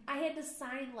 I had to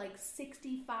sign like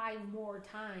 65 more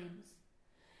times.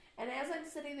 And as I'm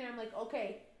sitting there, I'm like,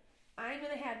 okay, I'm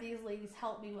going to have these ladies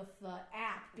help me with the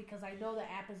app because I know the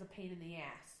app is a pain in the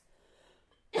ass.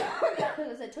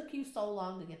 Because it took you so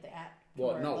long to get the app.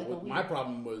 Well, no, like my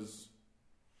problem was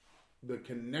the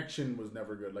connection was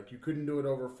never good. Like, you couldn't do it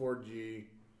over 4G.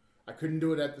 I couldn't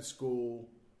do it at the school.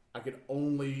 I could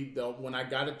only, when I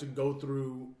got it to go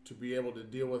through to be able to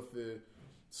deal with the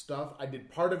stuff, I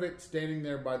did part of it standing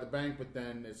there by the bank, but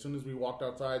then as soon as we walked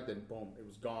outside, then boom, it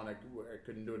was gone. I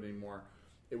couldn't do it anymore.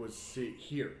 It was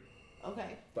here.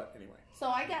 Okay. But anyway. So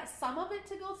I got some of it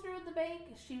to go through in the bank.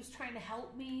 She was trying to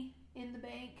help me in the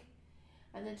bank.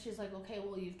 And then she's like, okay,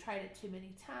 well, you've tried it too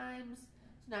many times.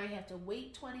 So now you have to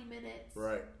wait 20 minutes.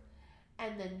 Right.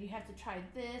 And then you have to try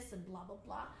this and blah, blah,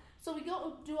 blah. So we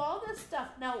go do all this stuff.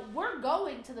 Now, we're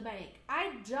going to the bank.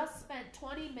 I just spent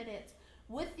 20 minutes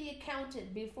with the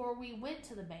accountant before we went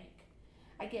to the bank.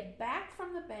 I get back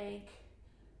from the bank,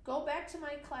 go back to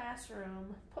my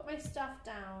classroom, put my stuff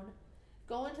down,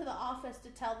 go into the office to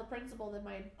tell the principal that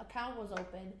my account was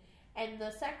open, and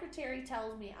the secretary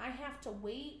tells me I have to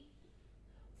wait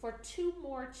for 2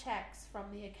 more checks from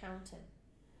the accountant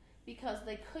because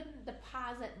they couldn't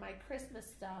deposit my Christmas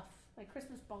stuff, my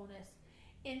Christmas bonus,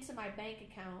 into my bank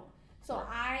account. So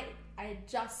I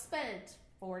just spent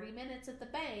 40 minutes at the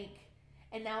bank,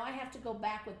 and now I have to go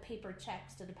back with paper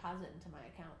checks to deposit into my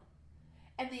account.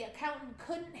 And the accountant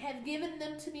couldn't have given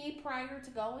them to me prior to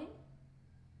going?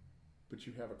 But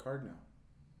you have a card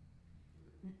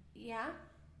now. Yeah.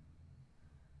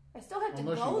 I still have to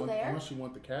go there. Unless you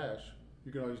want the cash.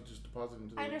 You can always just deposit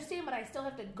into the... I understand, but I still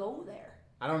have to go there.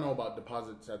 I don't know about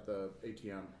deposits at the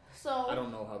ATM. So I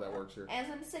don't know how that works here. As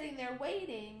I'm sitting there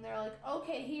waiting, they're like,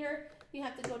 okay, here, you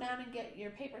have to go down and get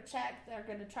your paper check. They're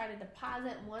going to try to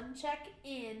deposit one check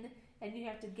in, and you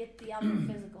have to get the other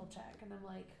physical check. And I'm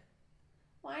like,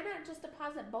 why not just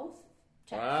deposit both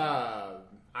checks?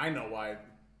 I know why.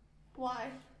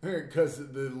 Why? Because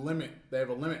the limit. They have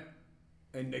a limit.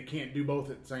 And they can't do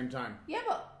both at the same time. Yeah,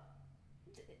 but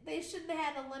they shouldn't have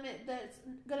had a limit that's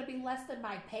going to be less than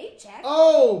my paycheck.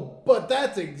 Oh, but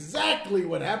that's exactly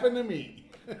what happened to me.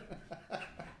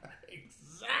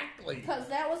 Exactly. Because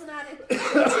that was not... The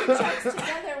 2 checks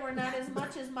together were not as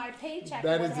much as my paycheck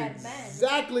would have been. That is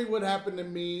exactly what happened to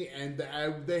me, and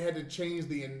they had to change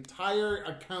the entire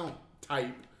account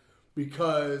type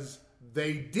because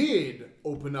they did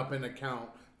open up an account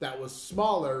that was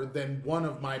smaller than one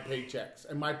of my paychecks.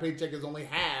 And my paycheck is only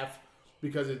half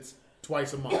because it's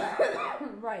twice a month.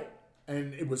 Right.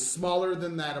 And it was smaller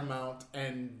than that amount,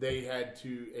 and they had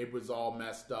to, it was all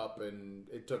messed up, and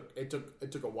it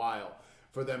took a while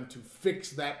for them to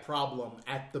fix that problem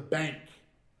at the bank.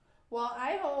 Well,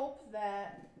 I hope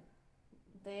that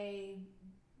they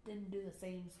didn't do the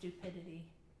same stupidity.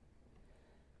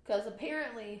 Because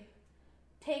apparently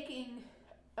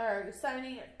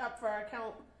signing up for our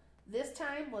account this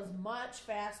time was much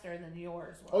faster than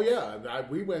yours was. Oh yeah,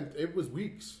 it was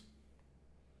weeks.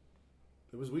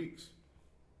 It was weeks.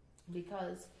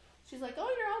 Because she's like,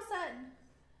 oh, you're all set. And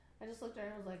I just looked at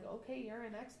her and was like, okay, you're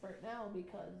an expert now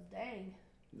because dang.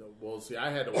 No, well, see, I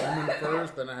had a woman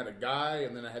first, then I had a guy,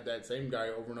 and then I had that same guy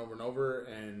over and over and over,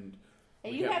 and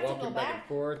we you kept have to walking go back back and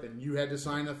forth, and you had to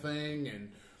sign a thing,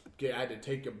 and I had to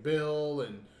take a bill,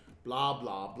 and blah,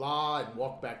 blah, blah, and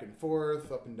walk back and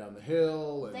forth, up and down the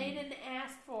hill. And they didn't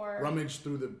ask for rummage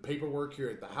through the paperwork here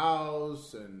at the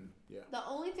house, and yeah. The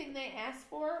only thing they asked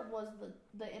for was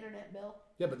the internet bill.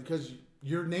 Yeah, but because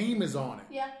your name is on it.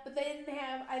 Yeah, but I didn't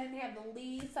have the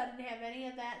lease. I didn't have any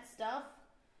of that stuff.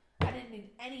 I didn't need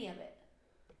any of it.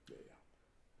 Yeah.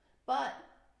 But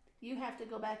you have to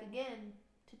go back again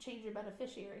to change your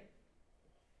beneficiary.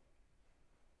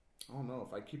 I don't know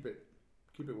if I keep it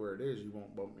where it is. You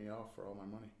won't bump me off for all my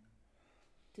money.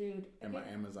 Dude. And my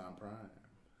Amazon Prime.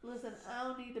 Listen, I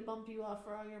don't need to bump you off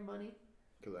for all your money.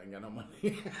 Because I ain't got no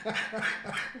money.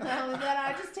 Not only that,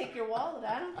 I just take your wallet.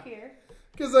 I don't care.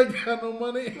 Because I got no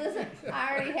money. Listen,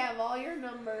 I already have all your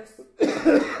numbers.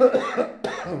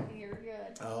 You're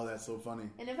good. Oh, that's so funny.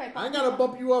 And if I ain't got to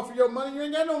bump you off for your money. You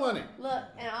ain't got no money. Look,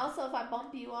 and also if I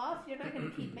bump you off, you're not going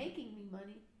to keep making me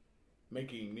money.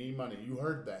 Making me money. You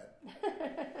heard that.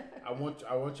 I want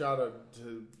y'all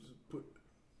to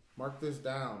mark this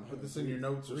down. Put this in your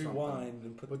notes or something. Rewind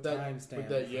and put that timestamp.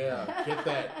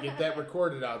 Get that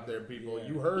recorded out there, people. Yeah.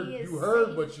 You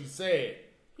heard what she said.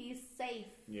 He's safe.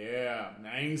 Yeah,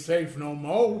 I ain't safe no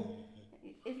more.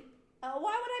 Why would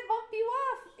I bump you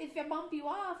off? If I bump you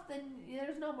off, then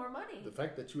there's no more money. The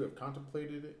fact that you have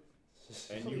contemplated it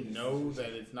and you know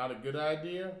that it's not a good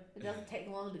idea. It doesn't take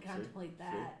long to contemplate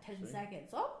that. 10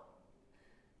 seconds. Oh,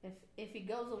 if he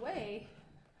goes away,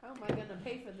 how am I going to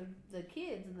pay for the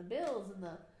kids and the bills and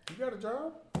the... You got a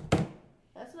job?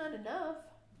 That's not enough.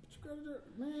 But you got a job,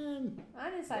 man. I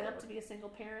didn't sign up to be a single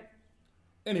parent.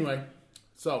 Anyway,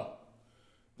 so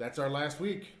that's our last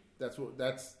week. That's our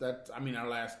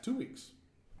last 2 weeks.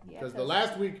 Because the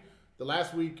last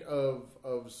week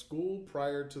of school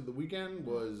prior to the weekend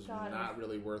was not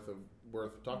really worth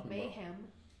talking mayhem. about.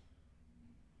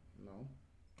 No.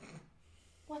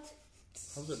 What?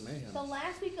 How's it mayhem? The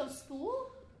last week of school?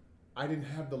 I didn't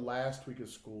have the last week of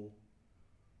school.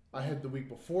 I had the week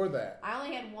before that. I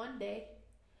only had one day.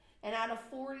 And out of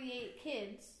 48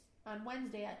 kids on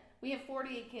Wednesday, we have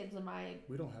 48 kids in my...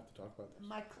 We don't have to talk about this.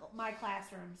 My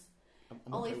classrooms. I'm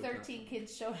only 13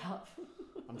 kids showed up.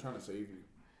 I'm trying to save you.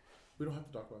 We don't have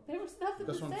to talk about this. There was nothing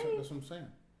to save. That's what I'm saying.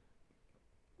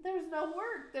 There was no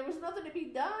work. There was nothing to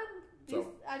be done.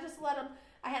 I just let them...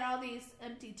 I had all these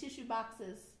empty tissue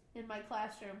boxes in my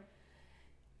classroom.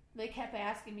 They kept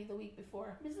asking me the week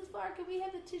before, Mrs. Farr, can we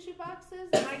have the tissue boxes?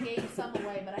 And I gave some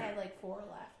away, but I had like 4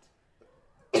 left.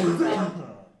 So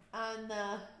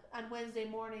on Wednesday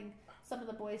morning, some of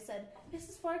the boys said,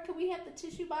 Mrs. Farr, can we have the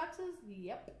tissue boxes?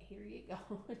 Yep, here you go.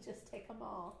 Just take them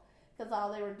all. Because all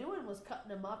they were doing was cutting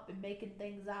them up and making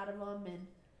things out of them, and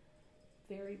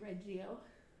very Reggio.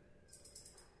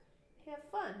 Have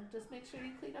fun. Just make sure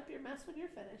you clean up your mess when you're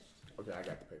finished. Okay, I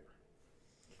got the paper.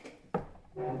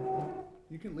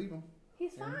 You can leave them.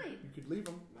 He's fine. You could leave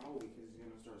them. No, because he's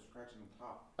going to start scratching the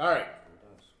top. All right.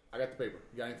 I got the paper.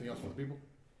 You got anything else for the people?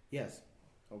 Yes.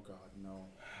 Oh, God, no.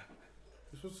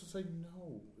 You're supposed to say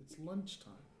no. It's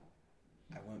lunchtime.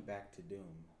 I went back to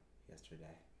Doom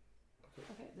yesterday.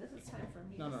 Okay, this is time for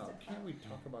me. No. Can't we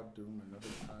talk about Doom another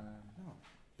time? No.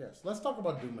 Yes, let's talk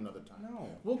about Doom another time. No.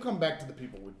 We'll come back to the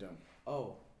people with Doom.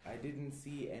 Oh, I didn't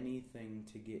see anything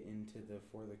to get into the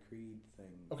For the Creed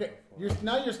thing. Okay,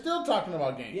 you're still talking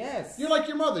about games. Yes. You're like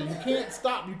your mother. You can't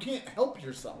stop. You can't help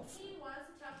yourself. He wants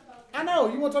to talk about I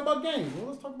know. You want to talk about games. Well,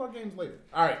 let's talk about games later.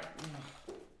 All right.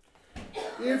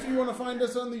 If you want to find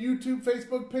us on the YouTube,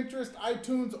 Facebook, Pinterest,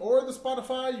 iTunes, or the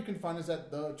Spotify, you can find us at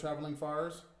The Traveling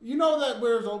Fars. You know that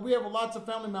we have lots of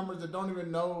family members that don't even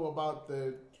know about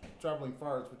the Traveling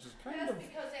Fars, which is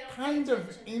kind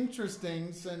of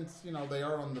interesting since, they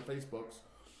are on the Facebooks.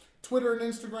 Twitter and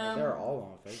Instagram. They're all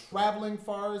on Facebook. Traveling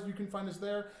Fars, you can find us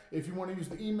there. If you want to use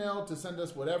the email to send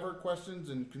us whatever questions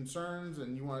and concerns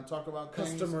and you want to talk about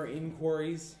customer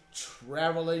inquiries,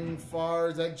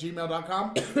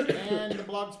 travelingfars@gmail.com. And the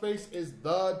blog space is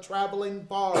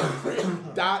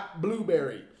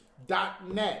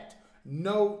thetravelingfars.blueberry.net.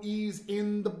 No E's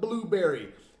in the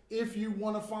blueberry. If you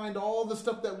want to find all the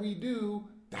stuff that we do,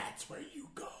 that's where you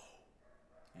go.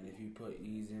 And if you put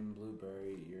E's in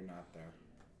blueberry, you're not there.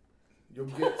 You'll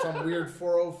get some weird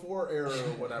 404 error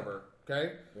or whatever.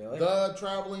 Okay? Really?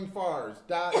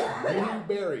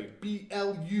 Thetravelingfars.blueberry,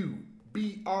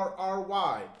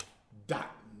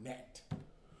 BLUBRRY.net.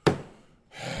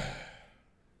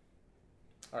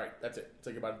 All right, that's it.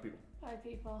 Say goodbye to people. Bye,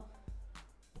 people.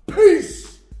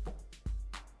 Peace!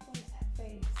 What is that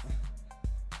face?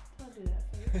 Don't do that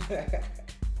face.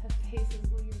 That face is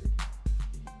weird.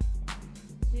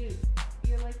 Dude,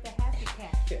 you're like the happy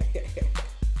cat.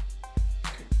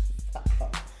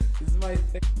 This is my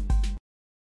thing.